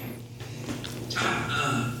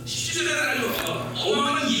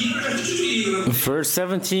 Verse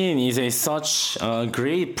 17 is such a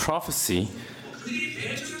great prophecy.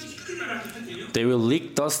 They will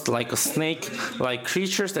lick dust like a snake, like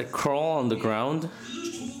creatures that crawl on the ground.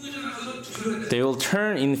 They will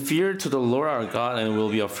turn in fear to the Lord our God and will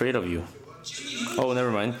be afraid of you. Oh, never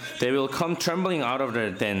mind. They will come trembling out of their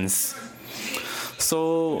dens.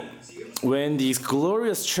 So, when these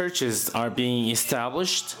glorious churches are being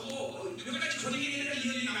established,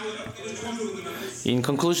 in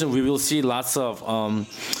conclusion, we will see lots of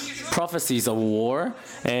prophecies of war,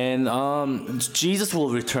 and Jesus will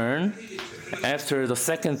return after the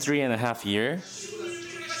second 3.5 years.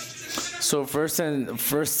 So verse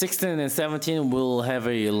 16 and 17 will have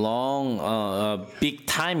a long, big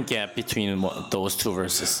time gap between those two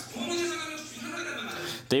verses.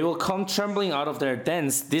 They will come trembling out of their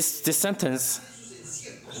dens. This sentence.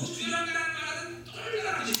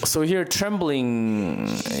 So here, trembling,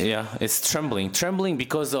 yeah, it's trembling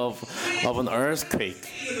because of an earthquake.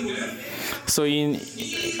 So in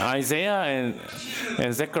Isaiah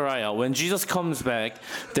and Zechariah, when Jesus comes back,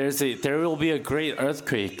 there will be a great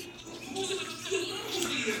earthquake.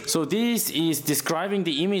 So this is describing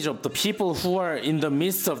the image of the people who are in the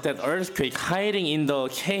midst of that earthquake, hiding in the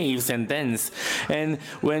caves and dens. And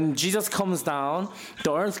when Jesus comes down,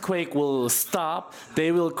 the earthquake will stop.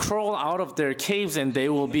 They will crawl out of their caves, and they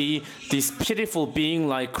will be this pitiful being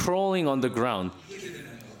like crawling on the ground.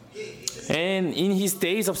 And in his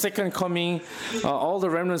days of second coming, all the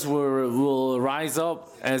remnants will rise up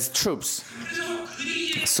as troops.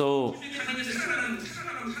 So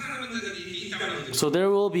there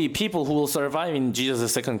will be people who will survive in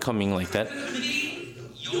Jesus' second coming like that.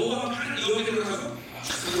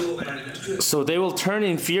 So they will turn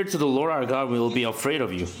in fear to the Lord our God, will be afraid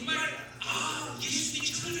of you.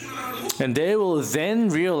 And they will then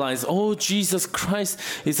realize, oh, Jesus Christ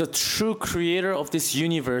is a true creator of this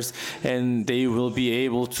universe, and they will be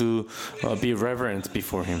able to be reverent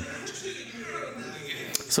before him.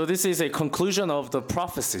 So this is a conclusion of the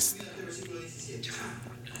prophecies.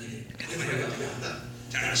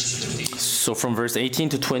 So from verse 18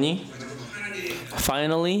 to 20,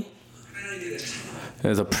 finally,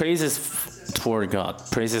 the praises toward God,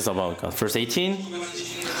 praises about God. Verse 18,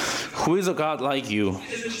 who is a God like you,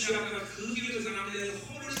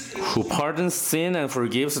 who pardons sin and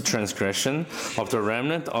forgives the transgression of the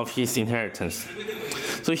remnant of his inheritance.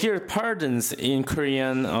 So here, pardons in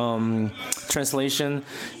Korean translation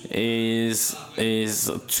is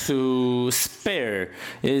to spare,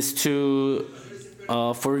 is to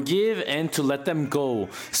forgive and to let them go.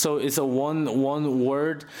 So it's a one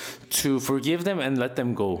word, to forgive them and let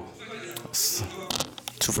them go.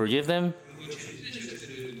 To forgive them.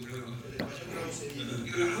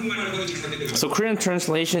 So Korean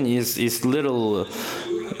translation is little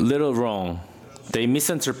wrong. They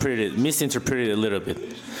misinterpreted a little bit.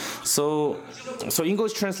 So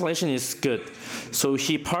English translation is good. So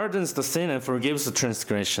he pardons the sin and forgives the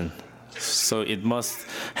transgression. So it must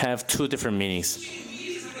have two different meanings.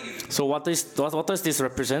 So what does this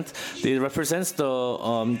represent? It represents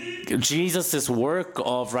the Jesus' work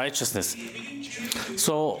of righteousness.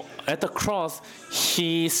 So at the cross,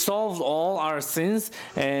 he solved all our sins,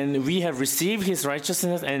 and we have received his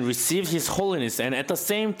righteousness and received his holiness. And at the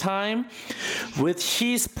same time, with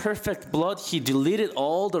his perfect blood, he deleted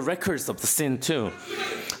all the records of the sin too.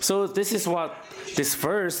 So this is what this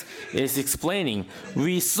verse is explaining.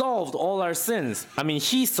 We solved all our sins. I mean,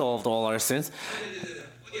 he solved all our sins.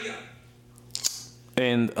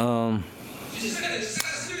 And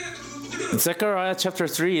Zechariah chapter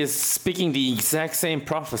 3 is speaking the exact same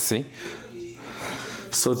prophecy.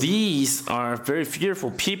 So these are very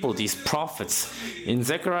fearful people, these prophets. In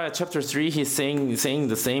Zechariah chapter 3, he's saying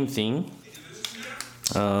the same thing.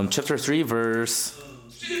 Chapter 3, verse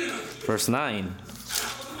 9.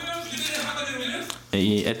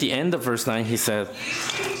 At the end of verse 9, he said,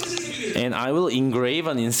 "And I will engrave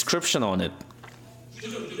an inscription on it."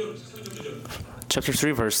 Chapter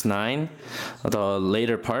 3, verse 9, the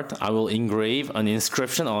later part, "I will engrave an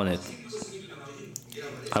inscription on it."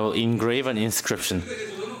 I will engrave an inscription.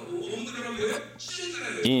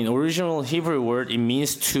 In original Hebrew word, it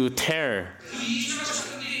means to tear.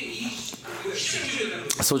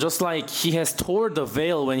 So just like he has torn the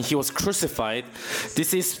veil when he was crucified,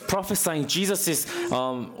 this is prophesying Jesus'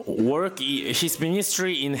 work, his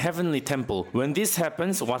ministry in heavenly temple. When this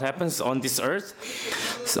happens, what happens on this earth?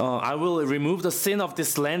 I will remove the sin of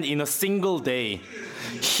this land in a single day.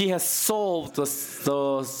 He has solved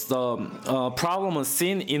the problem of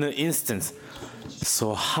sin in an instant.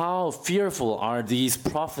 So how fearful are these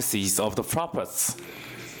prophecies of the prophets?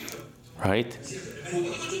 Right?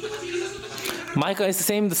 Micah is the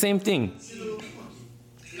same thing.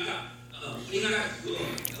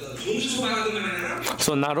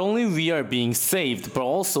 So not only we are being saved, but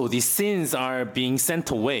also the sins are being sent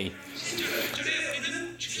away.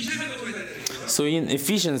 So in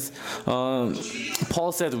Ephesians,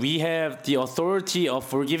 Paul said we have the authority of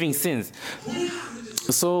forgiving sins.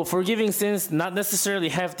 So forgiving sins not necessarily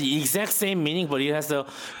have the exact same meaning, but it has the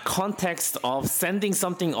context of sending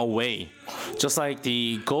something away. Just like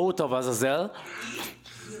the goat of Azazel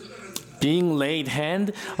being laid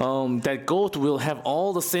hand, that goat will have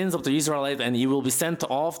all the sins of the Israelites and it will be sent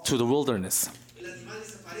off to the wilderness.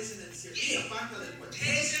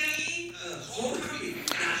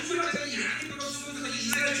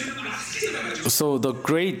 So the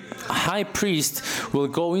great high priest will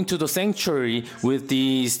go into the sanctuary with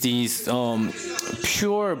these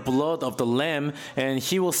pure blood of the lamb, and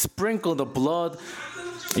he will sprinkle the blood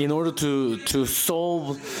in order to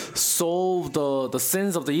solve the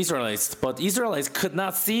sins of the Israelites. But Israelites could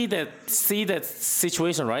not see that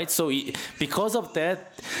situation, right? So because of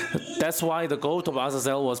that, that's why the goat of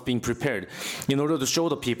Azazel was being prepared in order to show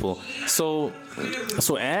the people. So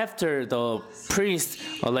after the priest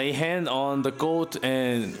lay hand on the goat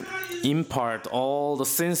and impart all the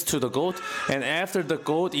sins to the goat, and after the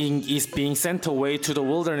goat is being sent away to the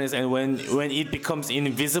wilderness, and when it becomes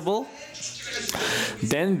invisible,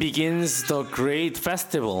 then begins the great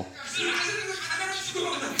festival.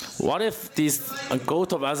 What if this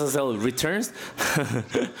goat of Azazel returns?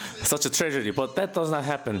 Such a tragedy, but that does not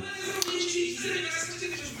happen.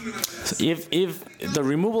 If the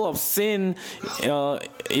removal of sin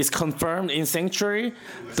is confirmed in sanctuary,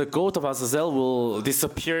 the goat of Azazel will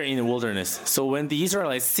disappear in the wilderness. So when the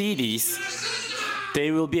Israelites see this, they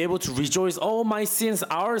will be able to rejoice. Oh, my sins,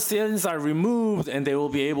 our sins are removed, and they will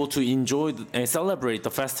be able to enjoy and celebrate the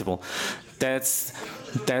festival. That's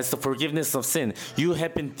the forgiveness of sin. You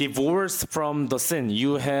have been divorced from the sin.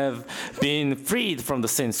 You have been freed from the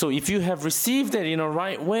sin. So if you have received it in a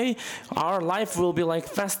right way, our life will be like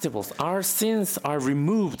festivals. Our sins are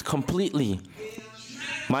removed completely.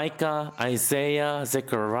 Micah, Isaiah,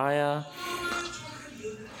 Zechariah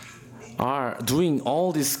are doing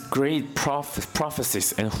all these great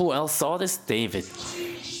prophecies. And who else saw this? David.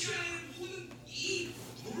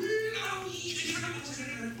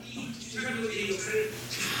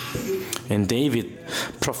 And David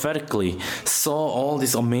prophetically saw all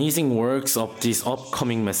these amazing works of this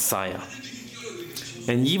upcoming Messiah.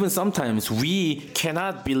 And even sometimes we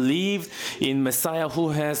cannot believe in Messiah who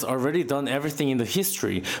has already done everything in the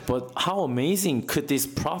history. But how amazing could these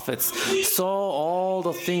prophets saw all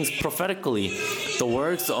the things prophetically, the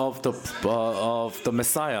works of the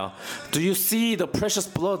Messiah? Do you see the precious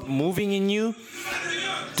blood moving in you?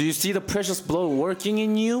 Do you see the precious blood working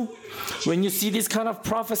in you? When you see these kind of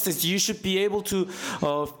prophecies, you should be able to,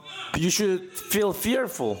 you should feel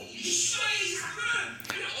fearful.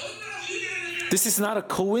 This is not a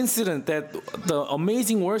coincidence that the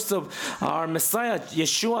amazing works of our Messiah,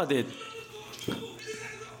 Yeshua, did.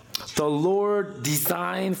 The Lord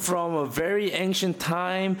designed from a very ancient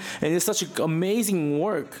time, and it's such an amazing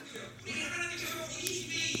work.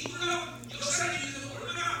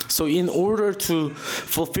 So in order to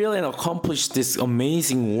fulfill and accomplish this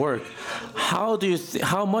amazing work,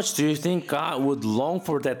 how much do you think God would long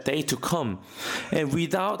for that day to come? And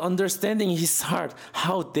without understanding His heart,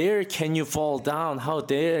 how dare can you fall down? How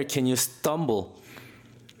dare can you stumble?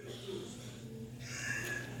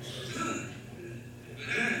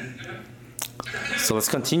 So let's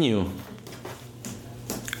continue.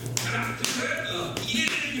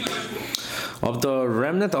 Of the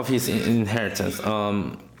remnant of His inheritance,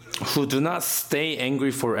 who do not stay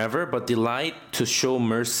angry forever, but delight to show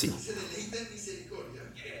mercy.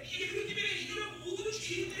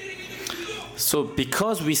 So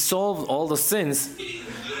because we solved all the sins,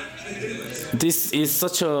 this is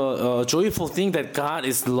such a joyful thing that God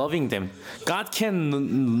is loving them. God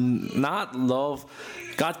cannot love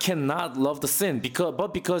the sin,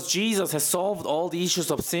 because Jesus has solved all the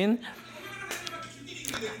issues of sin.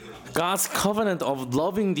 God's covenant of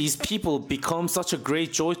loving these people becomes such a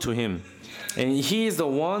great joy to Him. And He is the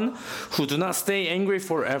one who do not stay angry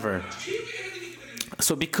forever.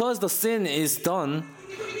 So because the sin is done,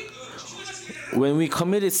 when we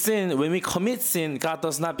commit sin, God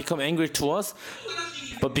does not become angry to us.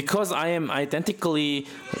 But because I am identically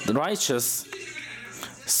righteous,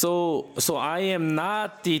 so I am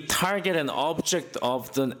not the target and object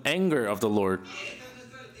of the anger of the Lord.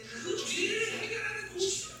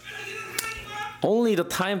 Only the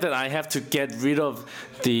time that I have to get rid of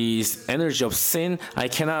the energy of sin, I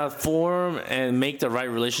cannot form and make the right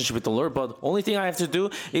relationship with the Lord. But only thing I have to do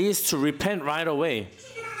is to repent right away.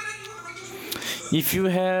 If you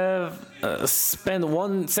have spent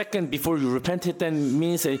 1 second before you repented, then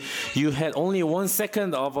means that you had only 1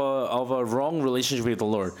 second of a wrong relationship with the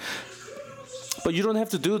Lord. But you don't have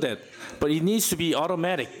to do that. But it needs to be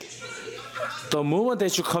automatic. The moment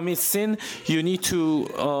that you commit sin, you need to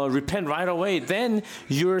repent right away. Then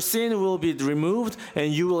your sin will be removed,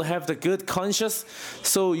 and you will have the good conscience.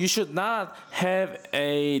 So you should not have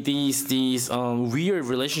these weird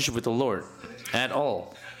relationship with the Lord at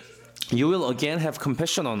all. You will again have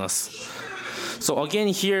compassion on us. So again,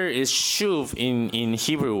 here is shuv in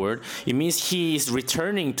Hebrew word. It means He is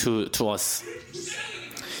returning to us.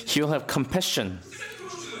 He will have compassion.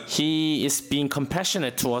 He is being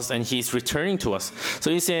compassionate to us, and He is returning to us. So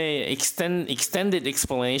it's a extended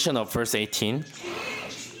explanation of verse 18.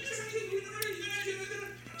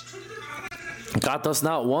 God does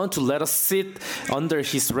not want to let us sit under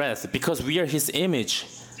His wrath because we are His image.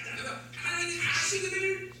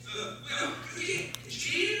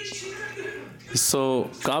 So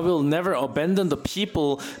God will never abandon the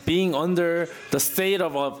people being under the state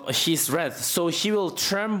of His wrath. So He will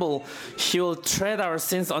tremble, He will tread our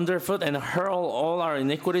sins underfoot and hurl all our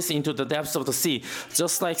iniquities into the depths of the sea,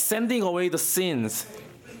 just like sending away the sins.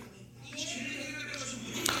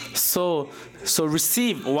 So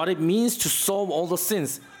receive what it means to solve all the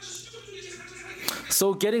sins.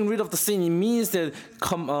 So getting rid of the sin, it means that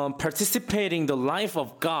participating the life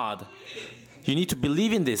of God. You need to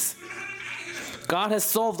believe in this. God has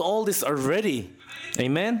solved all this already.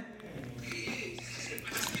 Amen?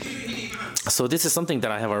 So this is something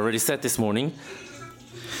that I have already said this morning.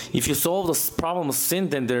 If you solve the problem of sin,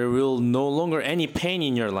 then there will no longer any pain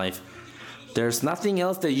in your life. There's nothing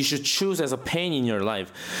else that you should choose as a pain in your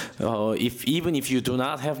life. Even if you do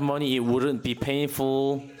not have money, it wouldn't be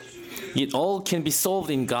painful. It all can be solved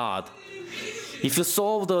in God. If you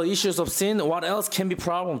solve the issues of sin, what else can be a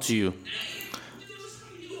problem to you?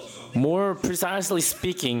 More precisely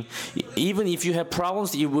speaking, even if you have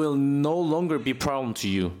problems, it will no longer be a problem to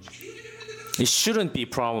you. It shouldn't be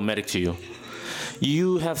problematic to you.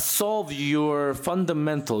 You have solved your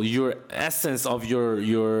fundamental, your essence of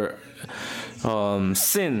your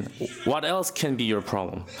sin. What else can be your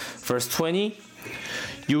problem? Verse 20,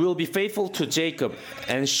 you will be faithful to Jacob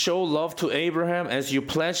and show love to Abraham as you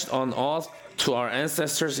pledged on oath to our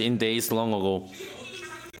ancestors in days long ago.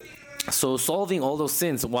 So solving all those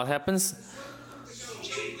sins, what happens?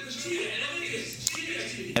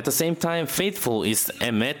 At the same time, faithful is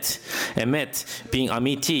emet. Emet being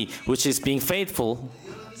amiti, which is being faithful.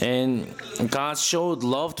 And God showed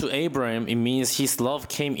love to Abraham. It means His love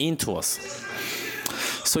came into us.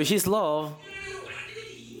 So His love,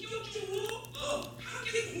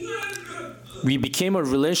 we became a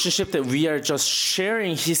relationship that we are just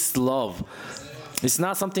sharing His love. It's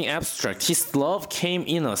not something abstract. His love came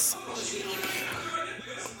in us.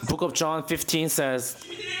 Book of John 15 says,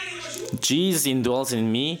 Jesus indwells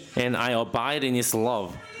in me and I abide in his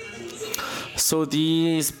love. So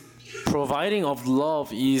this providing of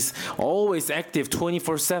love is always active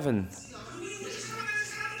 24/7.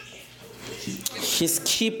 He's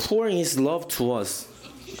keep pouring his love to us.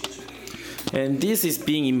 And this is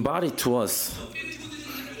being embodied to us.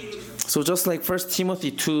 So just like 1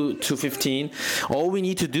 Timothy 2:15, all we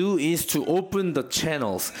need to do is to open the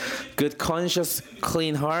channels. Good conscience,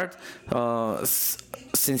 clean heart,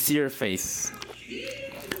 sincere faith.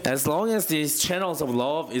 As long as these channels of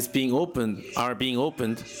love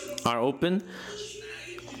are open,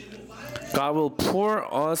 God will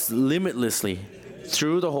pour us limitlessly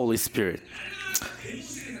through the Holy Spirit.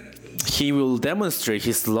 He will demonstrate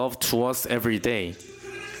his love to us every day.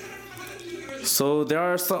 So there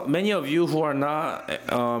are many of you who are not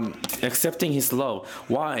accepting his love.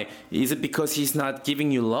 Why? Is it because he's not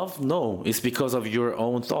giving you love? No, it's because of your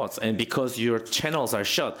own thoughts and because your channels are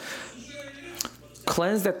shut.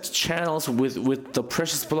 Cleanse that channels with the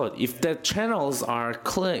precious blood. If the channels are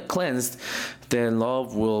cleansed, then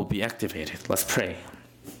love will be activated. Let's pray.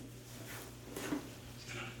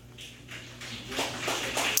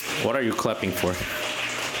 What are you clapping for?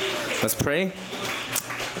 Let's pray.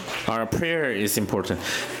 Our prayer is important.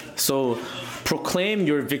 So proclaim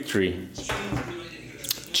your victory.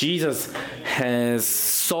 Jesus has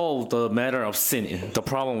solved the matter of sin, the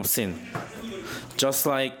problem of sin. Just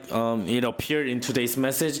like it appeared in today's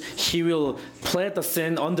message, he will plant the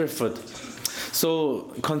sin underfoot.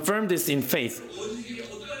 So confirm this in faith.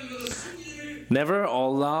 Never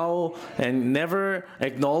allow and never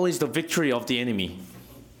acknowledge the victory of the enemy.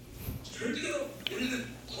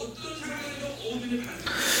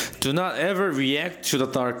 Do not ever react to the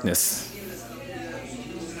darkness.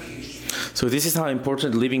 So this is how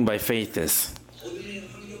important living by faith is.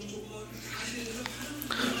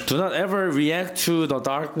 Do not ever react to the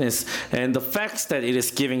darkness and the facts that it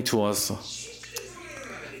is giving to us.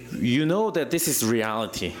 You know that this is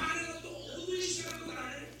reality.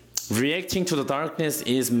 Reacting to the darkness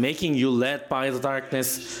is making you led by the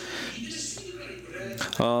darkness.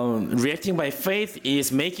 Reacting by faith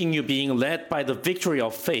is making you being led by the victory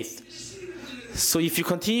of faith. So if you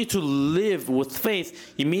continue to live with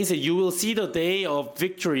faith, it means that you will see the day of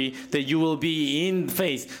victory, that you will be in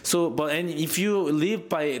faith. And if you live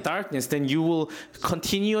by darkness, then you will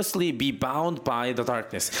continuously be bound by the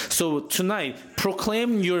darkness. So tonight,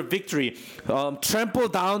 proclaim your victory. Trample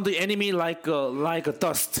down the enemy like a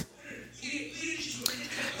dust.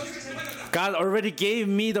 God already gave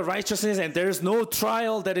me the righteousness, and there is no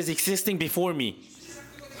trial that is existing before me.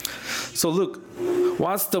 So look,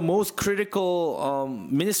 what's the most critical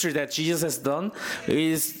ministry that Jesus has done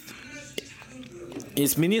is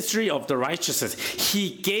ministry of the righteousness.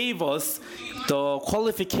 He gave us the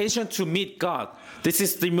qualification to meet God. This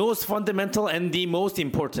is the most fundamental and the most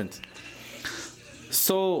important.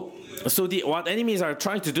 So what enemies are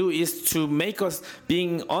trying to do is to make us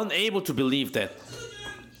being unable to believe that.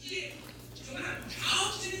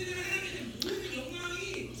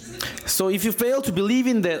 So if you fail to believe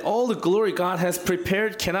in that, all the glory God has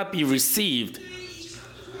prepared cannot be received.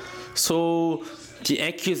 So the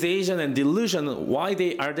accusation and delusion, why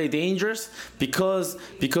are they dangerous? Because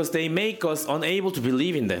they make us unable to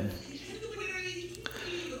believe in them.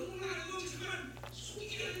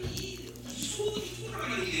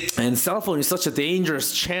 And cell phone is such a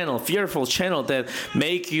dangerous channel, fearful channel that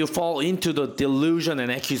make you fall into the delusion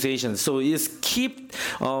and accusation. So it's keep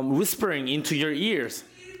whispering into your ears.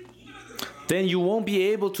 Then you won't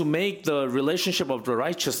be able to make the relationship of the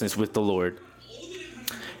righteousness with the Lord.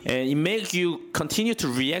 And it makes you continue to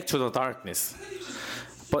react to the darkness.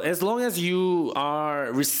 But as long as you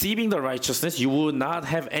are receiving the righteousness, you will not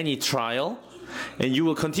have any trial. And you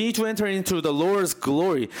will continue to enter into the Lord's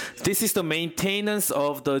glory. This is the maintenance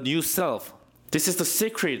of the new self. This is the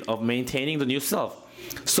secret of maintaining the new self.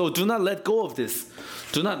 So do not let go of this.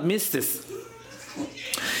 Do not miss this.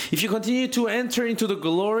 If you continue to enter into the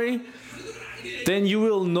glory, then you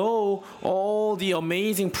will know all the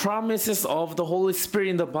amazing promises of the Holy Spirit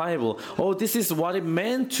in the Bible. Oh, this is what it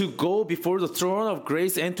meant to go before the throne of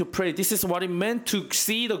grace and to pray. This is what it meant to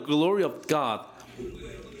see the glory of God.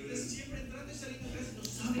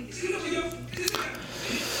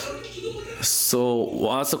 So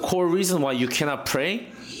what's the core reason why you cannot pray?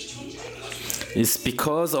 It's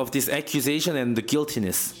because of this accusation and the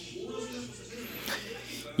guiltiness.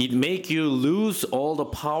 It makes you lose all the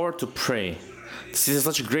power to pray. This is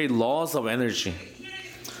such a great loss of energy.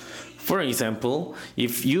 For example,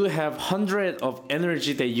 if you have 100 of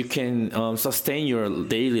energy that you can sustain your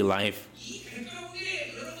daily life,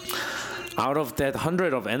 out of that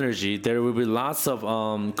 100 of energy, there will be lots of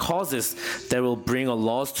causes that will bring a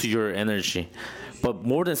loss to your energy. But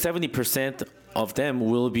more than 70% of them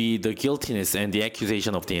will be the guiltiness and the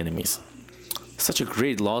accusation of the enemies. Such a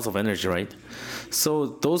great loss of energy, right?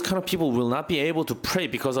 So those kind of people will not be able to pray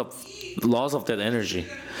because of loss of that energy.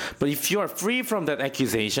 But if you are free from that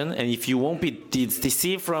accusation, and if you won't be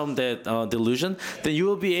deceived from that delusion, then you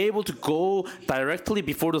will be able to go directly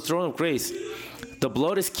before the throne of grace. The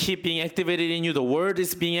blood is keep being activated in you, the word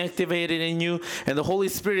is being activated in you, and the Holy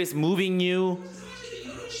Spirit is moving you.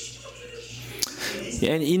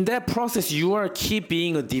 And in that process, you are keep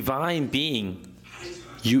being a divine being.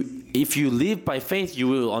 If you live by faith, you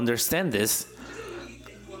will understand this.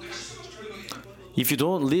 If you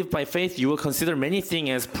don't live by faith, you will consider many things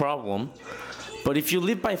as problem. But if you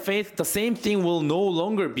live by faith, the same thing will no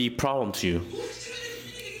longer be problem to you.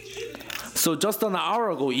 So just an hour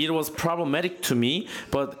ago, it was problematic to me.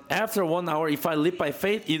 But after 1 hour, if I live by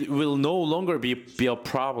faith, it will no longer be a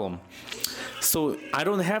problem. So I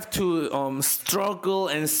don't have to struggle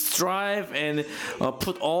and strive and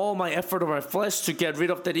put all my effort of my flesh to get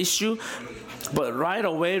rid of that issue. But right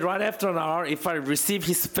away, right after an hour, if I receive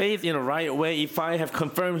His faith in the right way, if I have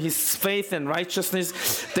confirmed His faith and righteousness,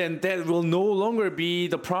 then that will no longer be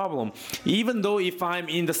the problem. Even though if I'm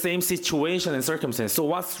in the same situation and circumstance. So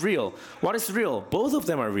what's real? What is real? Both of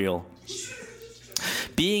them are real.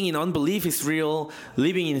 Being in unbelief is real.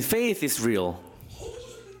 Living in faith is real.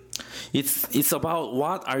 It's about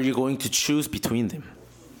what are you going to choose between them.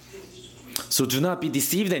 So do not be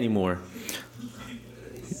deceived anymore.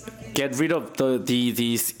 Get rid of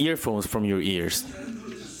these earphones from your ears.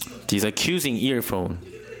 These accusing earphone.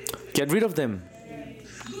 Get rid of them.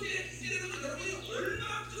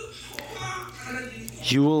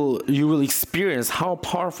 You will experience how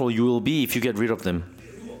powerful you will be if you get rid of them.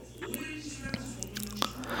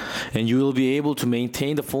 And you will be able to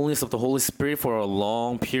maintain the fullness of the Holy Spirit for a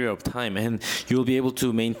long period of time. And you will be able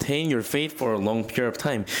to maintain your faith for a long period of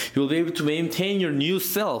time. You will be able to maintain your new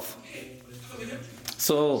self.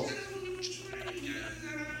 So,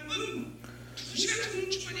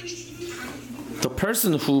 the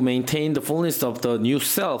person who maintained the fullness of the new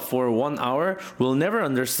self for 1 hour will never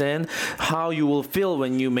understand how you will feel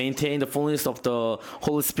when you maintain the fullness of the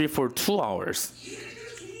Holy Spirit for 2 hours.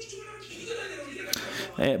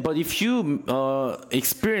 But if you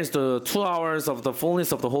experience the 2 hours of the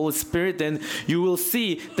fullness of the Holy Spirit, then you will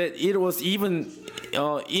see that it was even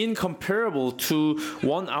incomparable to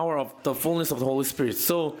 1 hour of the fullness of the Holy Spirit.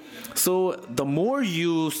 So the more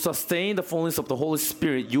you sustain the fullness of the Holy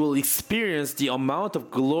Spirit, you will experience the amount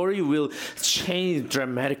of glory will change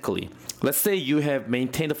dramatically. Let's say you have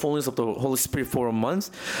maintained the fullness of the Holy Spirit for a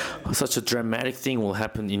month, such a dramatic thing will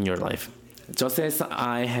happen in your life. Just as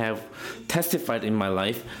I have testified in my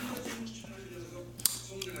life,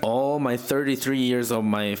 all my 33 years of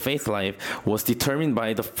my faith life was determined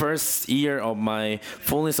by the first year of my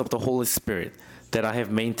fullness of the Holy Spirit that I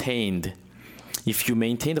have maintained. If you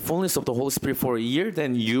maintain the fullness of the Holy Spirit for a year,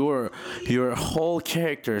 then your whole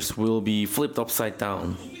characters will be flipped upside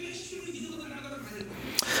down.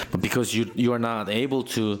 But because you are not able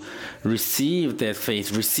to receive that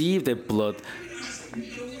faith, receive that blood,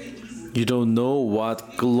 you don't know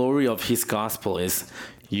what glory of His gospel is.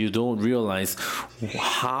 You don't realize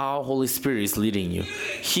how Holy Spirit is leading you.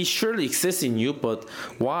 He surely exists in you, but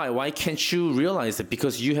why? Why can't you realize it?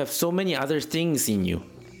 Because you have so many other things in you.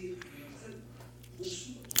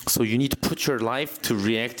 So you need to put your life to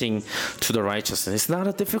reacting to the righteousness. It's not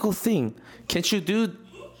a difficult thing. Can't you do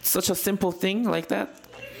such a simple thing like that?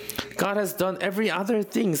 God has done every other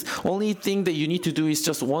things. Only thing that you need to do is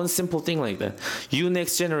just one simple thing like that. You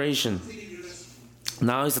next generation.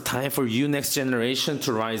 Now is the time for you next generation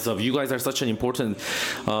to rise up. You guys are such an important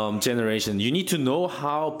generation. You need to know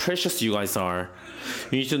how precious you guys are.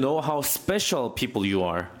 You need to know how special people you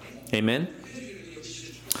are. Amen.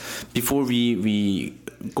 Before we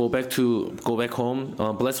go back home,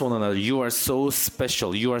 bless one another. You are so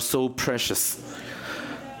special. You are so precious.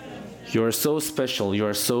 You are so special. You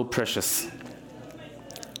are so precious.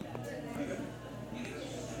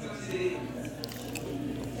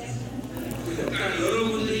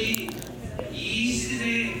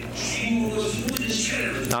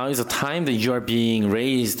 Now is the time that you are being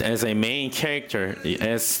raised as a main character,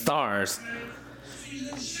 as stars.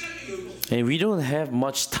 And we don't have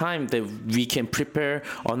much time that we can prepare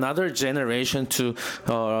another generation to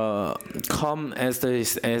come as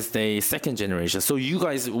the second generation. So you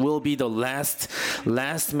guys will be the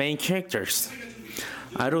last main characters.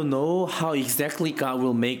 I don't know how exactly God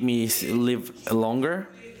will make me live longer.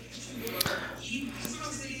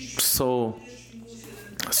 So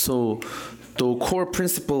So the core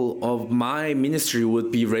principle of my ministry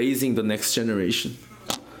would be raising the next generation.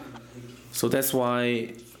 So that's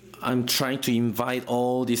why I'm trying to invite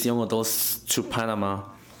all these young adults to Panama.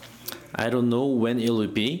 I don't know when it will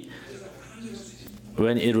be.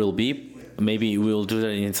 Maybe we'll do that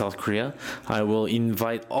in South Korea. I will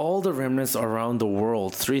invite all the remnants around the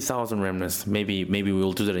world, 3,000 remnants. Maybe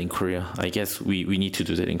we'll do that in Korea. I guess we need to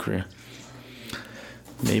do that in Korea.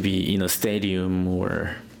 Maybe in a stadium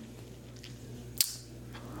or...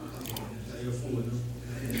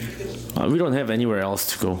 we don't have anywhere else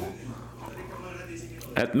to go.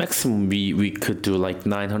 At maximum, we could do like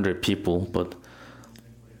 900 people, but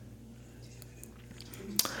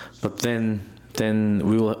then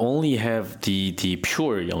we will only have the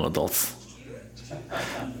pure young adults.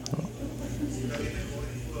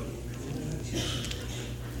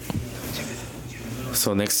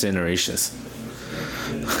 So next generations.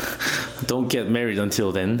 Don't get married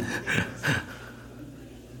until then.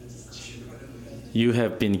 You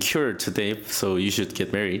have been cured today, so you should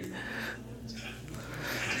get married.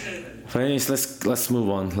 But anyways, let's move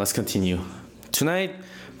on. Let's continue. Tonight,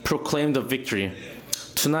 proclaim the victory.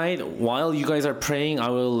 Tonight, while you guys are praying, I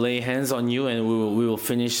will lay hands on you and we will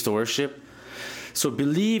finish the worship. So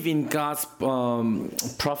believe in God's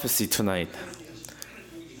prophecy tonight.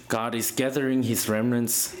 God is gathering His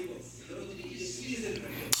remnants.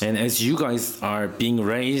 And as you guys are being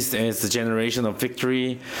raised as the generation of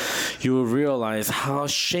victory, you will realize how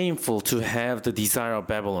shameful to have the desire of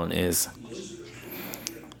Babylon is.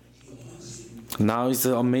 Now is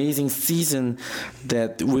the amazing season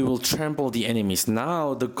that we will trample the enemies.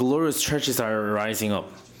 Now the glorious churches are rising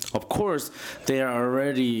up. Of course, they are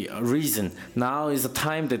already risen. Now is the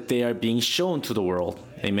time that they are being shown to the world.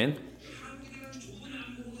 Amen.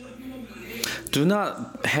 Do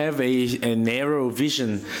not have a narrow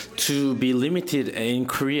vision to be limited in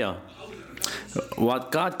Korea. What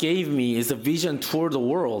God gave me is a vision toward the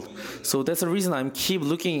world. So that's the reason I keep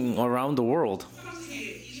looking around the world.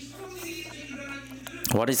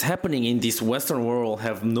 What is happening in this Western world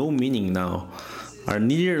have no meaning now, are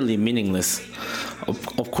nearly meaningless.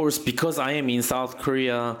 Of course, because I am in South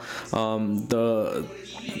Korea, the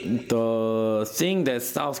thing that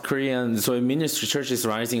South Korean ministry church is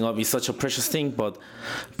rising up is such a precious thing, but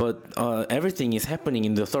everything is happening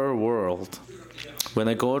in the third world. When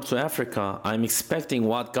I go to Africa, I'm expecting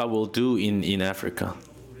what God will do in Africa.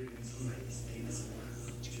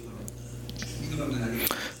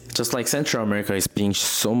 Just like Central America is being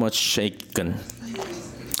so much shaken,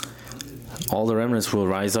 all the remnants will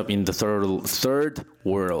rise up in the third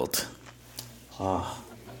world.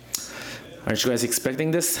 Aren't you guys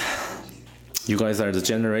expecting this? You guys are the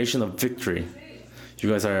generation of victory. You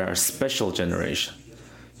guys are a special generation.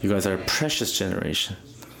 You guys are a precious generation.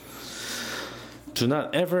 Do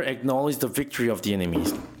not ever acknowledge the victory of the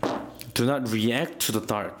enemies. Do not react to the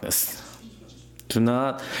darkness. Do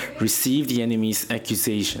not receive the enemy's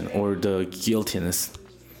accusation or the guiltiness.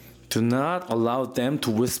 Do not allow them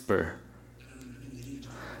to whisper,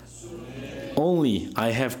 "Only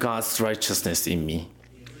I have God's righteousness in me."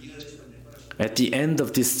 At the end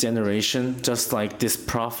of this generation, just like this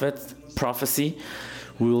prophecy,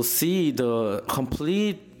 we will see the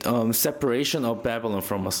complete separation of Babylon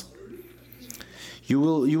from us. You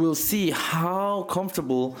will see how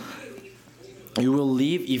comfortable you will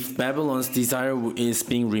live if Babylon's desire is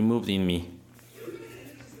being removed in me.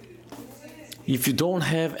 If you don't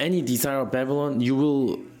have any desire of Babylon, you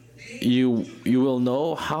will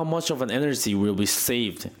know how much of an energy will be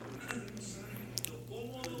saved.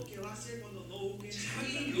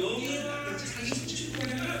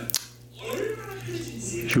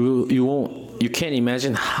 You can't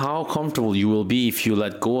imagine how comfortable you will be if you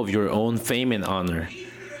let go of your own fame and honor.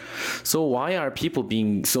 So why are people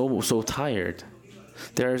being so tired?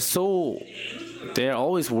 They're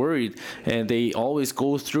always worried, and they always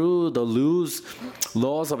go through the loose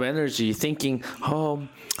laws of energy, thinking, "Oh,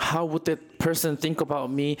 how would that person think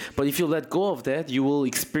about me?" But if you let go of that, you will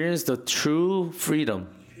experience the true freedom.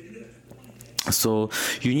 So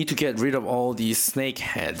you need to get rid of all these snake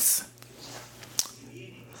heads.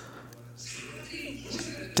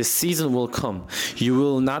 The season will come. You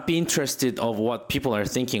will not be interested of what people are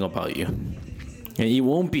thinking about you. And it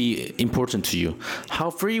won't be important to you. How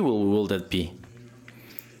free will that be?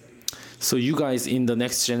 So you guys in the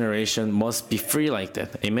next generation must be free like that.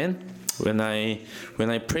 Amen? When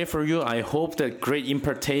I pray for you, I hope that great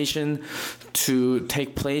impartation to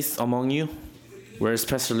take place among you. Where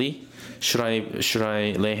especially should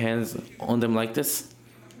I lay hands on them like this?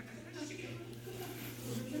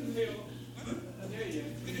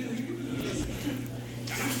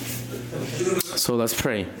 So let's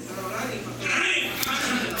pray.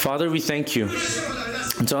 Father, we thank you.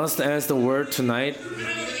 Just as the word tonight,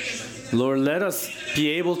 Lord, let us be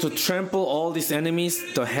able to trample all these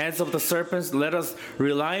enemies, the heads of the serpents. Let us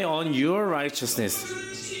rely on your righteousness.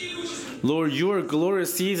 Lord, your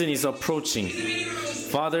glorious season is approaching.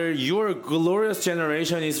 Father, your glorious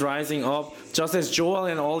generation is rising up. Just as Joel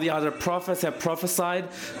and all the other prophets have prophesied,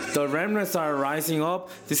 the remnants are rising up.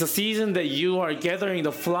 This is a season that you are gathering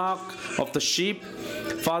the flock of the sheep.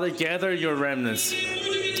 Father, gather your remnants.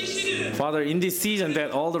 Father, in this season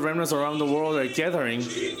that all the remnants around the world are gathering,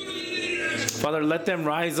 Father, let them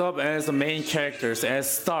rise up as the main characters, as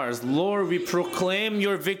stars. Lord, we proclaim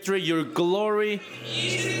your victory, your glory.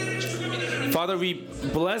 Father, we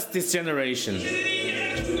bless this generation.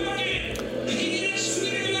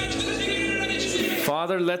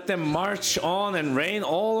 Father, let them march on and reign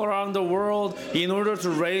all around the world in order to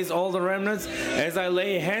raise all the remnants. As I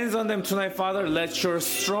lay hands on them tonight, Father, let your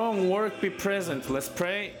strong work be present. Let's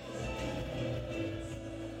pray.